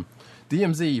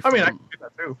 DMZ. I mean, I can do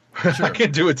that too. Sure. I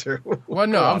can do it too. Well,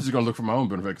 no, I'm just going to look for my own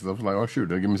benefit because I was like, oh, shoot,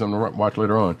 they'll give me something to watch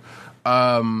later on.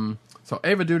 So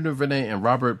Ava DuVernay and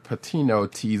Robert Patino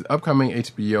tease upcoming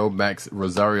HBO Max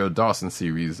Rosario Dawson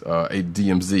series, a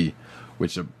DMZ,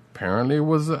 which apparently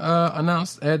was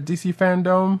announced at DC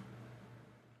Fandom.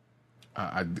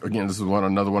 Again, this is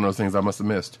another one of those things I must have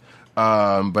missed.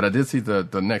 But I did see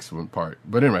the next one part.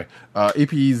 But anyway,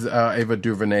 EP's Ava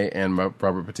DuVernay and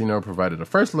Robert Patino provided a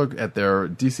first look at their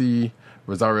DC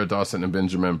Rosario Dawson and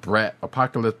Benjamin Bratt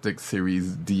apocalyptic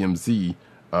series DMZ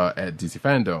at DC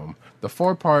Fandom. The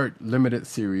 4-part limited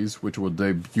series, which will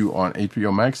debut on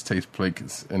HBO Max, takes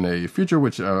place in a future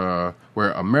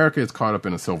where America is caught up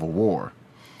in a civil war.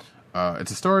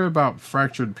 It's a story about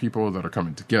fractured people that are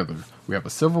coming together. We have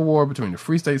a civil war between the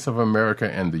Free States of America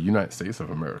and the United States of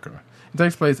America. It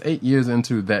takes place 8 years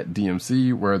into that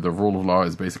DMC, where the rule of law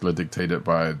is basically dictated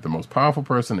by the most powerful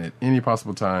person at any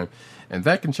possible time, and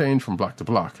that can change from block to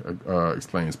block,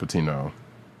 explains Patino.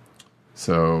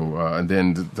 So, and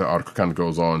then the article kind of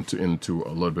goes on into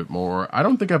a little bit more. I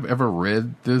don't think I've ever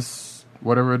read this,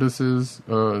 whatever this is.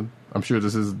 I'm sure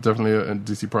this is definitely a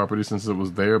DC property since it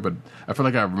was there, but I feel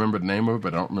like I remember the name of it,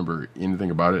 but I don't remember anything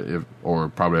about it, or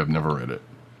probably I've never read it.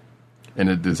 And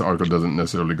this article doesn't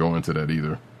necessarily go into that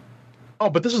either. Oh,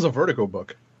 but this is a Vertigo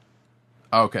book.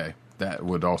 Okay, that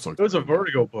would also. It was a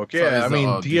Vertigo book, yeah. So I mean,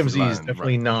 DMZ DMZ is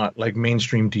definitely not like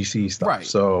mainstream DC stuff, right?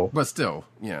 So, but still,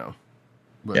 yeah.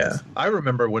 But, yeah, I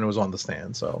remember when it was on the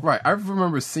stand. So, right, I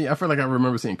feel like I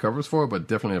remember seeing covers for it, but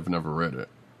definitely have never read it.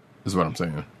 Is what I'm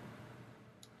saying.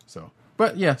 So,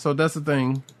 but yeah, so that's the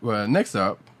thing. Next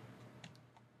up,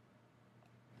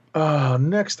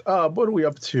 what are we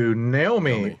up to?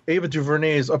 Naomi. Ava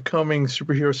DuVernay's upcoming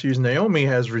superhero series Naomi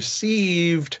has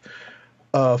received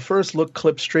first look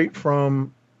clip straight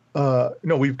from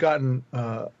we've gotten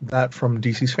that from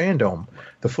DC's Fandom.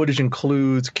 The footage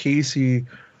includes Casey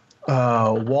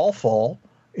Wallfall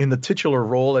in the titular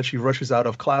role as she rushes out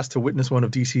of class to witness one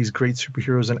of DC's great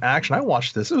superheroes in action. I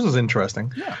watched this. This was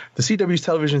interesting. Yeah. The CW's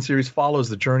television series follows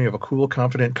the journey of a cool,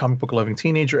 confident, comic book loving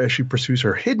teenager as she pursues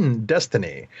her hidden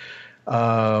destiny.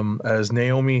 As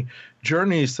Naomi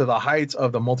journeys to the heights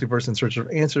of the multiverse in search of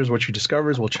answers, what she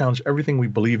discovers will challenge everything we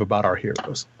believe about our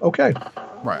heroes. Okay.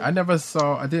 Right. I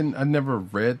never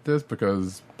read this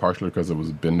partially because it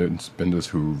was Bendis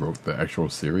who wrote the actual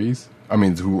series. I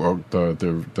mean, who wrote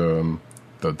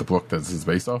the book that this is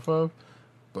based off of.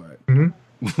 But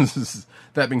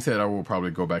that being said, I will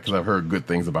probably go back because I've heard good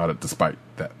things about it despite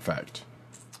that fact.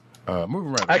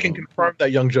 Moving right I can confirm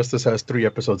that Young Justice has 3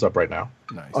 episodes up right now.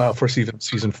 Nice. For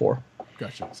season 4.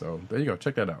 Gotcha. So there you go.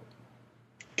 Check that out.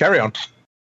 Carry on.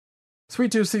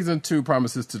 Sweet Tooth Season 2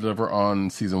 promises to deliver on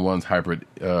Season 1's hybrid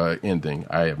ending.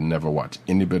 I have never watched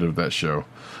any bit of that show.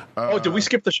 Did we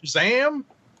skip the Shazam?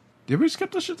 Did we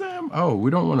skip the Shazam? Oh,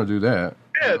 we don't want to do that.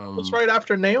 Yeah, it was right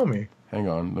after Naomi. Hang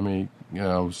on. Let me...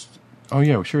 oh,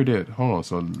 yeah, we sure did. Hold on.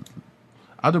 So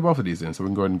I'll do both of these then, so we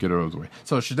can go ahead and get those away.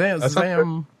 So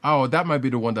Shazam... Oh, that might be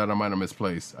the one that I might have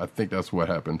misplaced. I think that's what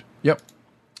happened. Yep.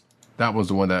 That was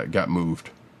the one that got moved.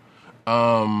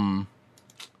 Shazam!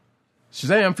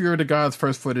 Fury of the Gods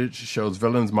first footage shows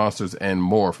villains, monsters, and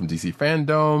more from DC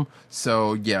Fandom.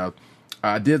 So, yeah...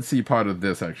 I did see part of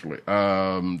this, actually.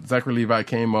 Zachary Levi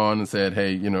came on and said,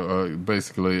 hey,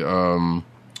 basically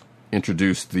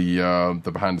introduced the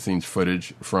behind-the-scenes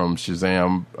footage from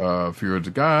Shazam, Fury of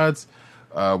the Gods.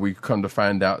 We come to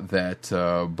find out that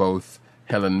both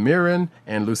Helen Mirren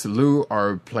and Lucy Liu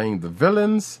are playing the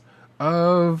villains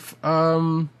of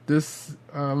this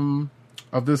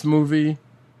movie.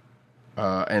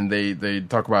 And they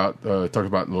talk about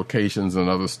locations and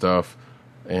other stuff.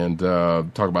 And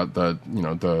talk about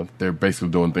they're basically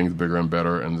doing things bigger and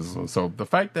better, and so the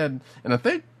fact that, and I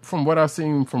think from what I've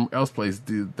seen from Elseplace,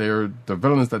 the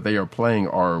villains that they are playing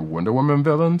are Wonder Woman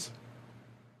villains.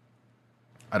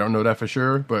 I don't know that for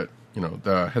sure, but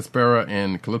the Hespera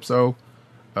and Calypso,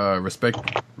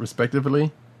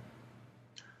 respectively.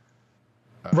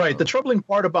 Right. The troubling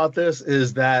part about this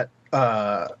is that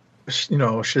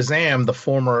Shazam, the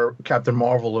former Captain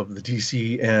Marvel of the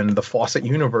DC and the Fawcett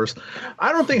universe,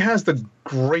 I don't think has the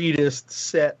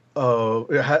greatest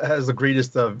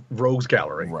rogues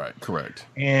gallery. Right, correct.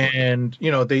 And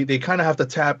they kind of have to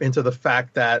tap into the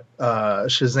fact that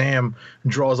Shazam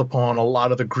draws upon a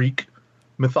lot of the Greek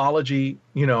mythology,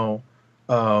 for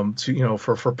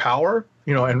power,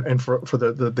 and for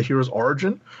the hero's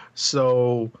origin.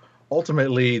 So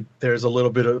ultimately, there's a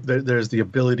little bit of there's the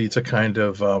ability to kind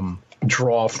of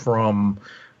draw from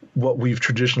what we've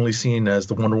traditionally seen as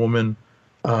the Wonder Woman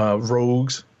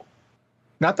rogues.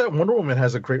 Not that Wonder Woman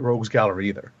has a great rogues gallery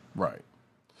either, right?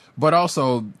 But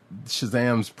also,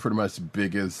 Shazam's pretty much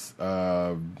biggest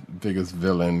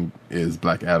villain is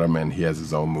Black Adam, and he has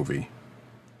his own movie,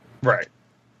 right?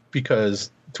 Because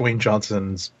Dwayne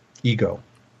Johnson's ego.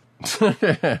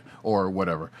 Or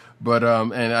whatever, but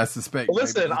and I suspect.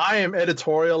 Listen, I am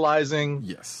editorializing.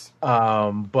 Yes,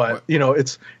 but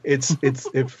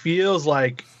it feels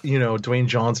like Dwayne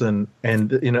Johnson,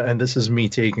 and and this is me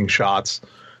taking shots,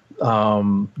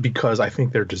 because I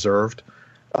think they're deserved.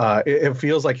 It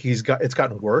feels like it's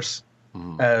gotten worse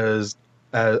as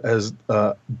as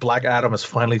Black Adam has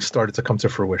finally started to come to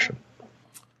fruition.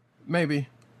 Maybe.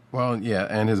 Well, yeah,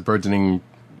 and his burgeoning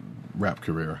rap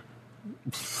career.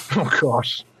 Oh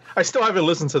gosh, I still haven't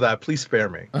listened to that. Please spare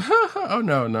me. Oh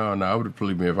no! I would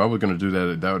believe me if I was going to do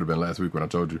that. That would have been last week when I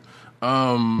told you.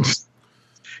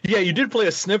 Yeah, you did play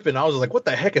a snippet. And I was like, "What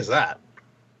the heck is that?"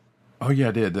 Oh yeah,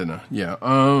 I did, didn't I? Yeah.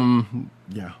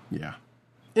 Yeah.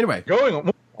 Anyway, Going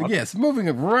on. yes, moving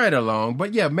it right along.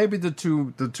 But yeah, maybe the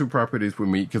two properties would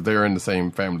meet because they're in the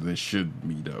same family. They should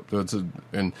meet up.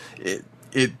 And it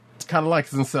kind of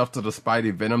likes itself to the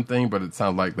Spidey Venom thing, but it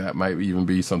sounds like that might even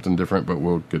be something different. But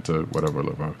we'll get to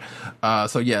whatever.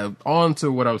 So yeah, on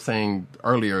to what I was saying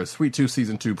earlier. Sweet Tooth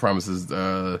season 2 promises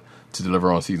to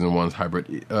deliver on season 1's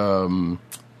hybrid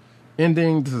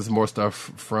ending. This is more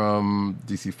stuff from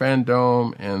DC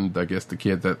Fandom, and I guess the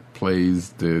kid that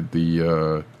plays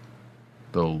the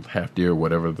half deer,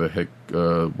 whatever the heck,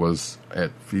 was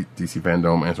at DC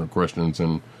Fandom answering questions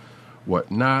and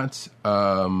whatnot.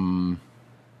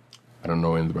 I don't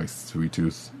know anything about Sweet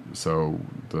Tooth, so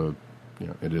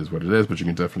it is what it is. But you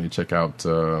can definitely check out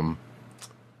the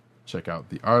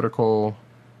article,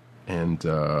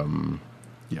 and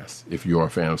yes, if you are a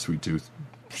fan of Sweet Tooth,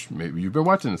 maybe you've been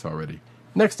watching this already.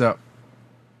 Next up,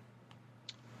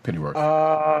 Pennyworth.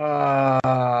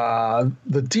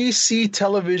 The DC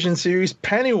television series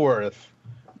Pennyworth,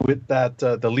 with that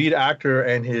the lead actor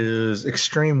and his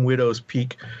extreme widow's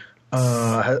peak,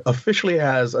 officially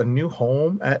has a new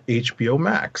home at HBO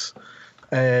Max,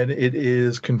 and it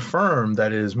is confirmed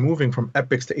that it is moving from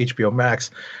Epix to HBO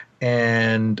Max,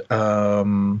 and it's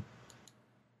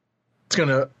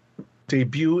gonna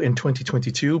debut in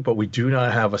 2022, but we do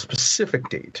not have a specific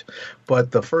date.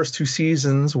 But the first 2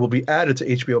 seasons will be added to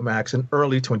HBO Max in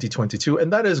early 2022,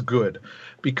 and that is good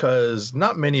because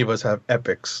not many of us have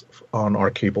Epix on our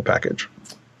cable package.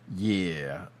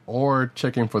 Yeah, or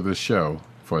checking for the show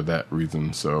for that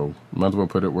reason. So might as well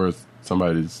put it where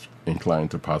somebody's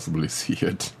inclined to possibly see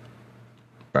it.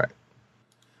 Right.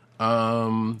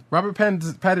 Robert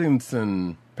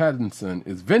Pattinson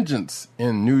is vengeance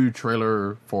in new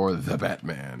trailer for The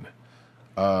Batman.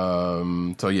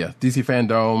 So yeah, DC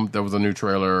Fandom, there was a new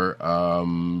trailer.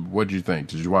 What did you think?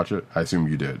 Did you watch it? I assume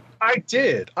you did. I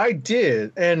did.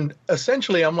 And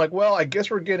essentially I'm like, well, I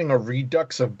guess we're getting a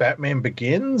redux of Batman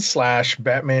Begins /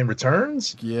 Batman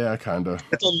Returns. Yeah, kind of.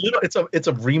 It's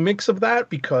a remix of that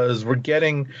because we're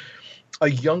getting a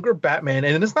younger Batman,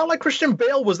 and it's not like Christian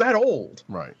Bale was that old.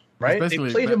 Right. They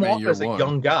played him off as a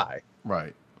young guy.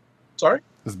 Right. Sorry?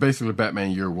 It's basically Batman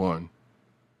Year One.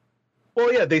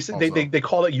 Well, yeah, they said they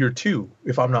call it Year 2,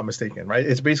 if I'm not mistaken, right?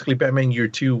 It's basically Batman Year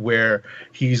 2, where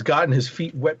he's gotten his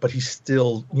feet wet, but he's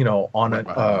still, on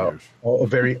a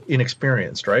very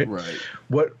inexperienced, right? Right.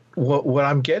 What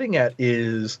I'm getting at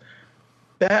is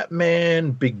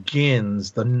Batman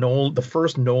Begins, the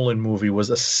first Nolan movie, was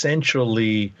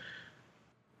essentially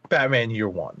Batman Year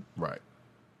 1. Right.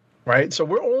 Right? So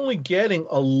we're only getting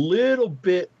a little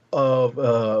bit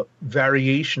of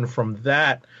variation from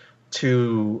that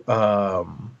to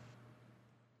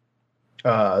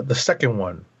the second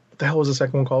one. What the hell was the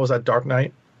second one called? Was that Dark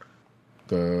Knight?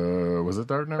 Was it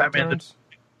Dark Knight Batman Returns?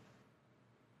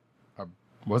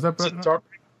 Was that Dark Knight?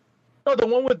 No, the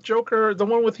one with Joker, the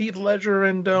one with Heath Ledger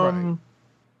and right.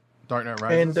 Dark Knight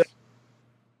Rises? And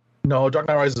no, Dark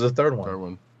Knight Rises is the third one. Third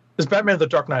one. It's Batman the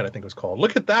Dark Knight, I think it was called.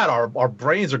 Look at that. Our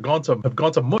brains have gone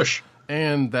to mush.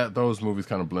 And that those movies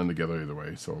kind of blend together either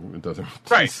way, so it doesn't.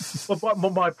 Right.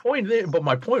 but my point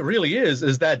really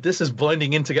is that this is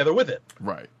blending in together with it.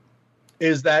 Right.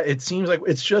 Is that it seems like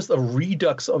it's just a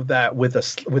redux of that with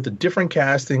a different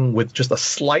casting, with just a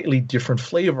slightly different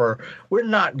flavor. We're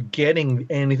not getting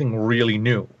anything really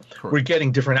new. Correct. We're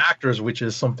getting different actors, which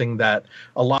is something that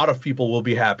a lot of people will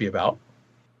be happy about.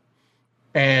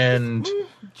 And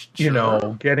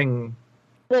sure. Getting.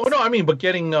 Well, no, I mean, but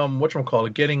getting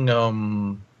whatchamacallit, getting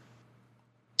oh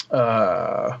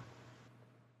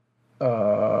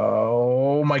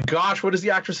my gosh, what is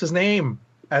the actress's name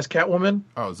as Catwoman?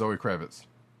 Oh, Zoe Kravitz.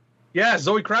 Yeah,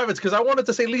 Zoe Kravitz, because I wanted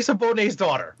to say Lisa Bonet's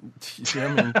daughter.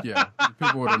 Yeah,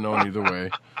 people would have known either way.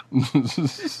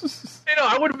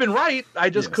 I would have been right. I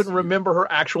just couldn't remember her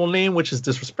actual name, which is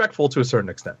disrespectful to a certain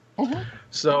extent. Mm-hmm.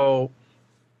 So,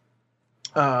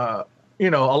 a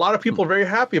lot of people are very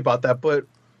happy about that, but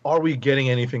are we getting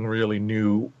anything really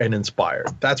new and inspired?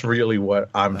 That's really what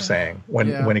I'm saying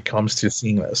when it comes to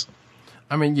seeing this.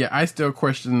 I mean, yeah, I still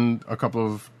question a couple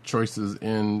of choices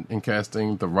in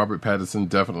casting. The Robert Pattinson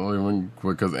definitely,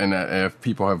 because if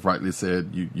people have rightly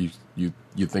said you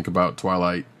think about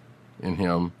Twilight in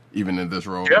him, even in this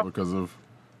role, because of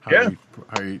how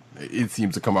it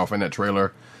seems to come off in that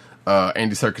trailer.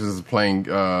 Andy Serkis is playing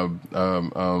why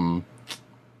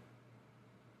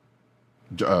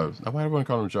do I want to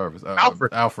call him Jarvis?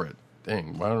 Alfred.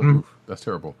 Dang, why don't that's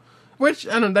terrible. Which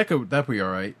I don't know that'd be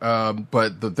all right.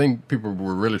 But the thing people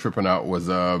were really tripping out was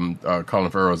Colin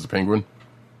Farrell as the Penguin.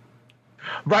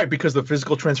 Right, because the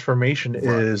physical transformation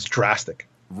is drastic.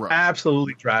 Right.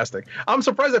 Absolutely drastic. I'm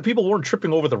surprised that people weren't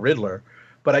tripping over the Riddler,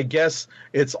 but I guess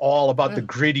it's all about the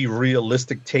gritty,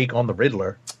 realistic take on the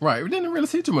Riddler. Right. We didn't really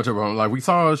see too much of him. Like, we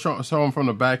saw him from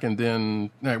the back, and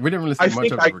then we didn't really see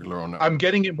much of the Riddler on that. I'm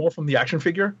getting it more from the action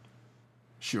figure.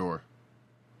 Sure.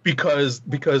 Because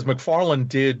McFarlane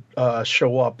did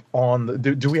show up on the...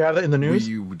 Do we have that in the news?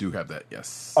 We do have that,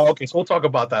 yes. Oh, okay, so we'll talk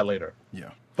about that later. Yeah.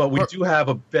 But we do have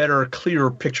a better, clearer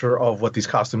picture of what these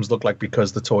costumes look like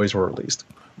because the toys were released.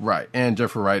 Right. And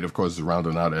Jeffrey Wright, of course, is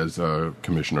rounding out as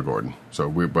Commissioner Gordon.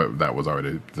 But that was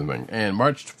already the thing. And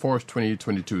March 4th,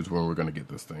 2022 is when we're going to get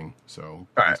this thing. So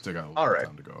we still got a lot of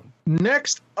time to go.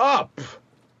 Next up...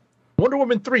 Wonder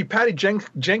Woman 3, Patty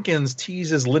Jenkins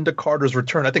teases Linda Carter's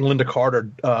return. I think Linda Carter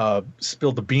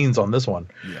spilled the beans on this one.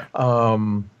 Yeah.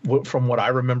 From what I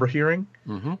remember hearing,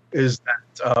 is that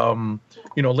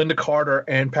Linda Carter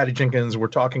and Patty Jenkins were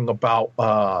talking about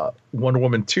Wonder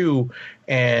Woman 2,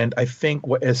 and I think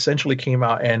what essentially came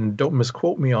out, and don't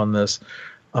misquote me on this,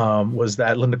 was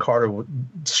that Linda Carter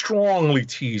strongly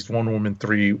teased Wonder Woman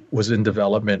 3 was in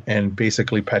development, and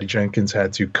basically Patty Jenkins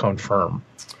had to confirm.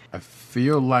 I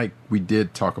feel like we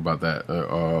did talk about that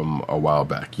a while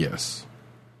back, yes.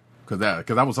 Because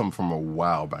that was something from a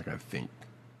while back, I think.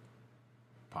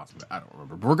 Possibly, I don't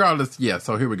remember. But regardless, yeah,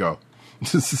 so here we go.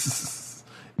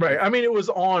 Right, I mean, it was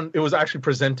actually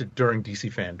presented during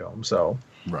DC Fandom, so.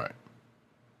 Right.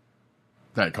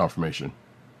 That confirmation,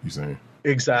 you saying?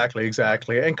 Exactly.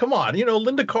 And come on,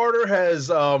 Linda Carter has,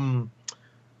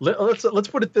 let's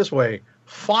put it this way,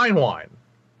 fine wine.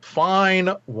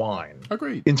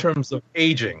 Agreed. In terms of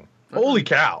aging. Agreed. Holy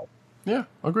cow. Yeah,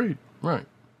 agreed. Right.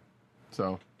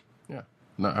 So, yeah.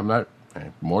 No, I'm not.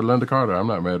 More Linda Carter. I'm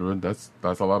not mad with it.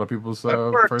 That's a lot of people's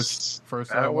first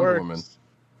Wonder Woman.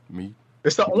 Me.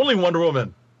 It's the only Wonder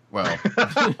Woman. Well,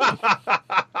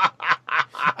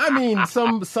 I mean,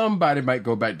 somebody might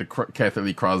go back to Kathy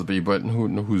Lee Crosby, but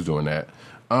who's doing that?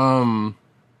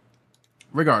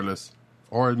 Regardless.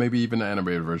 Or maybe even the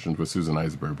animated versions with Susan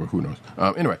Eisberg, but who knows?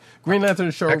 Anyway, Green Lantern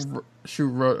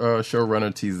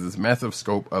showrunner teases massive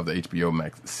scope of the HBO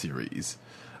Max series.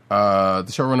 The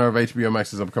showrunner of HBO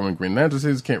Max's upcoming Green Lantern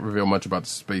series can't reveal much about the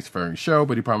spacefaring show,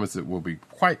 but he promised it will be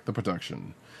quite the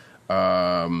production.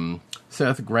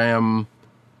 Seth Graham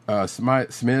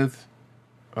Smith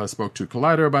spoke to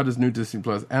Collider about his new Disney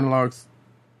Plus analogs.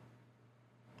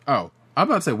 Oh, I'm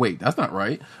about to say, wait, that's not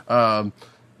right.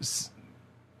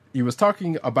 He was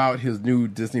talking about his new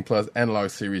Disney Plus analog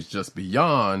series Just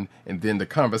Beyond, and then the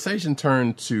conversation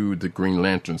turned to the Green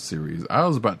Lantern series. I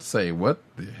was about to say, what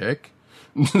the heck?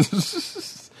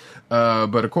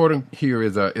 But according here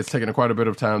is it's taken quite a bit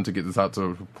of time to get this out to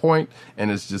a point,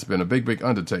 and it's just been a big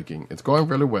undertaking. It's going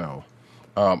really well.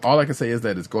 All I can say is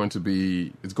that it's going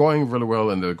really well,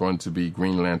 and there are going to be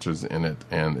Green Lanterns in it,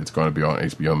 and it's going to be on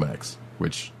HBO Max.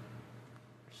 Which,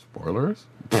 spoilers?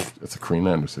 It's a Green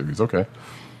Lantern series. Okay.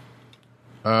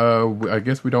 I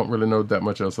guess we don't really know that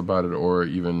much else about it, or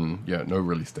even, no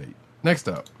release date. Next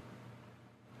up,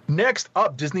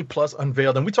 Disney Plus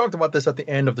unveiled, and we talked about this at the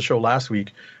end of the show last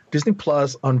week. Disney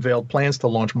Plus unveiled plans to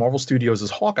launch Marvel Studios'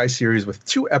 Hawkeye series with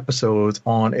 2 episodes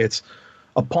upon its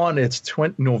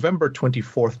November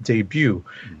 24th debut.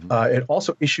 It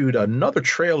also issued another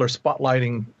trailer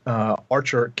spotlighting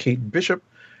Archer Kate Bishop,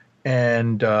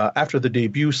 and after the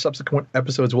debut, subsequent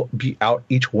episodes will be out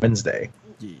each Wednesday.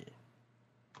 Yeah.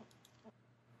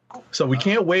 So we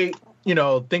can't wait.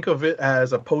 Think of it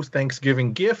as a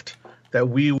post-Thanksgiving gift that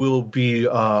we will be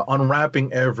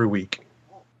unwrapping every week.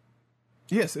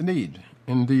 Yes, indeed.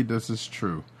 Indeed, this is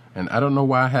true. And I don't know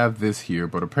why I have this here,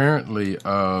 but apparently,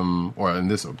 or in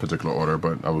this particular order,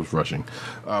 but I was rushing.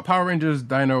 Power Rangers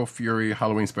Dino Fury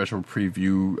Halloween Special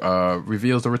Preview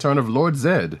reveals the return of Lord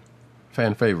Zed,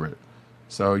 fan favorite.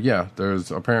 So, yeah,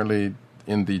 there's apparently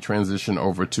in the transition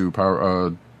over to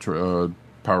Power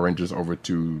Rangers over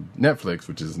to Netflix,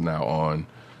 which is now on.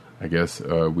 I guess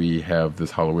we have this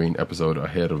Halloween episode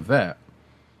ahead of that.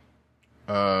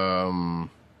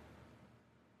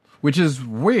 Which is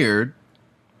weird,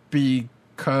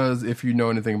 because if you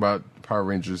know anything about Power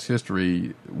Rangers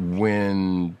history,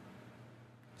 when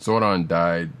Zordon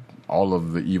died, all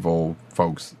of the evil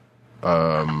folks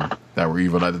that were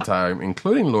evil at the time,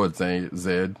 including Lord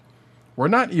Zed, were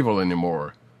not evil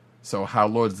anymore. So how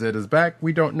Lord Zed is back,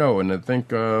 we don't know. And I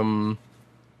think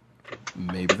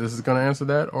Maybe this is going to answer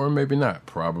that, or maybe not.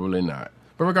 Probably not.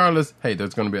 But regardless, hey,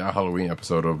 there's going to be a Halloween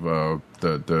episode of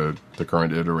the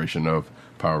current iteration of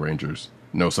Power Rangers.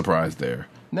 No surprise there.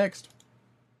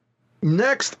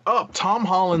 Next up, Tom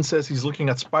Holland says he's looking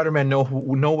at Spider-Man No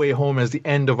Way Home as the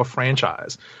end of a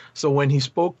franchise. So when he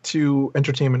spoke to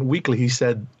Entertainment Weekly, he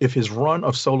said if his run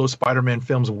of solo Spider-Man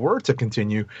films were to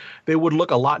continue, they would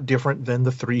look a lot different than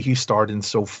the 3 he starred in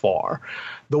so far.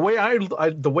 The way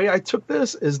I took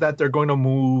this is that they're going to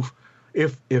move,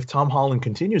 if Tom Holland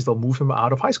continues, they'll move him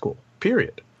out of high school,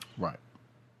 period. Right.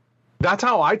 That's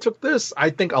how I took this. I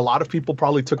think a lot of people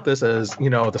probably took this as,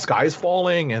 the sky is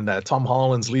falling and that Tom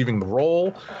Holland's leaving the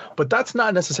role. But that's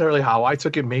not necessarily how I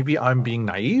took it. Maybe I'm being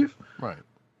naive. Right.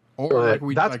 Or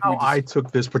that's how I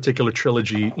took this particular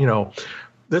trilogy.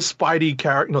 This Spidey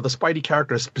character, the Spidey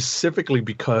character specifically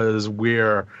because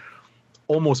we're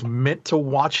almost meant to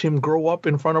watch him grow up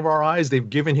in front of our eyes. They've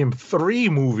given him 3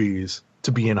 movies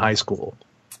to be in high school,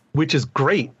 which is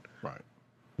great. Right.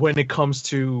 When it comes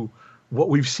to what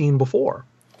we've seen before.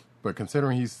 But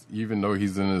considering even though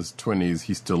he's in his 20s,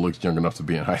 he still looks young enough to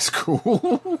be in high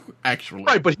school. Actually,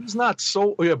 right? But he's not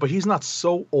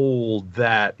so old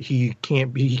that he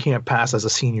can't pass as a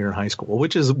senior in high school,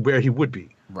 which is where he would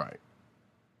be. Right.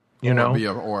 Or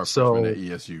a freshman at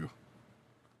ESU.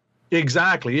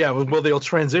 Exactly. Yeah. Well, they'll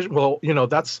transition. Well,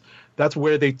 that's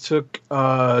where they took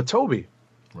Toby.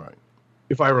 Right.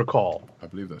 If I recall. I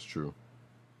believe that's true.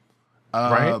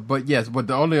 Right. But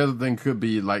the only other thing could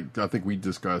be, like I think we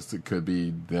discussed, it could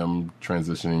be them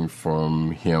transitioning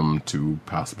from him to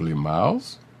possibly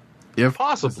Miles. If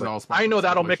possibly. I know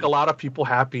that'll make a lot of people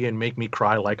happy and make me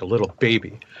cry like a little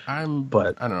baby.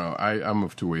 But I don't know. I'm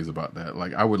of two ways about that.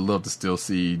 Like, I would love to still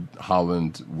see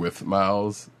Holland with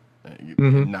Miles,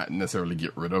 not necessarily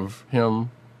get rid of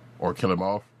him or kill him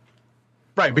off.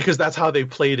 Right, because that's how they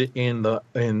played it in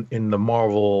the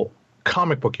Marvel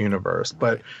comic book universe.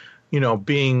 But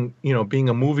being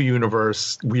a movie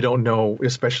universe, we don't know,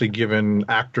 especially given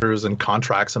actors and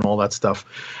contracts and all that stuff,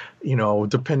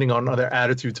 depending on their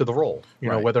attitude to the role,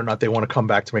 whether or not they want to come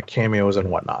back to make cameos and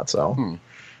whatnot. So,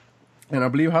 and I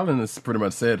believe Holland has pretty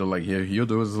much said, like, he'll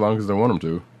do it as long as they want him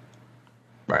to.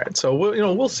 Right. So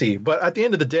we'll see. But at the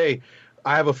end of the day,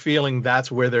 I have a feeling that's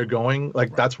where they're going.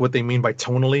 Like, that's what they mean by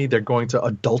tonally. They're going to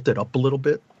adult it up a little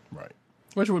bit. Right.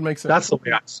 Which would make sense. That's the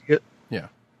way I see it. Yeah.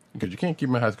 Because you can't keep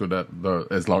him in high school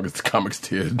as long as the comics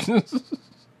did.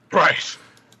 Right.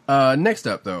 Next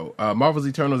up, though, Marvel's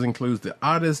Eternals includes the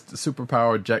oddest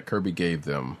superpower Jack Kirby gave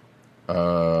them.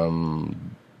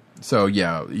 So,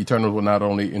 yeah, Eternals will not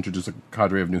only introduce a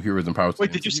cadre of new heroes and powers.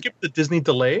 Wait, did you skip the Disney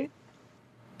delay?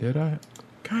 Did I?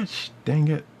 Gosh, dang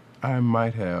it. I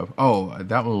might have. Oh,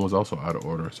 that one was also out of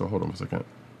order, so hold on a second.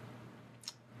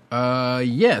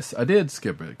 Yes, I did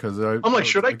skip it because I'm like,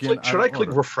 should I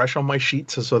click refresh on my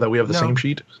sheet so that we have the same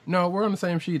sheet? No, we're on the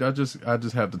same sheet. I just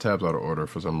have the tabs out of order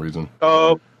for some reason.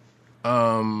 Oh.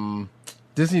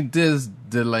 Disney did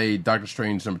delay Doctor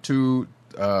Strange #2,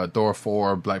 Thor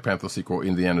 4, Black Panther sequel,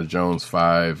 Indiana Jones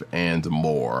 5, and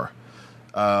more.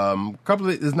 Couple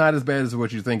of it's not as bad as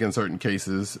what you think in certain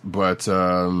cases, but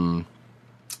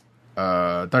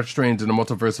Doctor Strange in the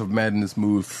Multiverse of Madness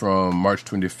moved from March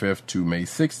 25th to May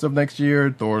 6th of next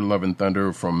year. Thor: Love and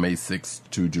Thunder from May 6th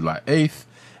to July 8th.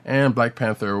 And Black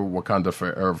Panther: Wakanda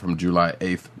Forever from July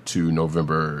 8th to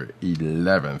November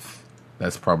 11th.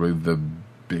 That's probably the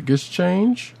biggest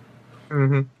change.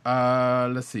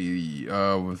 Let's see.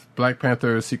 With Black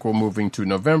Panther sequel moving to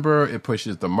November, it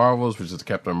pushes The Marvels, which is the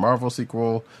Captain Marvel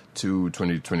sequel, to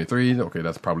 2023. Okay,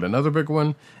 that's probably another big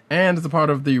one. And as a part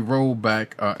of the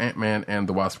rollback, Ant-Man and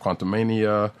the Wasp: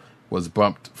 Quantumania was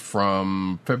bumped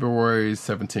from February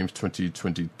 17th,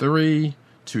 2023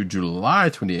 to July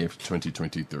 28th,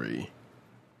 2023.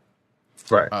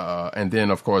 Right. And then,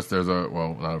 of course, there's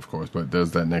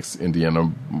there's that next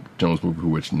Indiana Jones movie,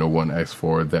 which no one asked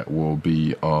for, that will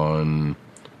be on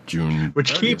June.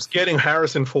 Which 30th. Keeps getting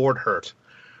Harrison Ford hurt.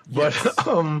 Yes.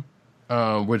 But,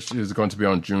 which is going to be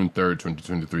on June 3rd,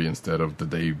 2023, instead of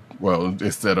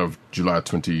July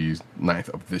 29th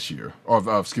of this year, of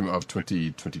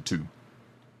 2022.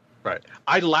 Right.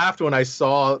 I laughed when I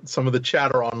saw some of the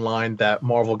chatter online that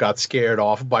Marvel got scared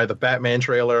off by the Batman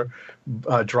trailer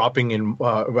having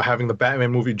the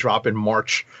Batman movie drop in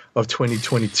March of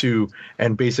 2022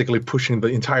 and basically pushing the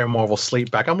entire Marvel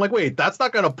slate back. I'm like, wait, that's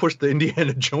not going to push the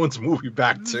Indiana Jones movie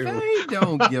back too. They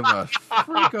don't give a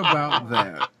freak about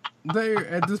that.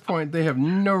 At this point, they have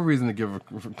no reason to give a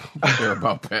care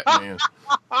about Batman.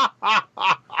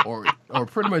 Or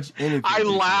pretty much anything. I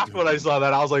laughed when I saw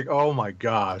that. I was like, "Oh my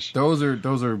gosh!" Those are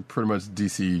pretty much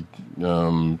DC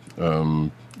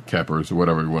cappers or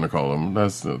whatever you want to call them.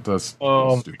 That's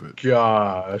stupid.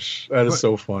 Gosh, that is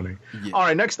so funny. Yeah. All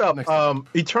right, next up,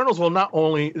 Eternals will not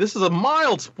only. This is a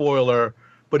mild spoiler,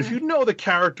 but if you know the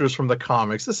characters from the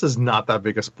comics, this is not that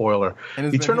big a spoiler.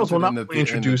 Eternals will not only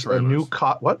introduce a new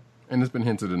what? And it's been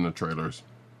hinted in the trailers.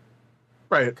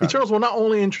 Right. Eternals will not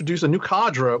only introduce a new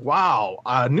cadre. Wow,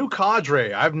 a new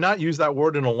cadre. I've not used that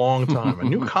word in a long time. A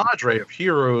new cadre of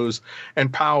heroes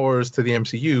and powers to the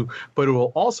MCU, but it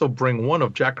will also bring one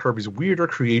of Jack Kirby's weirder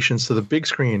creations to the big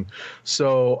screen.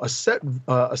 So a set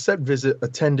visit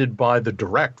attended by The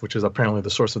Direct, which is apparently the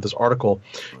source of this article.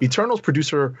 Eternals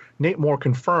producer Nate Moore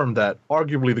confirmed that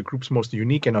arguably the group's most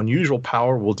unique and unusual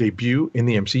power will debut in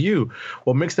the MCU.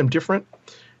 What makes them different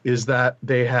is that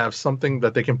they have something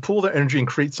that they can pull their energy and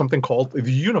create something called the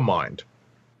Unimind.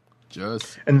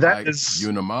 And that is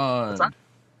Unimind.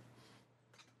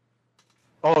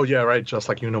 Oh yeah, right. Just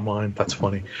like Unimind. That's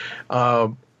funny.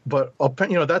 But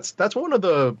that's one of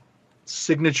the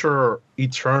signature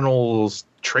Eternals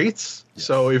traits. Yes.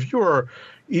 So if you're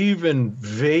even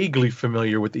vaguely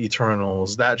familiar with the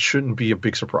Eternals, that shouldn't be a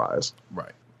big surprise.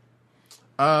 Right.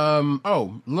 Backing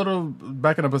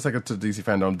up a second to DC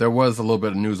Fandom, there was a little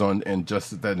bit of news on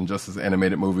Injustice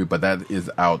animated movie, but that is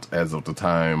out as of the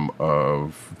time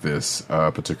of this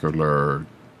particular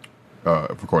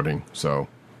recording. So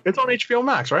it's on HBO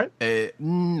Max, right?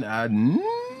 No.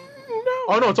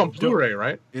 Oh no, it's on Blu-ray,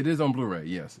 right? It is on Blu-ray.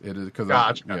 Yes, it is.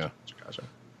 Gotcha.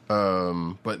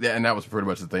 But yeah, and that was pretty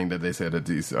much the thing that they said at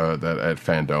that at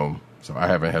Fandom. So I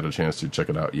haven't had a chance to check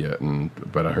it out yet,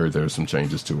 but I heard there's some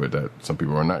changes to it that some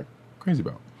people are not crazy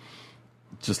about.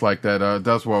 Just like that,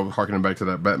 that's why harkening back to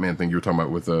that Batman thing you were talking about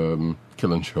with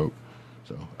Killing Joke.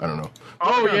 So I don't know.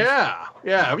 Oh yeah.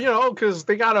 Because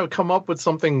they got to come up with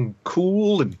something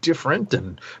cool and different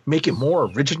and make it more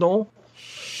original.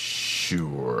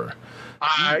 Sure.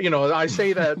 I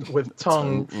say that with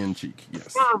tongue in cheek,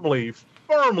 yes,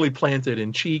 firmly planted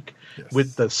in cheek, yes,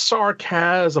 with the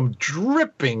sarcasm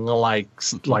dripping like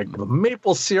the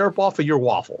maple syrup off of your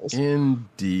waffles.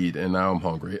 Indeed, and now I'm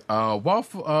hungry.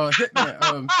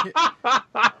 Hitman.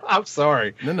 I'm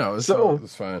sorry. No, it's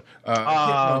fine. Hit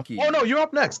Monkey. Oh no, you're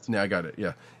up next. Yeah, I got it.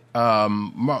 Yeah.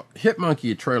 Hit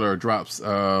Monkey trailer drops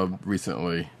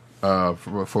recently for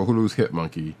Hulu's Hit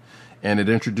Monkey, and it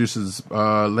introduces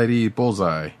Lady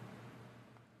Bullseye.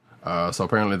 So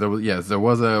apparently there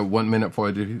was a 1 minute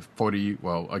 40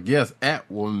 I guess at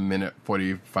 1 minute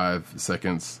 45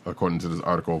 seconds according to this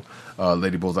article.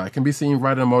 Lady Bullseye can be seen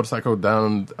riding a motorcycle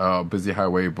down a busy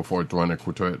highway before throwing a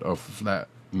quartet of flat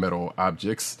metal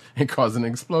objects and causing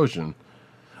an explosion.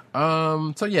 We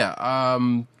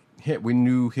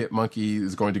knew Hit Monkey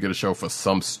is going to get a show for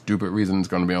some stupid reason. It's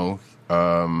going to be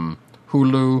on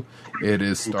Hulu. It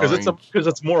is starring because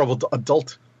it's more of an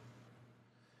adult.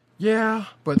 Yeah,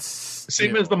 but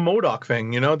same as the MODOK thing,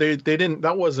 they didn't.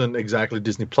 That wasn't exactly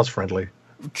Disney Plus friendly.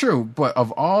 True, but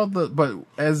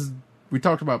as we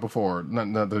talked about before,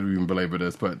 not that we even belabor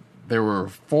this, but there were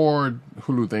 4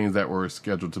 Hulu things that were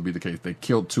scheduled to be the case. They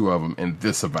killed 2 of them, and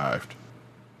this survived.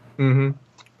 Mm-hmm.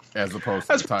 As opposed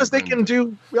to that's because they can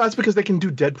do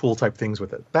Deadpool type things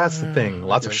with it. That's the thing.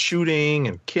 Lots of shooting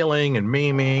and killing and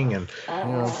maiming and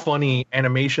funny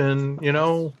animation.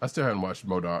 I still haven't watched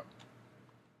MODOK.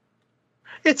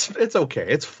 It's okay.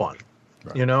 It's fun.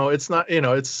 Right. It's not.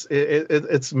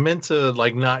 It's meant to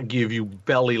not give you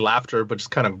belly laughter, but just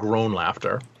kind of groan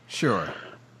laughter. Sure.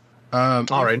 All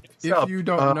right. If you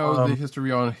don't know the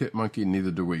history on Hit Monkey, neither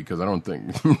do we, because I don't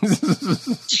think.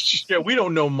 Yeah, we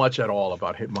don't know much at all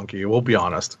about Hit Monkey. We'll be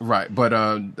honest. Right, but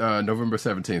November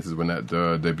 17th is when that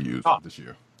debuts this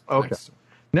year. Okay.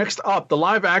 Next up, the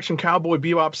live-action Cowboy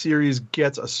Bebop series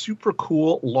gets a super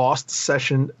cool Lost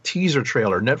Session teaser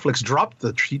trailer. Netflix dropped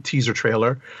the teaser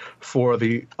trailer for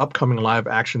the upcoming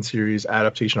live-action series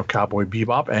adaptation of Cowboy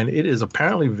Bebop, and it is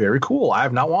apparently very cool. I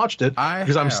have not watched it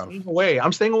because I'm staying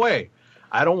away.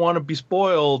 I don't want to be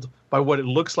spoiled by what it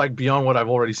looks like beyond what I've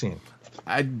already seen.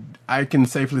 I can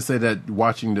safely say that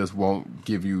watching this won't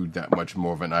give you that much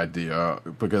more of an idea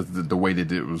because the way they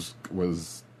did it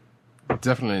was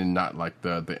definitely not like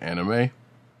the anime.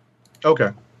 Okay.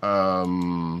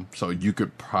 So you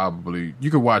could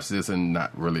watch this and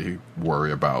not really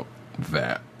worry about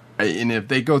that. And if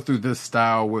they go through this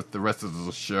style with the rest of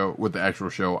the show, with the actual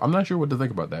show, I'm not sure what to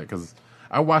think about that because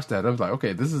I watched that. I was like,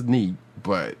 okay, this is neat,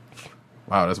 but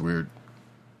wow, that's weird.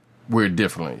 Weird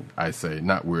differently, I say.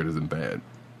 Not weird as in bad.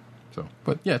 So,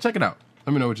 but yeah, check it out.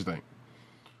 Let me know what you think.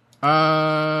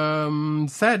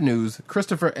 Sad news.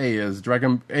 Christopher Ayers,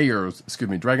 Dragon Ball's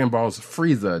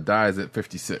Frieza dies at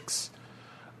 56.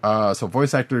 So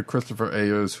voice actor Christopher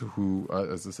Ayers, who,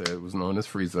 as I said, was known as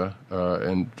Frieza,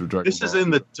 and Dragon This is Ball. in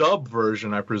the dub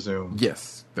version, I presume.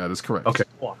 Yes, that is correct. Okay.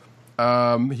 Go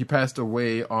on. He passed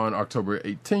away on October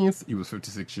 18th. He was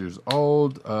 56 years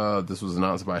old. This was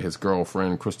announced by his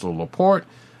girlfriend, Crystal Laporte,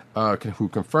 who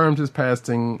confirmed his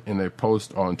passing in a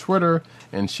post on Twitter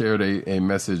and shared a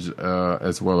message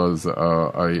as well as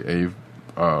a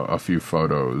few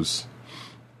photos.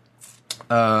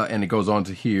 And it goes on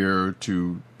to here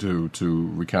to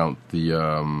recount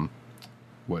the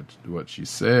what she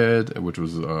said, which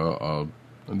was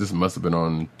this must have been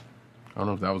on, I don't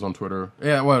know if that was on Twitter.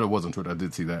 Yeah, well, it was on Twitter. I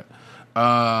did see that.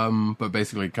 But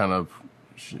basically, kind of,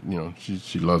 she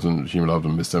loves him. She loves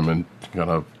him, miss him, and kind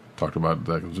of talked about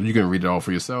that. So you can read it all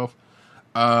for yourself.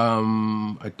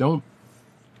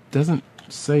 Doesn't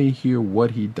say here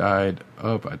what he died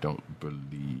of. I don't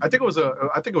believe. I think it was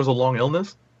a long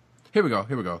illness. Here we go.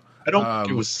 I don't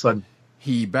think it was sudden.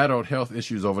 He battled health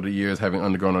issues over the years, having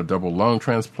undergone a double lung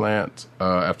transplant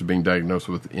after being diagnosed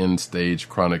with end-stage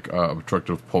chronic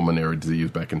obstructive pulmonary disease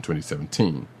back in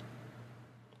 2017.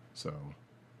 So,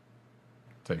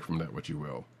 take from that what you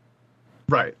will.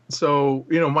 Right. So,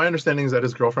 my understanding is that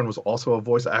his girlfriend was also a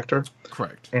voice actor.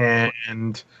 Correct.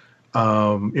 And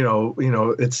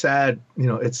it's sad.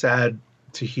 It's sad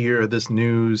to hear this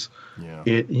news. Yeah.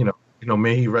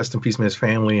 May he rest in peace, may his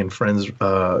family and friends,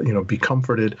 be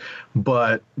comforted.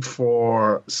 But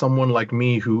for someone like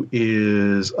me who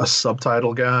is a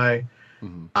subtitle guy,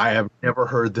 I have never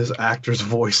heard this actor's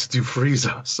voice do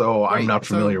Frieza, so I'm not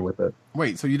familiar with it.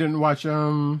 Wait, so you didn't watch?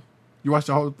 You watched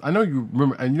the whole? I know you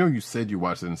remember. I know you said you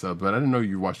watched it and stuff, but I didn't know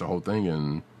you watched the whole thing.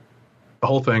 And the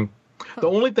whole thing. The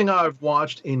only thing I've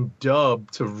watched in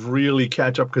dub to really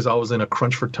catch up because I was in a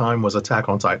crunch for time was Attack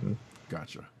on Titan.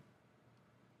 Gotcha.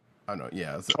 I know,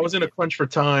 yeah. I was in a crunch for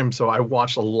time, so I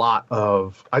watched a lot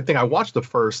of. I think I watched the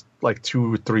first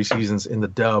 2 or 3 seasons in the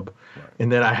dub, right. And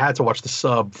then I had to watch the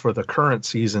sub for the current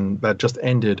season that just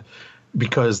ended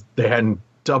because they hadn't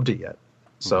dubbed it yet.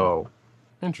 So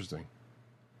interesting.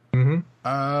 Mm-hmm.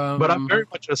 But I'm very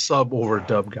much a sub over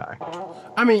dub guy.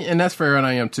 I mean, and that's fair, and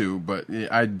I am too. But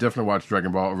I definitely watched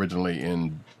Dragon Ball originally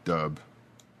in dub.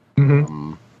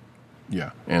 Mm-hmm.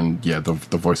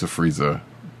 The voice of Frieza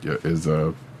is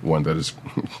one that is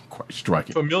quite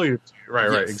striking. Familiar to you.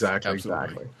 Right, Yes, exactly.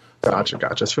 absolutely. Gotcha.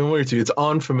 It's familiar to you. It's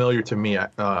unfamiliar to me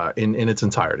in its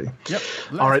entirety. Yep.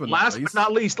 All right, last but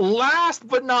not least,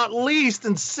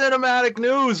 in cinematic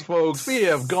news, folks, we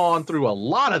have gone through a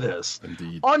lot of this.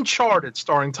 Indeed. Uncharted,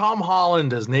 starring Tom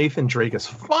Holland as Nathan Drake, has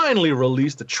finally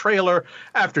released a trailer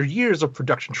after years of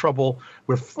production trouble.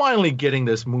 We're finally getting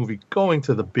this movie going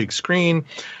to the big screen,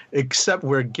 except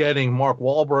we're getting Mark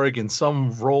Wahlberg in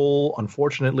some role,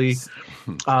 unfortunately.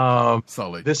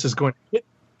 Sully. This is going to hit.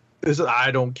 I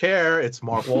don't care. It's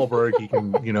Mark Wahlberg. He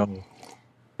can,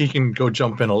 he can go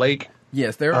jump in a lake.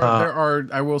 Yes, there are.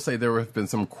 I will say there have been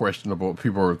some questionable.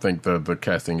 People think the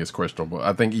casting is questionable.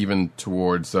 I think even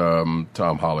towards Tom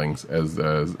Hollings as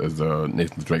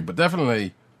Nathan Drake, but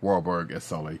definitely Wahlberg as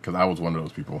Sully, because I was one of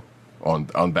those people on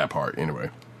that part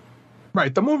anyway.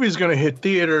 Right. The movie is going to hit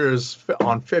theaters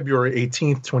on February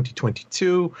 18th,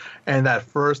 2022, and that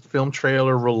first film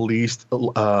trailer released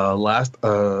just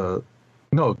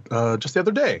the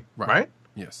other day, right?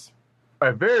 Yes.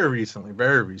 Right, very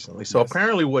recently. So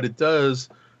apparently what it does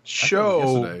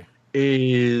show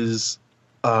is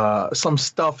some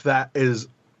stuff that is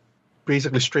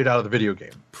basically straight out of the video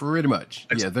game. Pretty much.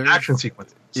 There's action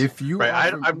sequences. If you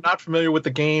I'm not familiar with the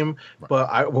game,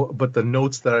 but the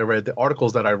notes that I read, the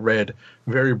articles that I read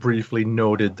very briefly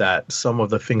noted that some of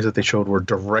the things that they showed were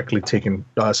directly taken.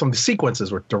 Some of the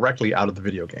sequences were directly out of the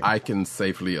video game. I can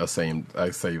safely say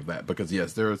that because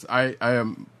yes, there's. I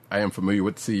am familiar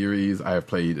with the series. I have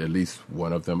played at least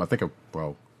one of them. I think I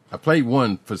played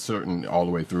one for certain all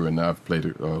the way through, and I've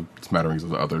played smatterings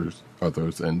of others.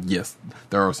 And yes,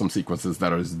 there are some sequences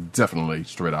that are definitely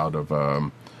straight out of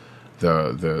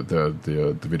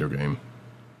the video game.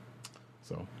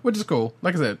 So, which is cool.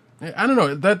 Like I said, I don't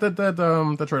know,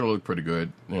 that trailer looked pretty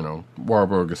good.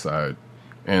 Wahlberg aside,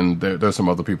 and there's some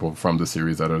other people from the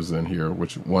series that is in here,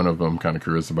 which one of them I'm kind of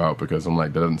curious about because I'm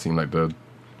like, that doesn't seem like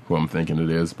who I'm thinking it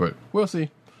is, but we'll see.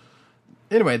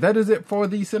 Anyway, that is it for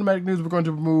the cinematic news. We're going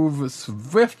to move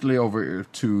swiftly over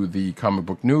to the comic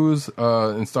book news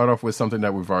and start off with something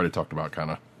that we've already talked about,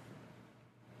 kind of.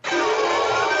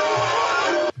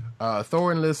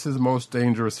 Thor enlists his most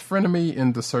dangerous frenemy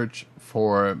in the search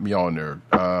for Mjolnir.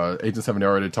 Agent 70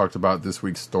 already talked about this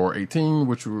week's Thor 18,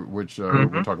 which we're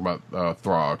talking about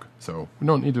Throg. So we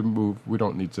don't need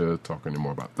to talk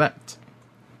anymore about that.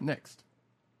 Next.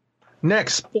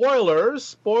 Next,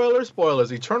 spoilers.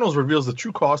 Eternals reveals the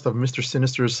true cost of Mr.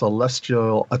 Sinister's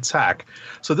celestial attack.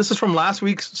 So this is from last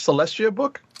week's Celestia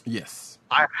book. Yes.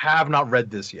 I have not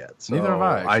read this yet. So Neither have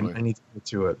I, I actually. need to get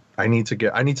to it. I need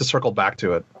to circle back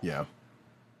to it. Yeah.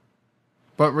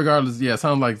 But regardless, yeah, it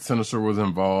sounds like Sinister was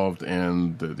involved,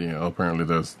 and apparently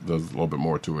there's a little bit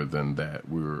more to it than that.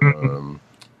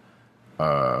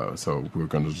 So we're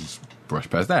going to just brush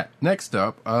past that. Next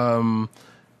up,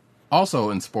 also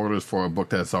in spoilers for a book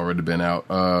that's already been out,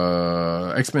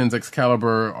 X-Men's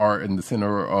Excalibur are in the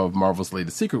center of Marvel's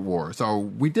latest Secret War. So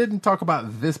we didn't talk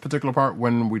about this particular part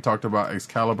when we talked about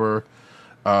Excalibur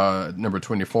number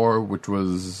 24, which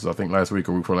was, I think, last week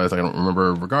or week before last. I don't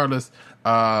remember. Regardless,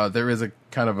 there is a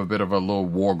kind of a bit of a little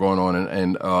war going on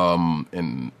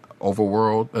in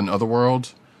Overworld and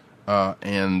Otherworld,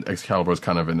 and Excalibur is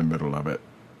kind of in the middle of it.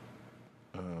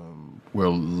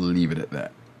 We'll leave it at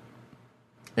that.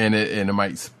 And it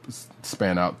might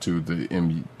span out to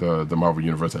the Marvel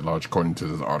Universe at large, according to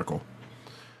this article.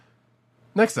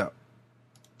 Next up,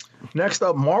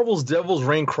 Marvel's Devil's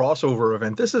Reign crossover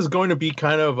event. This is going to be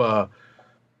kind of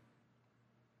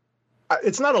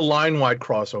it's not a line-wide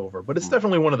crossover, but it's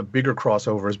definitely one of the bigger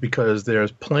crossovers because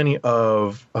there's plenty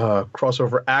of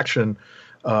crossover action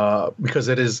because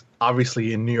it is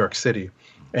obviously in New York City.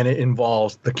 And it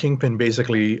involves the Kingpin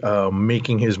basically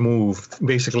making his move,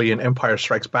 basically an Empire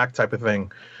Strikes Back type of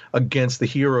thing, against the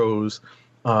heroes,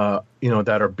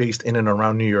 that are based in and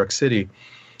around New York City.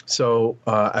 So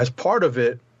as part of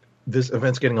it, this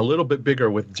event's getting a little bit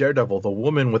bigger with Daredevil, The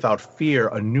Woman Without Fear,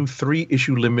 a new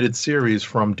 3-issue limited series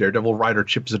from Daredevil writer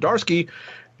Chip Zdarsky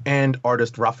and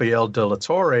artist Rafael de la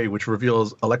Torre, which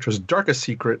reveals Elektra's darkest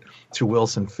secret to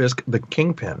Wilson Fisk, the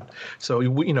Kingpin. So,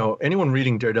 anyone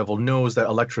reading Daredevil knows that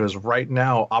Elektra is right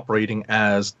now operating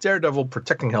as Daredevil,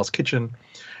 protecting Hell's Kitchen,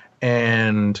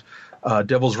 and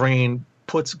Devil's Reign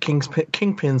puts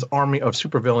Kingpin's army of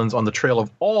supervillains on the trail of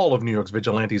all of New York's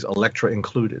vigilantes, Elektra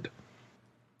included.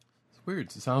 it's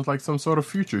weird. It sounds like some sort of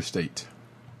future state.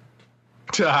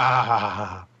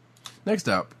 Next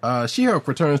up, She-Hulk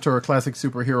returns to her classic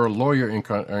superhero lawyer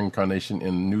incarnation in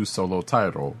a new solo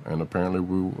title, and apparently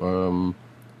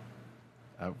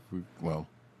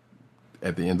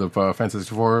at the end of Fantastic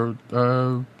Four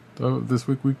this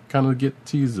week, we kind of get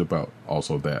teased about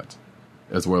also that,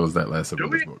 as well as that last of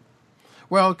this book.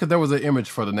 Well, because there was an image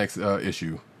for the next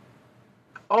issue.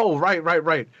 Oh,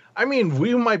 right. I mean,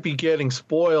 we might be getting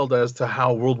spoiled as to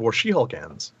how World War She-Hulk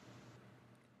ends.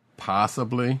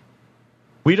 Possibly.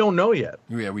 We don't know yet.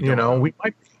 Yeah, we don't know.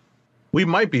 We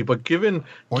might be, but given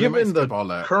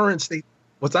the current state,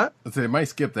 what's that? They might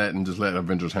skip that and just let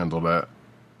Avengers handle that.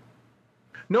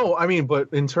 No, I mean, but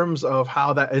in terms of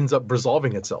how that ends up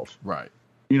resolving itself, right?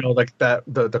 Like that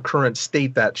the current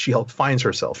state that She-Hulk finds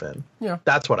herself in. Yeah,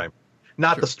 that's what I'm.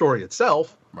 Not the story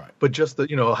itself, right? But just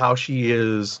how she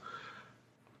is.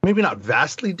 Maybe not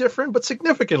vastly different, but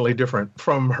significantly different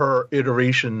from her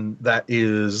iteration that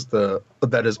is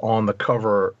on the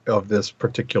cover of this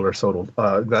particular solo.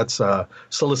 That's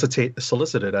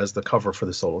solicited as the cover for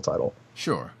the solo title.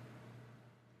 Sure.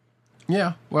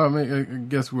 Yeah. Well, I mean, I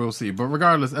guess we'll see. But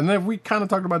regardless, and then we kind of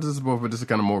talked about this before, but this is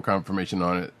kind of more confirmation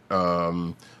on it.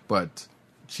 But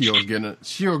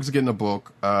She-Hulk's getting a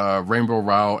book. Rainbow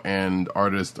Rowell and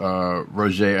artist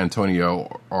Roger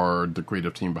Antonio are the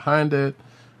creative team behind it.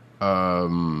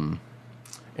 And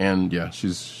yeah,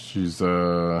 she's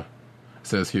says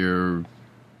here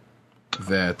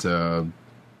that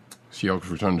She-Hulk's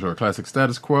returned to her classic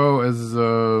status quo as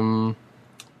the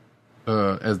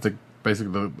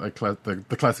basically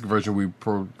the classic version we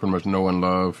pretty much know and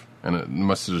love, and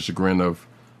much to the chagrin of,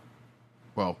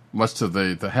 much to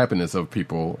the happiness of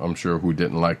people, I'm sure, who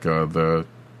didn't like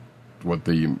what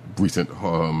the recent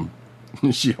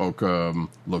She-Hulk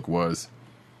look was.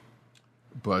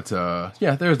 But,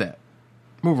 yeah, there's that.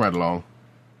 Moving right along.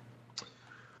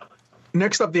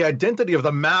 Next up, the identity of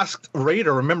the Masked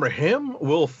Raider, remember him,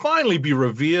 will finally be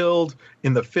revealed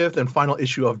in the 5th and final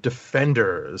issue of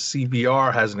Defenders.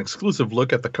 CBR has an exclusive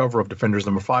look at the cover of Defenders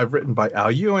number 5, written by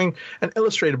Al Ewing and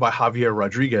illustrated by Javier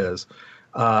Rodriguez.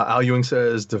 Al Ewing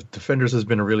says Defenders has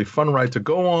been a really fun ride to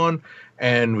go on,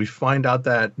 and we find out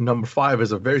that number 5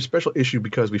 is a very special issue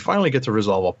because we finally get to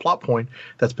resolve a plot point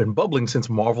that's been bubbling since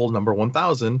Marvel number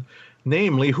 1000,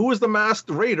 namely, who is the Masked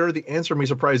Raider? The answer may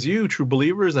surprise you, true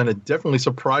believers, and it definitely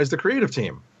surprised the creative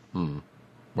team.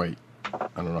 Wait, I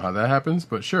don't know how that happens,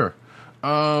 but sure.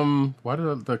 Why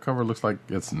did the cover looks like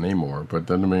it's Namor, but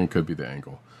then it could be the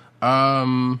angle.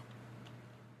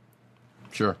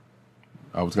 Sure.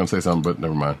 I was going to say something, but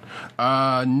never mind.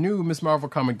 New Ms. Marvel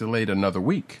comic delayed another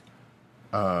week.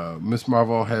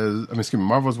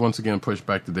 Marvel's once again pushed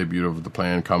back the debut of the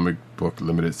planned comic book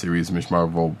limited series Ms.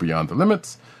 Marvel Beyond the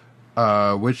Limits,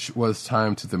 which was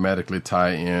timed to thematically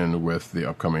tie in with the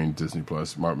upcoming Disney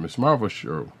Plus Ms. Marvel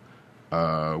show,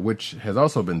 which has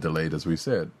also been delayed, as we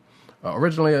said.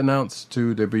 Originally announced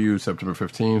to debut September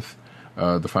 15th,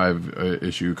 the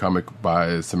 5-issue comic by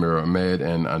Samira Ahmed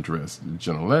and Andres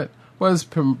Genolet was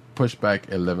pushed back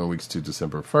 11 weeks to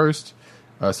December 1st.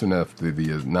 Soon after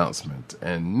the announcement.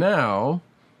 And now,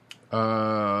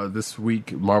 this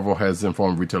week, Marvel has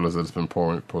informed retailers that it's been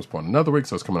postponed another week,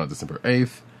 so it's coming out December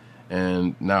 8th,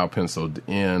 and now penciled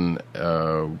in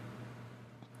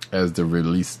as the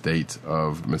release date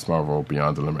of Ms. Marvel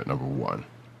Beyond the Limit #1.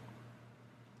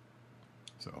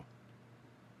 So,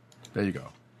 there you go.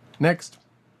 Next.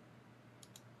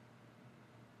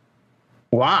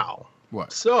 Wow.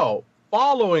 What? So,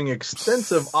 following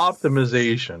extensive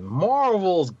optimization,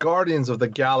 Marvel's Guardians of the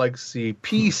Galaxy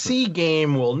PC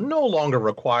game will no longer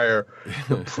require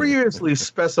the previously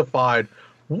specified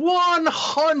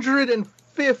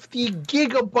 150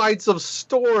 gigabytes of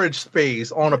storage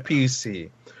space on a PC.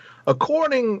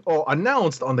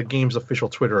 Announced on the game's official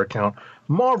Twitter account,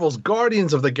 Marvel's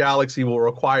Guardians of the Galaxy will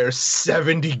require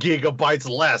 70 gigabytes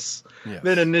less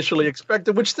than initially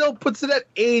expected, which still puts it at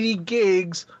 80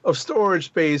 gigs of storage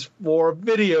space for a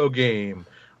video game.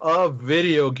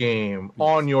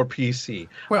 On your PC.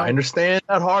 Well, I understand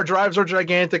that hard drives are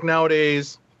gigantic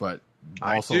nowadays. But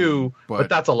but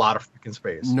that's a lot of freaking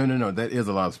space. No. That is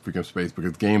a lot of freaking space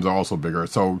because games are also bigger.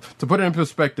 So to put it in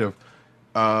perspective,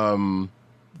 one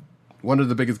of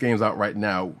the biggest games out right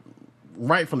now,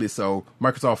 rightfully so,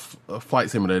 Microsoft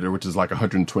Flight Simulator, which is like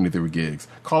 123 gigs.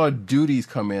 Call of Duty's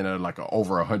come in at like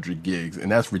over 100 gigs,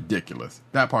 and that's ridiculous.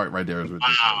 That part right there is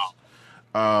ridiculous.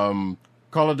 Wow.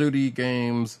 Call of Duty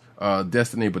games,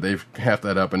 Destiny, but they've halved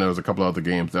that up, and there's a couple other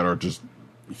games that are just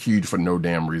huge for no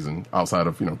damn reason outside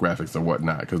of graphics and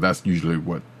whatnot, because that's usually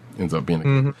what ends up being.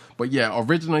 Mm-hmm. But yeah,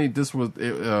 originally this was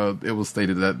it was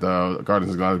stated that the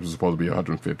Guardians of the Galaxy was supposed to be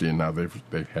 150, and now they've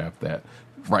have that,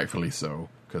 rightfully so,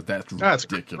 because that's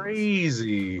ridiculous,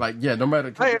 crazy. Like, yeah, no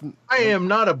matter. I am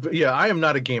not a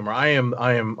gamer. I am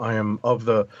of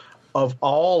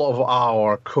all of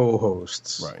our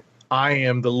co-hosts. Right. I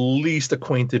am the least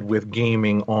acquainted with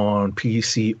gaming on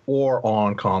PC or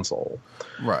on console.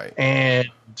 Right. And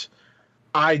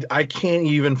I can't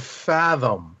even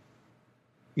fathom,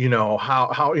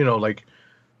 how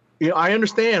I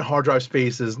understand hard drive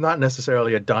space is not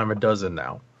necessarily a dime a dozen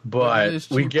now, but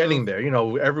we're getting there.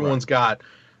 Everyone's got,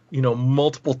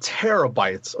 multiple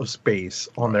terabytes of space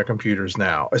on their computers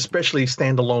now, especially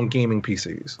standalone gaming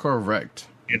PCs. Correct.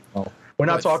 We're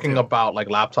not talking about like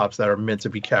laptops that are meant to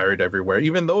be carried everywhere.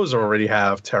 Even those already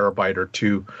have terabyte or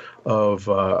two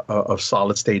of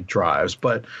solid state drives.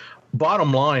 But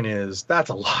bottom line is that's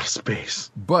a lot of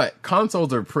space. But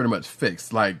consoles are pretty much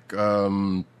fixed. Like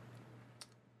both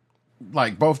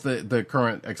the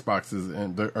current Xboxes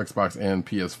and the Xbox and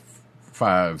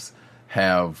PS5s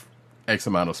have X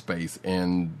amount of space,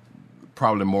 and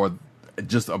probably more,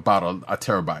 just about a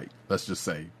terabyte. Let's just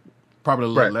say. Probably a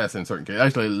little less in certain cases.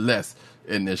 Actually, less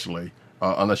initially,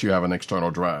 unless you have an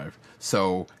external drive.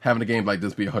 So having a game like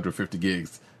this be 150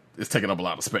 gigs is taking up a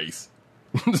lot of space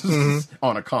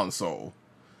on a console.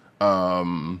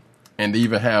 And they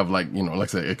even have like I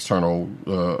say, external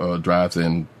drives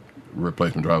and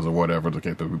replacement drives or whatever the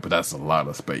case may be. But that's a lot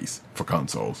of space for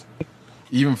consoles,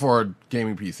 even for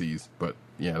gaming PCs. But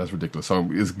yeah, that's ridiculous. So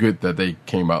it's good that they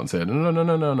came out and said,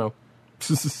 no.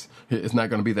 It's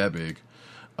not going to be that big.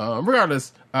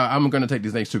 Regardless, I'm going to take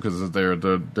these next two because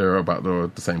they're about the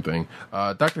same thing.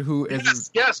 Doctor Who is...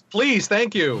 Yes, please,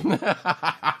 thank you.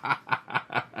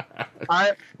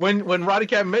 When Roddy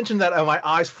Cat mentioned that, my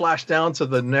eyes flashed down to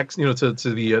the next, to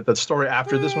the story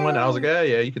after this one, and I was like,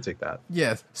 yeah, you can take that.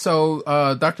 Yes. So,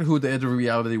 Doctor Who: The Edge of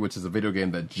Reality, which is a video game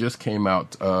that just came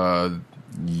out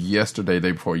yesterday,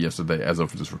 day before yesterday, as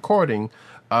of this recording.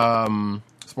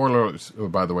 Spoiler alert,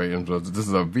 by the way, this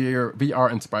is a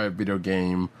VR-inspired video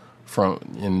game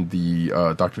in the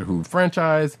Doctor Who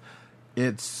franchise.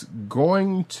 It's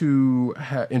going to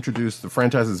introduce the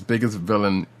franchise's biggest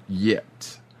villain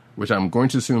yet, which I'm going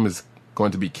to assume is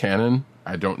going to be canon.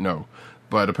 I don't know.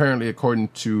 But apparently, according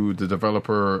to the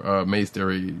developer, Maze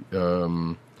Theory,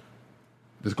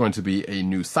 there's going to be a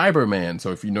new Cyberman.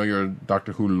 So if you know your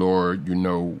Doctor Who lore, you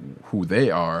know who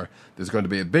they are. There's going to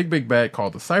be a big bad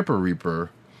called the Cyber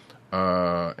Reaper.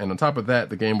 And on top of that,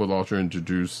 the game will also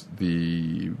introduce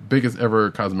the biggest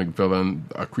ever cosmic villain,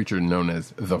 a creature known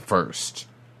as the First.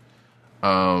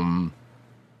 And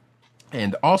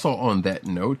also on that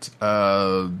note,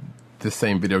 this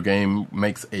same video game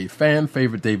makes a fan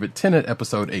favorite David Tennant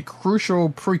episode a crucial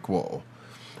prequel.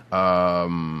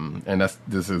 And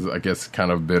this is, I guess,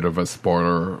 kind of a bit of a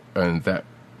spoiler in that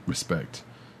respect,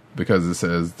 because it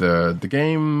says the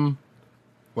game.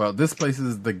 Well, this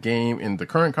places the game in the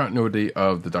current continuity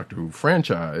of the Doctor Who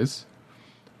franchise,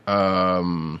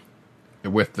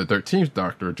 with the 13th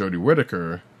Doctor, Jodie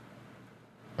Whittaker.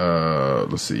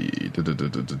 Let's see.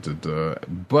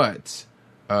 But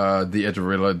The Edge of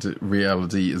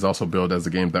Reality is also billed as a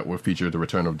game that will feature the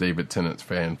return of David Tennant's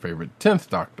fan favorite 10th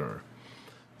Doctor.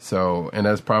 So, and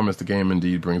as promised, the game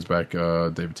indeed brings back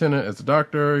David Tennant as the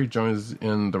Doctor. He joins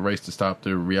in the race to stop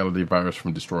the reality virus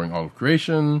from destroying all of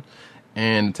creation.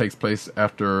 And it takes place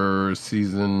after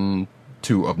season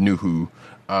 2 of New Who,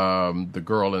 The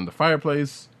Girl in the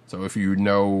Fireplace. So if you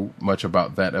know much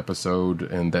about that episode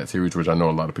and that series, which I know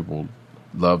a lot of people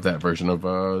love that version of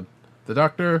the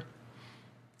Doctor.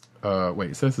 Wait,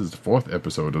 it says this is the 4th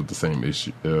episode of the same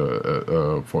issue.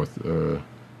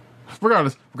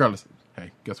 Regardless.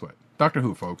 Hey, guess what? Doctor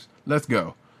Who, folks. Let's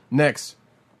go. Next.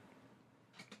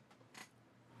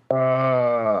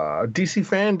 DC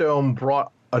Fandom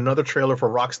brought another trailer for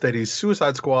Rocksteady's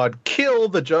Suicide Squad Kill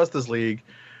the Justice League.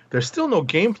 There's still no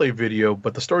gameplay video,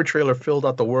 but the story trailer filled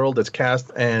out the world, its cast,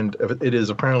 and it is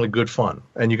apparently good fun.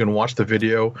 And you can watch the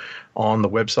video on the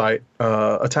website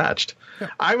attached. Yeah.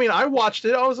 I mean, I watched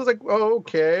it. I was just like, oh,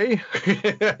 okay.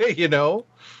 You know?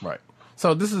 Right.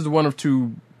 So this is one of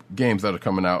 2 games that are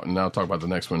coming out, and I'll talk about the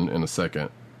next one in a second.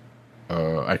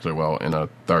 Actually, well, in a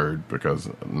third, because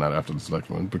not after the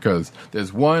second one, because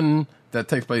there's one that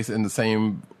takes place in the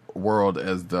same world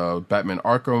as the Batman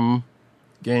Arkham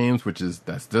games,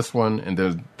 that's this one, and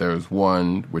there's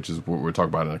one which is what we're talking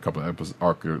about in a couple of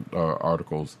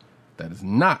articles that is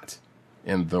not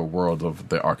in the world of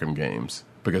the Arkham games,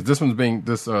 because this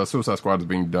Suicide Squad is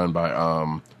being done by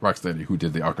Rocksteady, who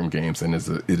did the Arkham games, and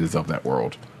it is of that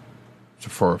world.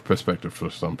 For perspective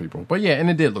for some people, but yeah, and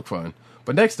it did look fun.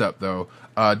 But next up, though,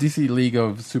 DC League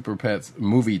of Super Pets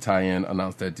movie tie-in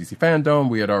announced at DC Fandom.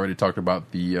 We had already talked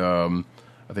about the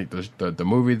I think the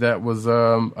movie that was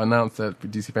announced at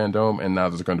DC Fandom, and now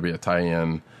there's going to be a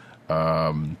tie-in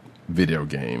video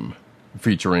game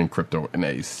featuring Crypto and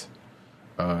Ace.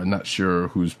 Not sure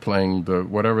who's playing the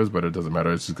whatevers, but it doesn't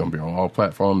matter. It's just going to be on all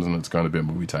platforms, and it's going to be a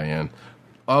movie tie-in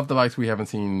of the likes we haven't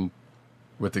seen,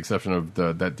 with the exception of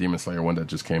that Demon Slayer one that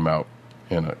just came out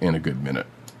in a good minute.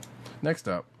 Next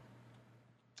up.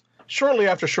 Shortly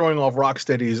after showing off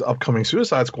Rocksteady's upcoming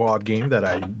Suicide Squad game that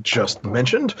I just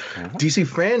mentioned, DC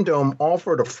Fandom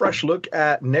offered a fresh look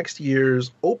at next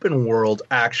year's open world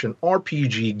action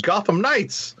RPG Gotham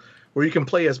Knights, where you can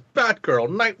play as Batgirl,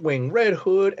 Nightwing, Red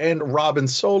Hood, and Robin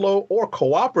solo or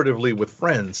cooperatively with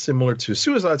friends. Similar to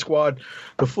Suicide Squad,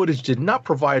 the footage did not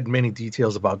provide many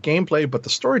details about gameplay, but the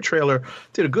story trailer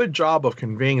did a good job of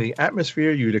conveying the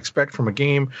atmosphere you'd expect from a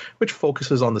game which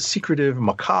focuses on the secretive,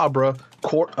 macabre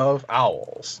Court of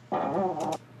Owls.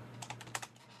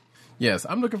 Yes,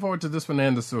 I'm looking forward to this one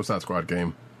and the Suicide Squad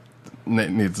game.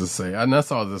 Needs to say, and I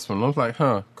saw this one. I was like,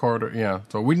 Court. Yeah.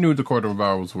 So we knew the Court of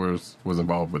Owls was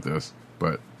involved with this,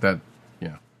 but that,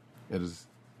 yeah, it's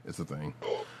a thing.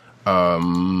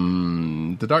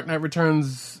 The Dark Knight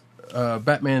Returns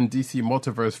Batman DC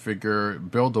Multiverse figure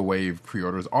Build-A-Wave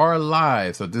pre-orders are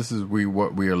live. So this is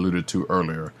what we alluded to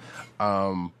earlier.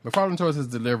 McFarlane Toys has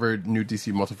delivered new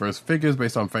DC Multiverse figures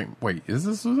based on Wait, is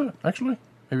it actually?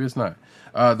 Maybe it's not.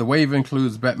 The wave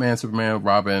includes Batman, Superman,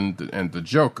 Robin, and the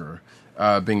Joker,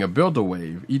 being a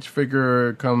Build-A-Wave. Each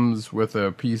figure comes with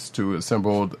a piece to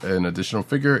assemble an additional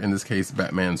figure, in this case,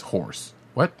 Batman's horse.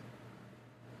 What?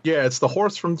 Yeah, it's the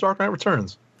horse from Dark Knight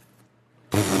Returns.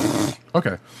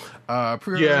 Okay.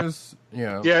 Pre-orders,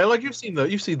 yeah. Yeah, like you've seen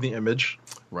the image.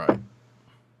 Right.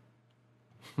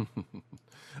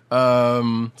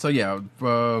 So yeah,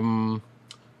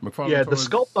 McFarlane the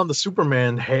sculpt on the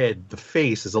Superman head, the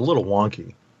face, is a little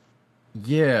wonky.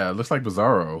 Yeah, it looks like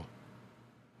Bizarro.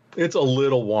 It's a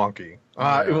little wonky.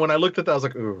 When I looked at that, I was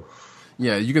like, ooh.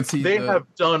 Yeah, you can see they have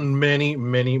done many,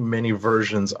 many, many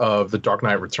versions of the Dark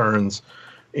Knight Returns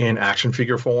in action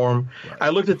figure form. Right. I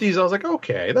looked at these, I was like,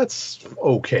 okay, that's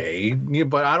okay,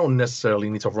 but I don't necessarily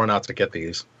need to run out to get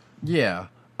these. Yeah.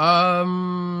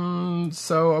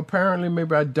 So apparently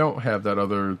maybe I don't have that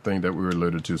other thing that we were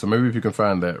alluded to. So maybe if you can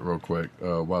find that real quick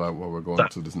while we're going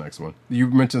to this next one. You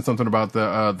mentioned something about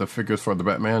the figures for the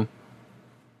Batman.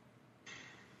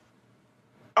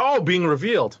 Oh, being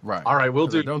revealed. Right. All right, we'll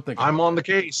do. I'm on the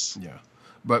case. Yeah.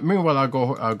 But meanwhile,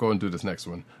 I'll go and do this next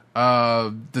one.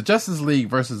 The Justice League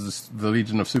versus the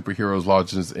Legion of Superheroes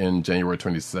launches in January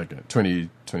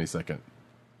 22nd,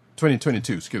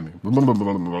 2022, excuse me.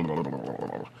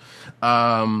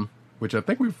 Which I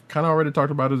think we've kind of already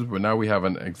talked about, but now we have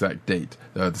an exact date.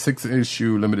 The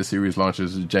 6-issue limited series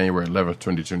launches January 11th,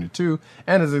 2022,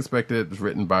 and is expected,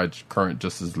 written by current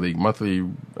Justice League Monthly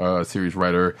series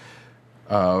writer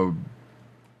and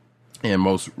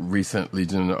most recent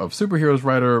Legion of Superheroes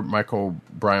writer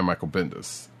Brian Michael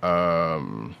Bendis.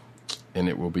 And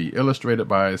it will be illustrated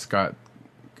by Scott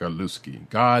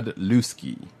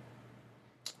Godlewski.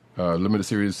 Limited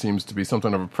series seems to be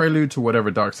something of a prelude to whatever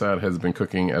Darkseid has been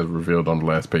cooking, as revealed on the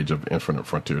last page of Infinite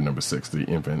Frontier number 6,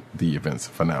 the event's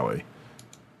finale.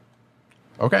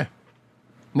 Okay.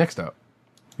 Next up.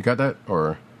 You got that?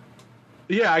 Or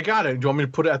Yeah, I got it. Do you want me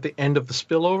to put it at the end of the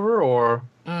spillover, or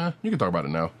you can talk about it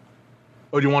now.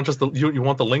 or do you want just you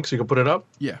want the link so you can put it up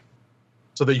Yeah.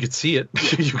 so that you can see it?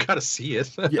 You got to see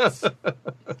it. Yes.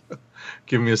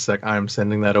 Give me a sec. I'm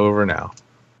sending that over now.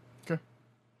 Okay.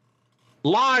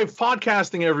 Live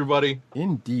podcasting, everybody.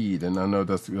 Indeed, and I know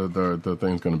that's the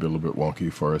thing's going to be a little bit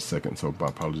wonky for a second, so my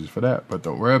apologies for that. But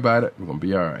don't worry about it; we're going to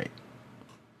be all right.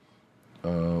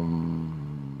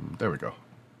 There we go.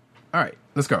 All right,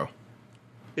 let's go.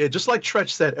 Yeah, just like Tretch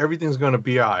said, everything's going to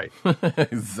be all right.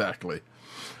 Exactly.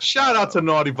 Shout out to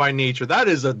Naughty by Nature.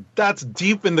 That's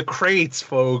deep in the crates,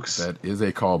 folks. That is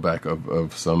a callback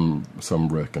of some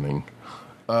reckoning.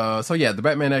 So yeah, the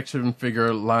Batman action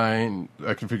figures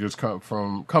come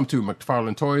to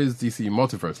McFarlane Toys DC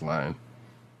Multiverse line.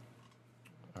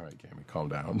 All right, Gammy, calm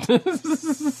down.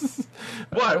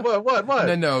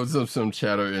 What? No, some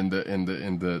chatter in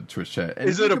the Twitch chat. And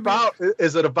Is it about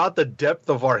the depth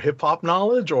of our hip hop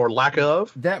knowledge or lack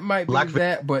of? That might be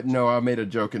that, but no, I made a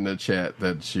joke in the chat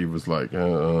that she was like,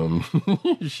 That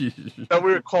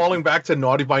we were calling back to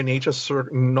Naughty by Nature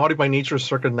circa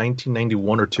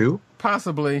 1991 or 2?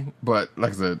 Possibly, but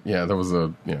like I said, yeah, there was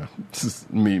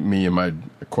me and my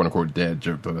quote unquote dad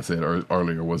joke that I said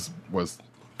earlier was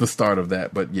the start of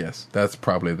that. But yes, that's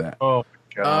probably that. Oh my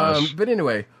gosh! But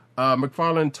anyway,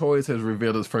 McFarlane Toys has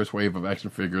revealed its first wave of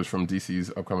action figures from DC's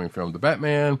upcoming film, The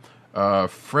Batman.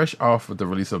 Fresh off of the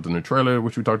release of the new trailer,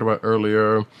 which we talked about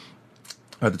earlier,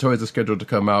 the toys are scheduled to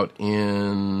come out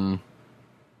in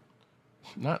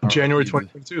January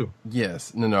 2022.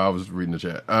 Yes. No, I was reading the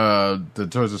chat. The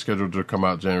toys are scheduled to come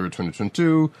out January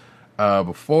 2022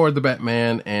 before the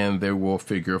Batman, and they will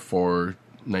figure for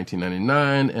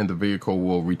 $19.99, and the vehicle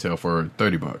will retail for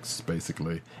 $30,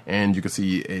 basically. And you can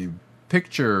see a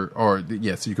picture,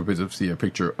 you can see a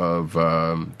picture of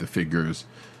the figures,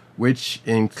 which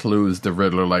includes the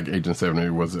Riddler, like Agent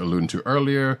 70 was alluding to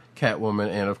earlier, Catwoman,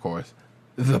 and of course,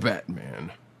 the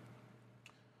Batman.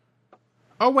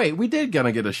 Oh wait, we did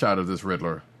gonna get a shot of this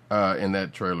Riddler in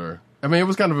that trailer. I mean, it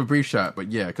was kind of a brief shot,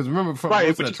 but yeah, because remember from right,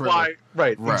 most which of that is trailer,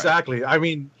 why, exactly. I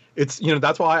mean, it's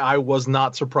that's why I was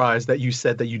not surprised that you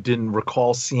said that you didn't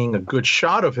recall seeing a good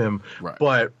shot of him. Right.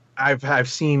 But I've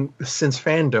seen since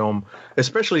Fandom,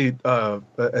 especially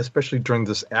during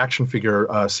this action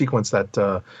figure sequence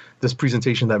that this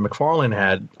presentation that McFarlane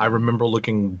had. I remember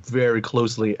looking very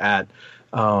closely at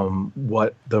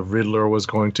what the Riddler was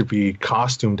going to be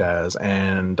costumed as,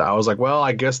 and I was like, well,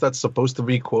 I guess that's supposed to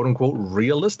be quote unquote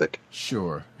realistic.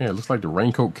 Sure. Yeah, it looks like the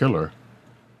Raincoat Killer.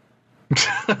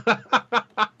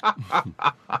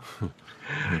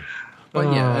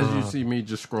 But yeah, as you see me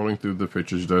just scrolling through the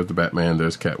pictures, there's the Batman,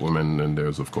 there's Catwoman, and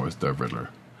there's of course the Riddler.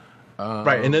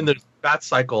 Right, and then there's Bat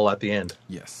Cycle at the end.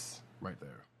 Yes, right there.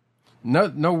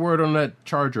 No word on that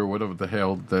Charger, whatever the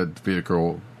hell that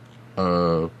vehicle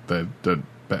that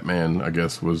Batman, I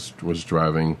guess, was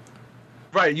driving.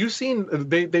 Right, you've seen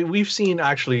we've seen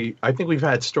actually. I think we've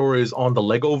had stories on the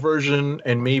Lego version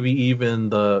and maybe even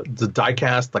the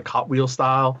diecast, like Hot Wheels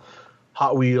style,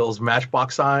 Hot Wheels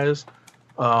Matchbox size.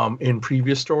 In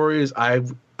previous stories, I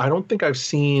don't think I've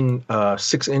seen a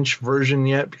 6-inch version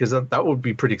yet because that would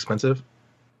be pretty expensive.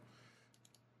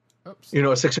 Oops. A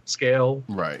 6-inch scale,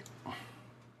 Right.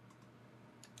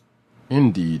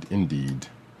 Indeed.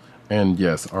 And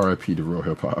yes, R.I.P. to real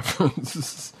hip hop,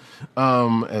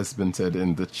 as been said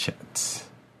in the chat.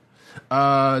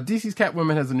 DC's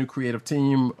Catwoman has a new creative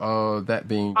team. That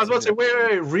being, I was about to say,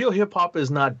 wait, real hip hop is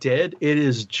not dead. It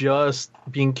is just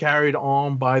being carried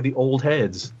on by the old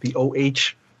heads, the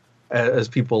OH, as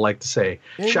people like to say.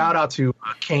 Shout out to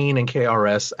Kane and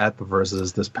KRS at the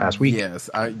Versus this past week. Yes,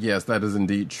 that is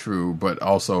indeed true. But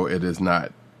also, it is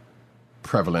not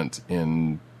prevalent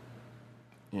in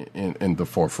the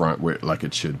forefront like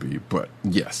it should be. But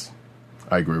yes,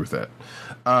 I agree with that.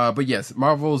 But yes,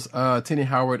 Marvel's Tini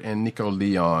Howard and Nico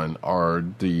Leon are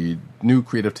the new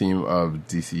creative team of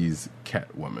DC's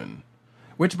Catwoman,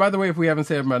 Which, by the way, if we haven't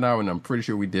said it by now, and I'm pretty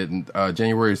sure we didn't,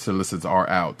 January solicits are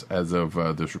out as of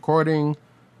this recording.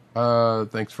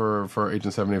 Thanks for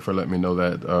Agent 70 for letting me know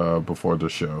that before the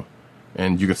show.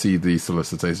 And you can see the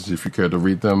solicitations if you care to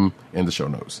read them in the show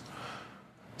notes.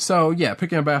 So, yeah,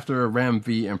 picking up after Ram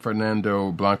V and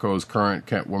Fernando Blanco's current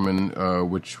Catwoman,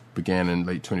 which began in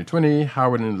late 2020,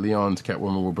 Howard and Leon's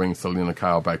Catwoman will bring Selena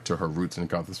Kyle back to her roots in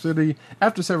Gotham City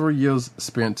after several years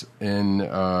spent in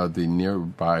the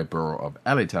nearby borough of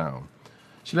Alleytown.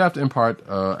 She left in part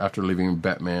after leaving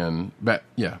Batman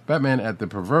at the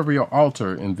proverbial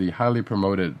altar in the highly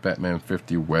promoted Batman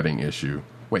 50 wedding issue.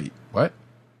 Wait, what?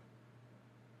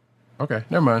 Okay,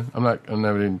 never mind. I'm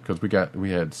never even, because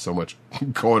we had so much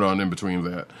going on in between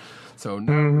that. So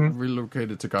now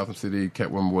relocated to Gotham City,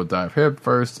 Catwoman will dive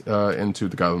headfirst into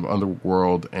the Gotham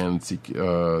underworld and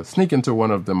sneak into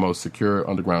one of the most secure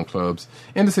underground clubs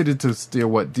in the city to steal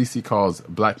what DC calls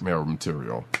blackmail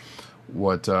material.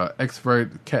 What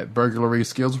expert cat burglary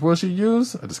skills will she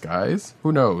use? A disguise?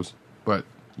 Who knows? But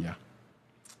yeah.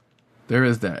 There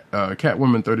is that.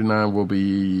 Catwoman 39 will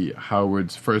be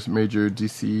Howard's first major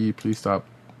DC. Please stop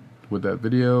with that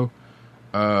video.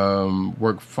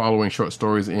 Work following short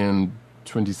stories in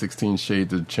 2016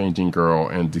 Shades of Changing Girl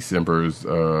and December's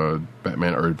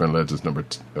Batman Urban Legends number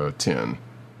 10.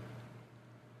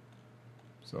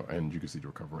 So, and you can see the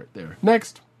cover right there.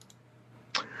 Next.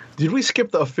 Did we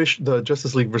skip the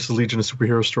Justice League versus Legion of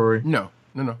Superheroes story? No,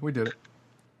 we did it.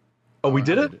 Oh, we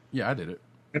did it? Yeah, I did it.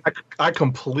 I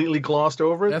completely glossed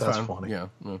over it. That's fine. funny. Yeah.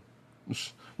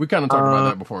 We kind of talked about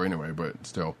that before anyway, but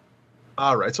still.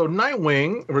 All right. So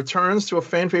Nightwing returns to a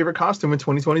fan favorite costume in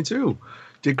 2022.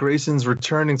 Dick Grayson's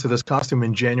returning to this costume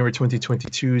in January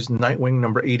 2022's Nightwing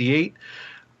number 88.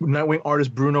 Nightwing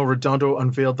artist Bruno Redondo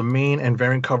unveiled the main and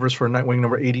variant covers for Nightwing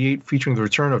number 88, featuring the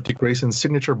return of Dick Grayson's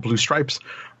signature blue stripes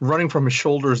running from his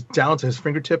shoulders down to his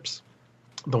fingertips.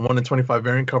 The 1 in 25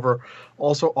 variant cover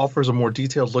also offers a more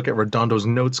detailed look at Redondo's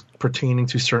notes pertaining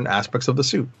to certain aspects of the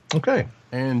suit. Okay.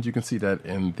 And you can see that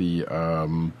in the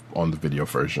on the video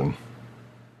version.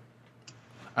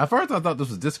 At first I thought this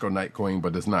was Disco Nightwing,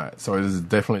 but it's not. So it is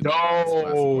definitely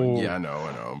no. Yeah, I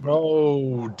know.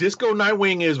 No, Disco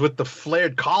Nightwing is with the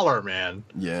flared collar, man.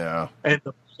 Yeah. And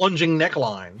the plunging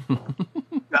neckline.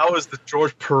 That was the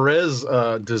George Perez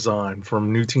design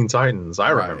from New Teen Titans.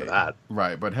 I remember that.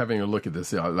 Right, but having a look at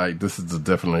this, this is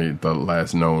definitely the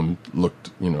last known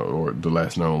or the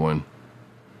last known one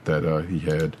that he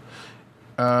had.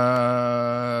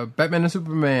 Batman and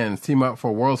Superman team up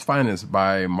for World's Finest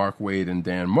by Mark Waid and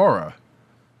Dan Mora.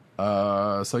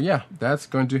 So yeah, that's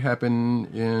going to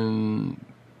happen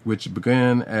which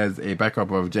began as a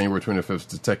backup of January 25th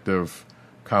Detective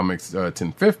Comics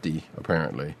 1050,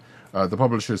 apparently. The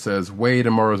publisher says Waid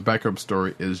and Mora's backup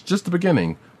story is just the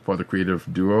beginning for the creative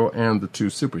duo and the two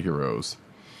superheroes.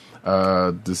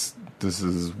 This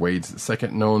is Waid's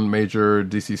second known major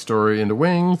DC story in the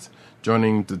wings,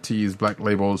 joining the T's Black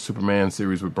Label Superman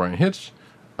series with Brian Hitch.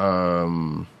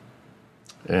 And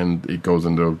it goes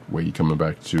into Waid coming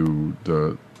back to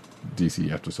the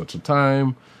DC after such a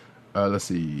time. Let's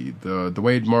see. The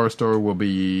Waid Mora story will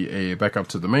be a backup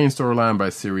to the main storyline by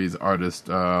series artist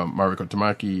Mariko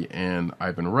Tamaki and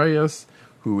Ivan Reyes,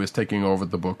 who is taking over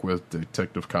the book with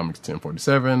Detective Comics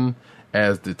 1047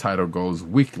 as the title goes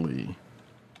weekly.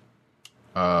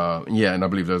 And I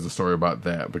believe there's a story about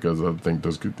that because I think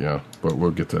there's but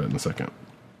we'll get to that in a second.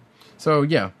 So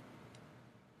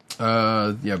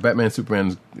Batman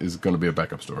Superman is going to be a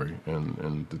backup story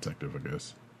and detective, I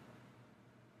guess.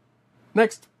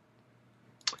 Next.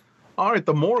 All right,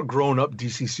 the more grown-up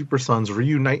DC Super Sons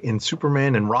reunite in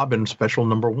Superman and Robin Special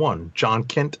Number 1. John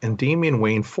Kent and Damian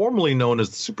Wayne, formerly known as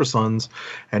the Super Sons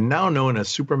and now known as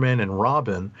Superman and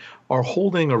Robin, are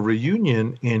holding a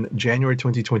reunion in January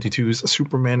 2022's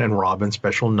Superman and Robin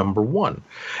Special Number 1.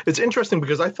 It's interesting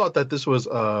because I thought that this was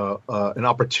an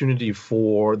opportunity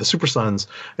for the Super Sons,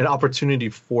 an opportunity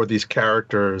for these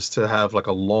characters to have like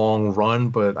a long run,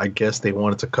 but I guess they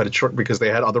wanted to cut it short because they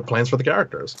had other plans for the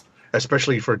characters.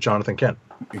 Especially for Jonathan Kent.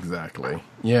 Exactly.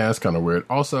 Yeah, it's kind of weird.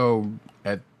 Also,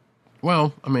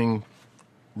 Robin,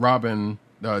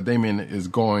 Damian is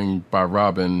going by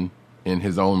Robin in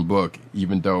his own book,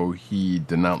 even though he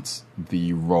denounced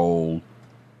the role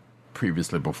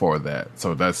previously before that.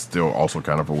 So that's still also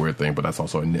kind of a weird thing, but that's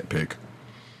also a nitpick.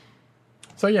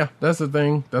 So yeah, that's the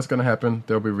thing. That's going to happen.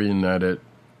 They'll be reunited.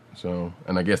 So,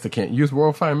 and I guess they can't use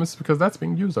World Finest because that's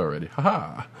being used already.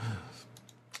 Haha.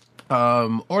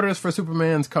 Orders for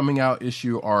Superman's coming out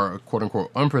issue are quote-unquote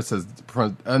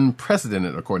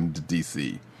unprecedented according to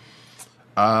DC.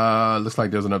 Looks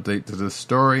like there's an update to this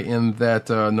story in that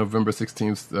November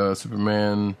 16th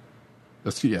Superman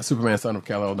Superman Son of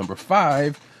Kal-El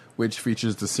 #5, which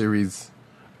features the series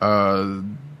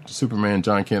Superman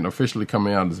John Kent officially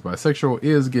coming out as bisexual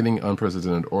is getting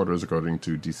unprecedented orders according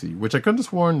to DC, which I couldn't have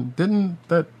sworn, didn't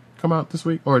that come out this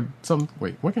week? Or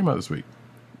wait, what came out this week?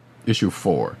 Issue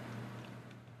 4.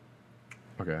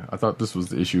 Okay, I thought this was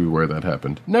the issue where that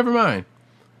happened. Never mind.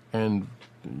 And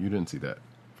you didn't see that,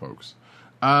 folks.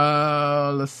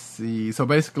 Let's see. So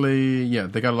basically, yeah,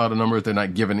 they got a lot of numbers. They're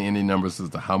not giving any numbers as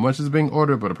to how much is being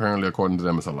ordered, but apparently, according to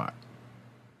them, it's a lot.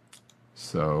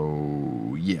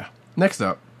 So, yeah. Next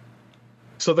up.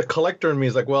 So the collector in me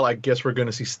is like, well, I guess we're going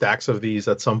to see stacks of these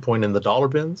at some point in the dollar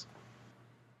bins.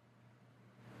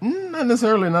 Not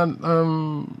necessarily. Not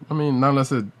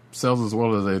unless it sells as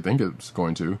well as they think it's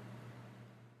going to.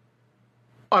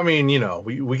 I mean,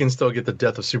 we can still get the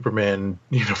Death of Superman,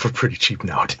 for pretty cheap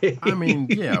nowadays. I mean,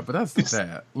 yeah, but that's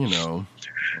that, I'm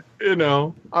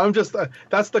just,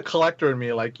 that's the collector in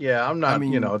me. Like, yeah, I'm not,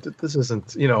 this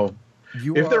isn't,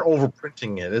 if they're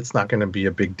overprinting it, it's not going to be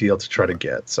a big deal to try to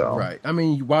get. So right. I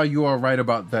mean, while you are right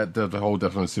about that, the whole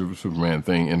Death of Superman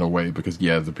thing in a way, because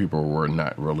the people were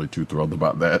not really too thrilled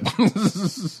about that.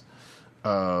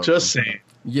 Just saying.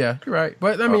 Yeah, you're right.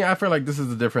 But I mean, I feel like there's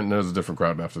a different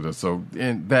crowd after this. So,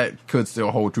 and that could still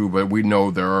hold true, but we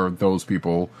know there are those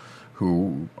people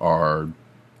who are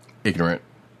ignorant,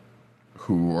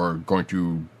 who are going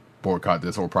to boycott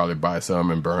this or probably buy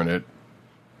some and burn it.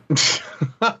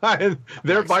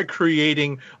 Thereby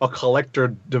creating a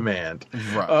collector demand.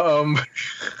 Right.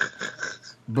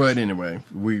 But anyway,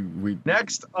 we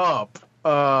next up,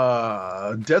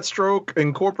 Deathstroke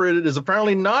Incorporated is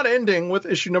apparently not ending with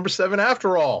issue number 7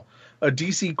 after all. A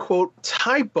DC quote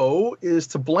typo is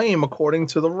to blame, according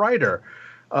to the writer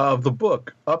of the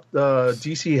book.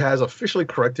 DC has officially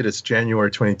corrected its January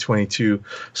 2022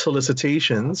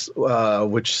 solicitations,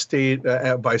 which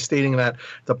by stating that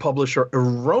the publisher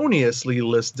erroneously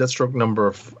lists Deathstroke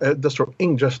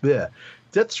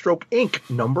Inc.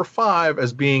 number 5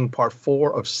 as being part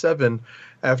 4 of 7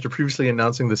 after previously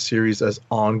announcing the series as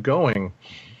ongoing.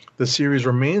 The series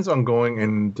remains ongoing,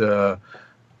 and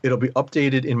it'll be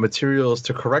updated in materials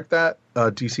to correct that.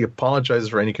 DC apologizes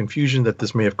for any confusion that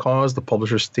this may have caused. The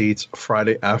publisher states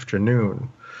Friday afternoon.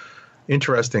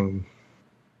 Interesting.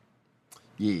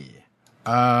 Yeah.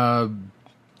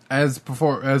 As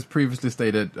previously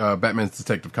stated, Batman's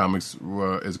Detective Comics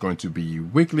is going to be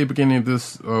weekly beginning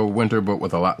this winter, but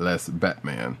with a lot less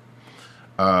Batman.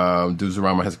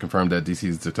 Duzorama has confirmed that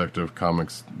DC's Detective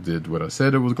Comics did what I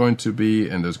said it was going to be,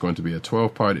 and there's going to be a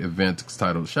 12-part event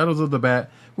titled Shadows of the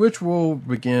Bat, which will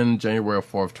begin January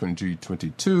 4th,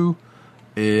 2022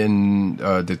 in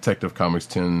Detective Comics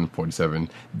 1047,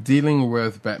 dealing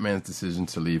with Batman's decision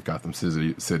to leave Gotham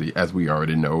City, as we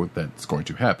already know that's going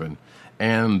to happen,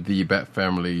 and the Bat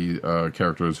Family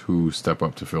characters who step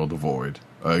up to fill the void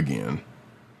again.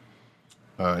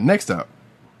 Next up.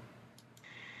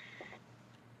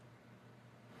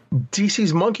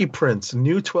 DC's Monkey Prince,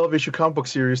 new 12-issue comic book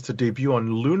series to debut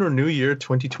on Lunar New Year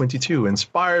 2022.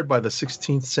 Inspired by the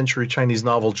 16th century Chinese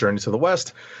novel Journey to the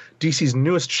West, DC's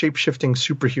newest shape-shifting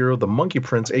superhero, the Monkey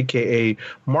Prince, a.k.a.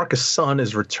 Marcus Sun,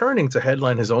 is returning to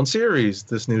headline his own series.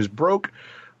 This news broke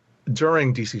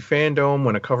during DC Fandom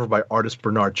when a cover by artist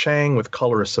Bernard Chang with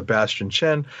colorist Sebastian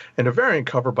Chen and a variant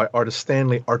cover by artist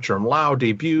Stanley Archer Lau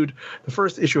debuted. The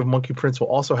first issue of Monkey Prince will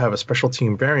also have a special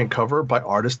team variant cover by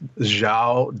artist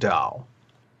Zhao Dao.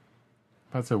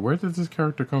 I said, where did this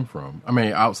character come from? I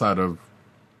mean, outside of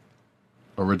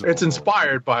original. It's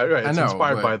inspired by, right? It's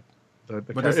inspired by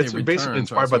it's basically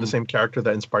inspired by the same character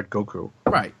that inspired Goku.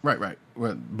 Right.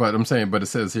 But I'm saying, but it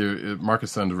says here,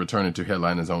 Marcus Sun is returning to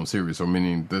headline his own series, so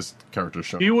meaning this character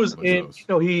show. He was in,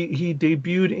 he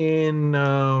debuted in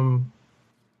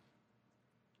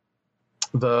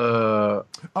the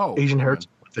Asian Heritage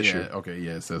issue. Yeah, okay,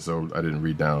 yeah, it says so. I didn't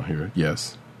read down here.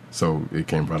 Yes. So it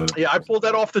came right out. Yeah, I pulled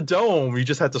that off the dome. You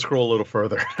just had to scroll a little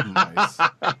further. Nice.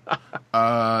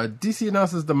 DC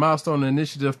announces the Milestone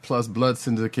Initiative plus Blood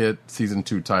Syndicate Season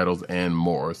 2 titles and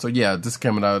more. So yeah, this is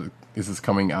coming out of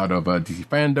DC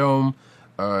Fandom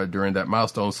during that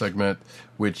Milestone segment,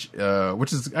 which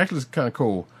is actually kind of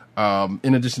cool.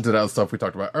 In addition to that stuff we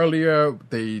talked about earlier,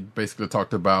 they basically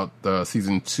talked about the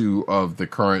Season 2 of the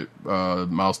current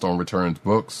Milestone Returns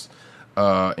books.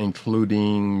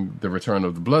 Including the return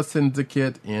of the Blood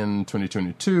Syndicate in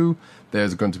 2022.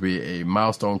 There's going to be a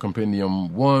Milestone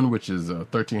Compendium 1, which is a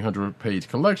 1,300-page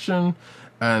collection,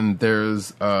 and there's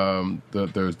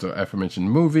the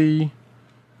aforementioned movie.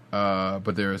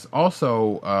 But there's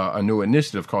also a new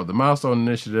initiative called the Milestone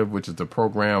Initiative, which is the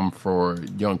program for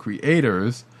young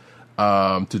creators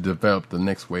to develop the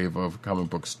next wave of comic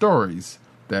book stories.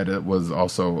 that it was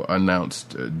also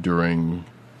announced during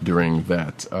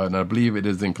that. And I believe it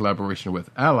is in collaboration with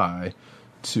Ally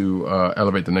to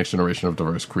elevate the next generation of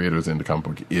diverse creators in the comic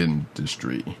book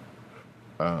industry.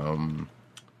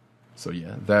 So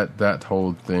yeah, that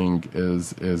whole thing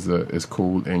is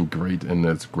cool and great, and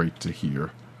it's great to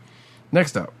hear.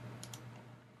 Next up,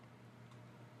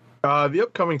 the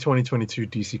upcoming 2022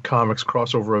 DC Comics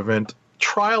crossover event,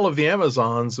 Trial of the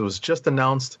Amazons, was just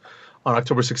announced on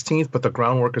October 16th, but the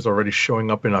groundwork is already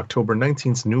showing up in October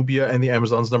 19th, Nubia and the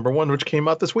Amazons #1, which came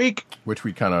out this week. Which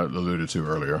we kind of alluded to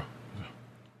earlier.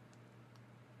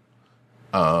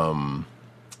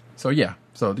 So yeah,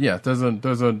 there's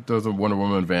a Wonder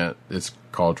Woman event. It's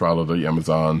called Trial of the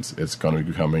Amazons. It's going to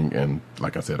be coming, and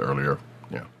like I said earlier,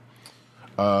 yeah.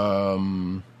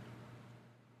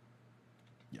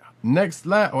 Next,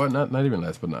 not even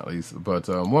last but not least, but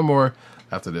one more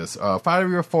after this.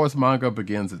 Fire Force manga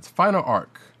begins its final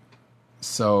arc.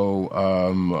 So,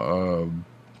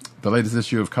 the latest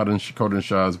issue of Koden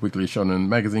Shah's Weekly Shonen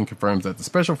magazine confirms that the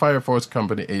Special Fire Force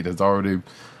Company 8 has already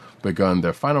begun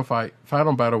their final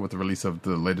battle with the release of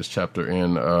the latest chapter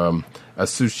in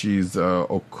Atsushi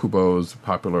Okubo's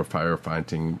popular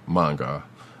firefighting manga.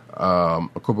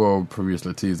 Okubo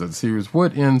previously teased that the series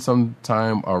would end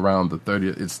sometime around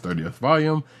its 30th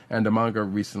volume, and the manga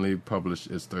recently published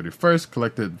its 31st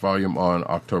collected volume on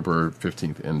October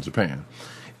 15th in Japan.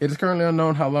 It is currently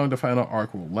unknown how long the final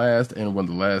arc will last and when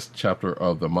the last chapter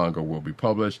of the manga will be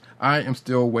published. I am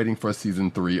still waiting for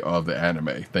season 3 of the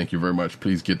anime. Thank you very much.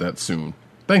 Please get that soon.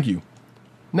 Thank you.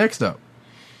 Next up.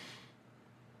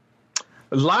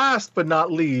 Last but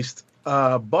not least,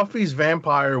 Buffy's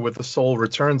Vampire with the Soul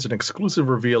returns an exclusive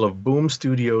reveal of Boom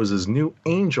Studios' new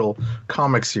Angel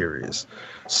comic series.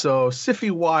 So, Sci-Fi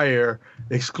Wire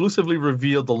exclusively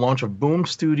revealed the launch of Boom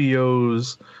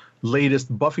Studios'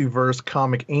 latest Buffyverse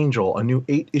comic Angel, a new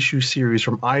 8-issue series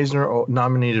from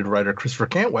Eisner-nominated writer Christopher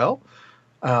Cantwell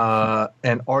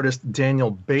and artist Daniel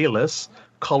Bayliss,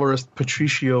 colorist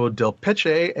Patricio Del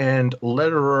Peche, and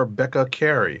letterer Becca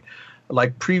Carey.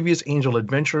 Like previous Angel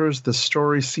adventures, the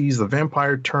story sees the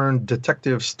vampire-turned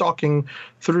detective stalking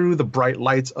through the bright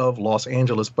lights of Los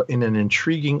Angeles, but in an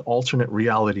intriguing alternate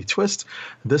reality twist.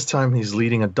 This time he's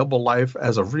leading a double life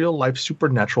as a real-life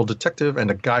supernatural detective and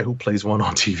a guy who plays one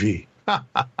on TV.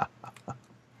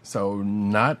 So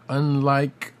not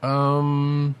unlike,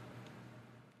 I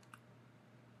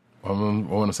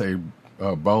want to say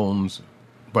Bones,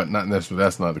 but not necessarily.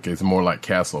 That's not the case. It's more like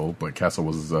Castle, but Castle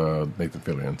was Nathan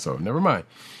Fillion, so never mind.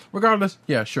 Regardless,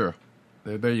 yeah, sure.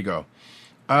 There you go.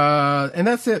 And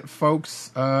that's it, folks,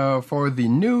 for the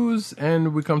news.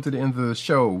 And we come to the end of the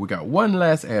show. We got one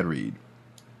last ad read.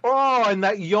 Oh, and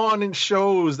that yawning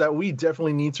shows that we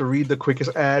definitely need to read the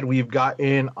quickest ad we've got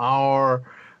in our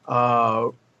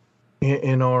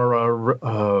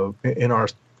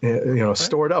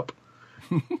stored up.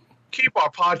 Keep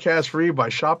our podcast free by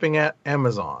shopping at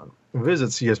Amazon. Visit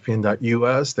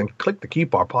cspn.us, then click the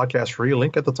Keep Our Podcast Free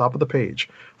link at the top of the page.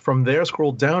 From there,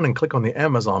 scroll down and click on the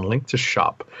Amazon link to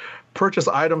shop. Purchase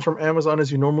items from Amazon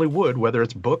as you normally would, whether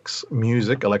it's books,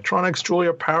 music, electronics, jewelry,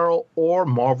 apparel, or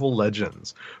Marvel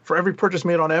Legends. For every purchase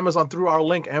made on Amazon through our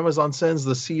link, Amazon sends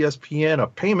the CSPN a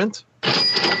payment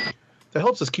that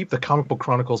helps us keep the Comic Book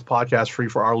Chronicles podcast free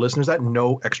for our listeners at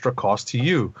no extra cost to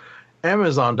you.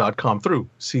 Amazon.com through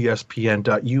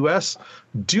CSPN.us.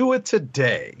 Do it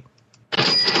today.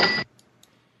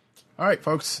 All right,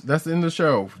 folks, that's the end of the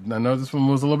show. I know this one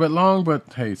was a little bit long, but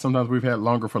hey, sometimes we've had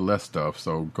longer for less stuff,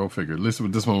 so go figure. At least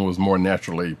this one was more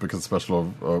naturally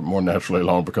more naturally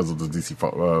long because of the DC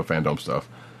fandom stuff.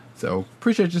 So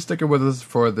appreciate you sticking with us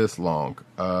for this long.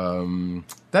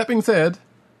 That being said,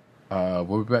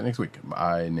 we'll be back next week.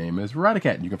 My name is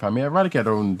Radicat. You can find me at Radicat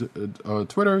on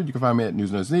Twitter. You can find me at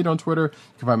News Nerds Need on Twitter.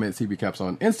 You can find me at CBCaps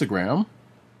on Instagram.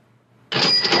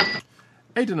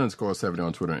 Agent_70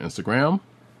 on Twitter and Instagram.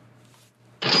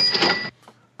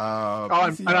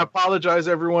 And I apologize,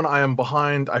 everyone. I am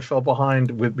behind. I fell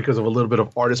behind because of a little bit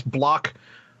of artist block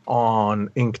on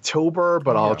Inktober,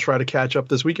 but I'll try to catch up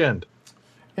this weekend.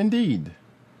 Indeed.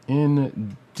 But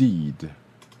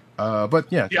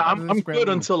yeah, I'm good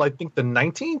until I think the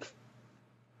 19th,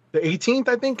 the 18th.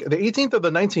 I think the 18th or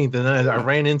the 19th, and then I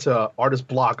ran into artist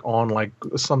block on like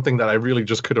something that I really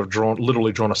just could have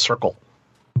literally drawn a circle,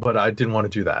 but I didn't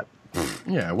want to do that.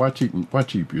 Yeah, why cheat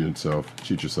yourself?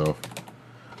 Cheat yourself.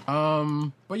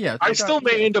 But yeah, I still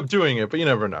may end up doing it, but you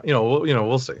never know.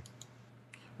 We'll see.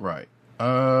 Right. I'm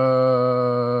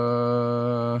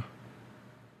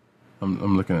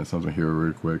looking at something here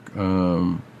real quick.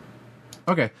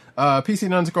 Okay.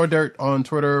 PC_Dirt on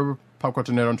Twitter. Pop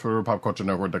Culture Net on Twitter,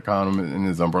 popculturenetwork.com, and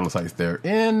his umbrella sites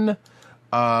therein.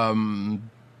 I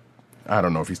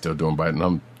don't know if he's still doing Byte,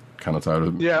 I'm kind of tired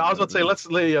of it. Yeah, I was about to say let's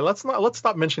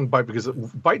stop mentioning Byte because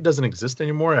Byte doesn't exist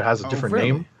anymore. It has a different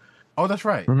really? name. Oh, that's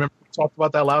right. Remember we talked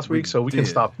about that last week, so we can did.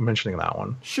 stop mentioning that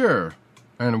one. Sure.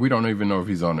 And we don't even know if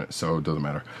he's on it, so it doesn't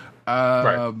matter.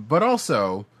 Right. But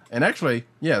also, and actually,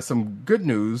 yeah, some good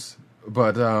news,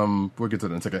 but we'll get to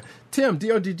that in a second. Tim,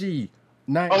 DOGG.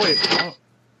 Oh, wait.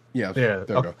 Yeah, Yeah,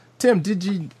 there we go. Tim,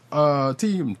 Team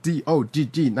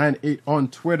DOGG98 on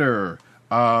Twitter.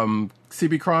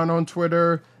 CB Cron on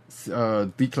Twitter.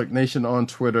 D-Click Nation on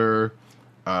Twitter.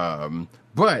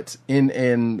 But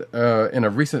in a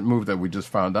recent move that we just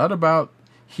found out about,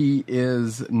 he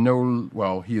is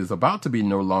about to be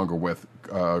no longer with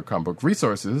Comic Book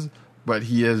Resources, but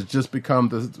he has just become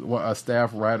a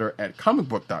staff writer at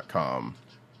comicbook.com.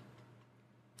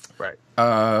 Right.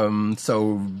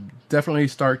 So definitely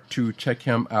start to check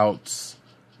him out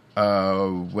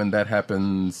when that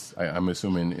happens. I'm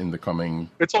assuming in the coming.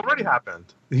 It's already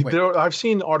happened. I've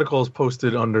seen articles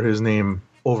posted under his name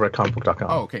over at comicbook.com.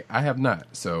 Oh, okay. I have not.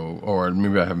 So, or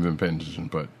maybe I haven't been paying attention,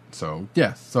 but so,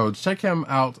 yes. So check him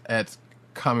out at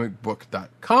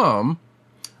comicbook.com.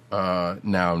 Now,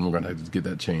 and we're going to have to get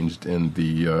that changed in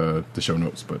the show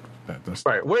notes, but that's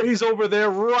right. Where he's over there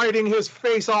writing his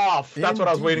face off. That's what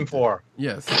I was waiting for.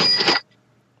 Yes.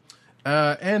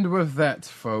 And with that,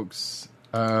 folks,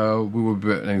 we will be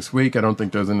back next week. I don't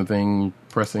think there's anything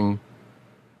pressing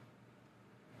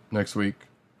next week.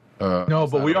 No,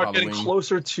 but we are Halloween. getting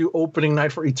closer to opening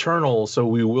night for Eternal, so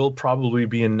we will probably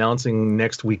be announcing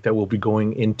next week that we'll be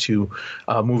going into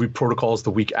movie protocols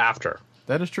the week after.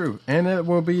 That is true, and it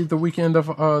will be the week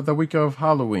of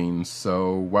Halloween.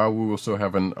 So while we will still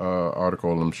have an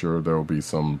article, I'm sure there will be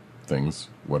some things,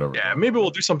 whatever. Yeah, maybe we'll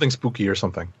do something spooky or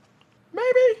something.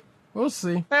 Maybe we'll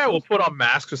see. Yeah, we'll put on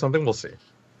masks or something. We'll see.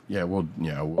 Yeah, we'll.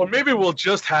 Or maybe we'll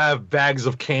just have bags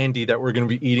of candy that we're going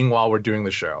to be eating while we're doing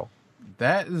the show.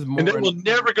 That is more. And then we're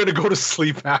never going to go to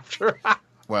sleep after.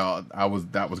 Well,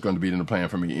 that was going to be in the plan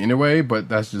for me anyway, but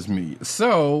that's just me.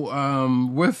 So,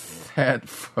 with that,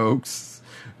 folks,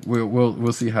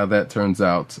 we'll see how that turns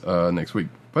out next week.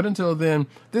 But until then,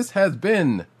 this has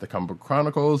been the Comic Book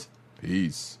Chronicles.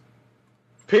 Peace.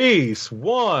 Peace.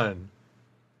 One.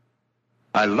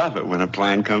 I love it when a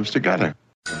plan comes together.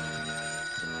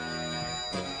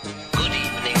 Good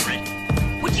evening, Rick.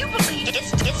 Would you believe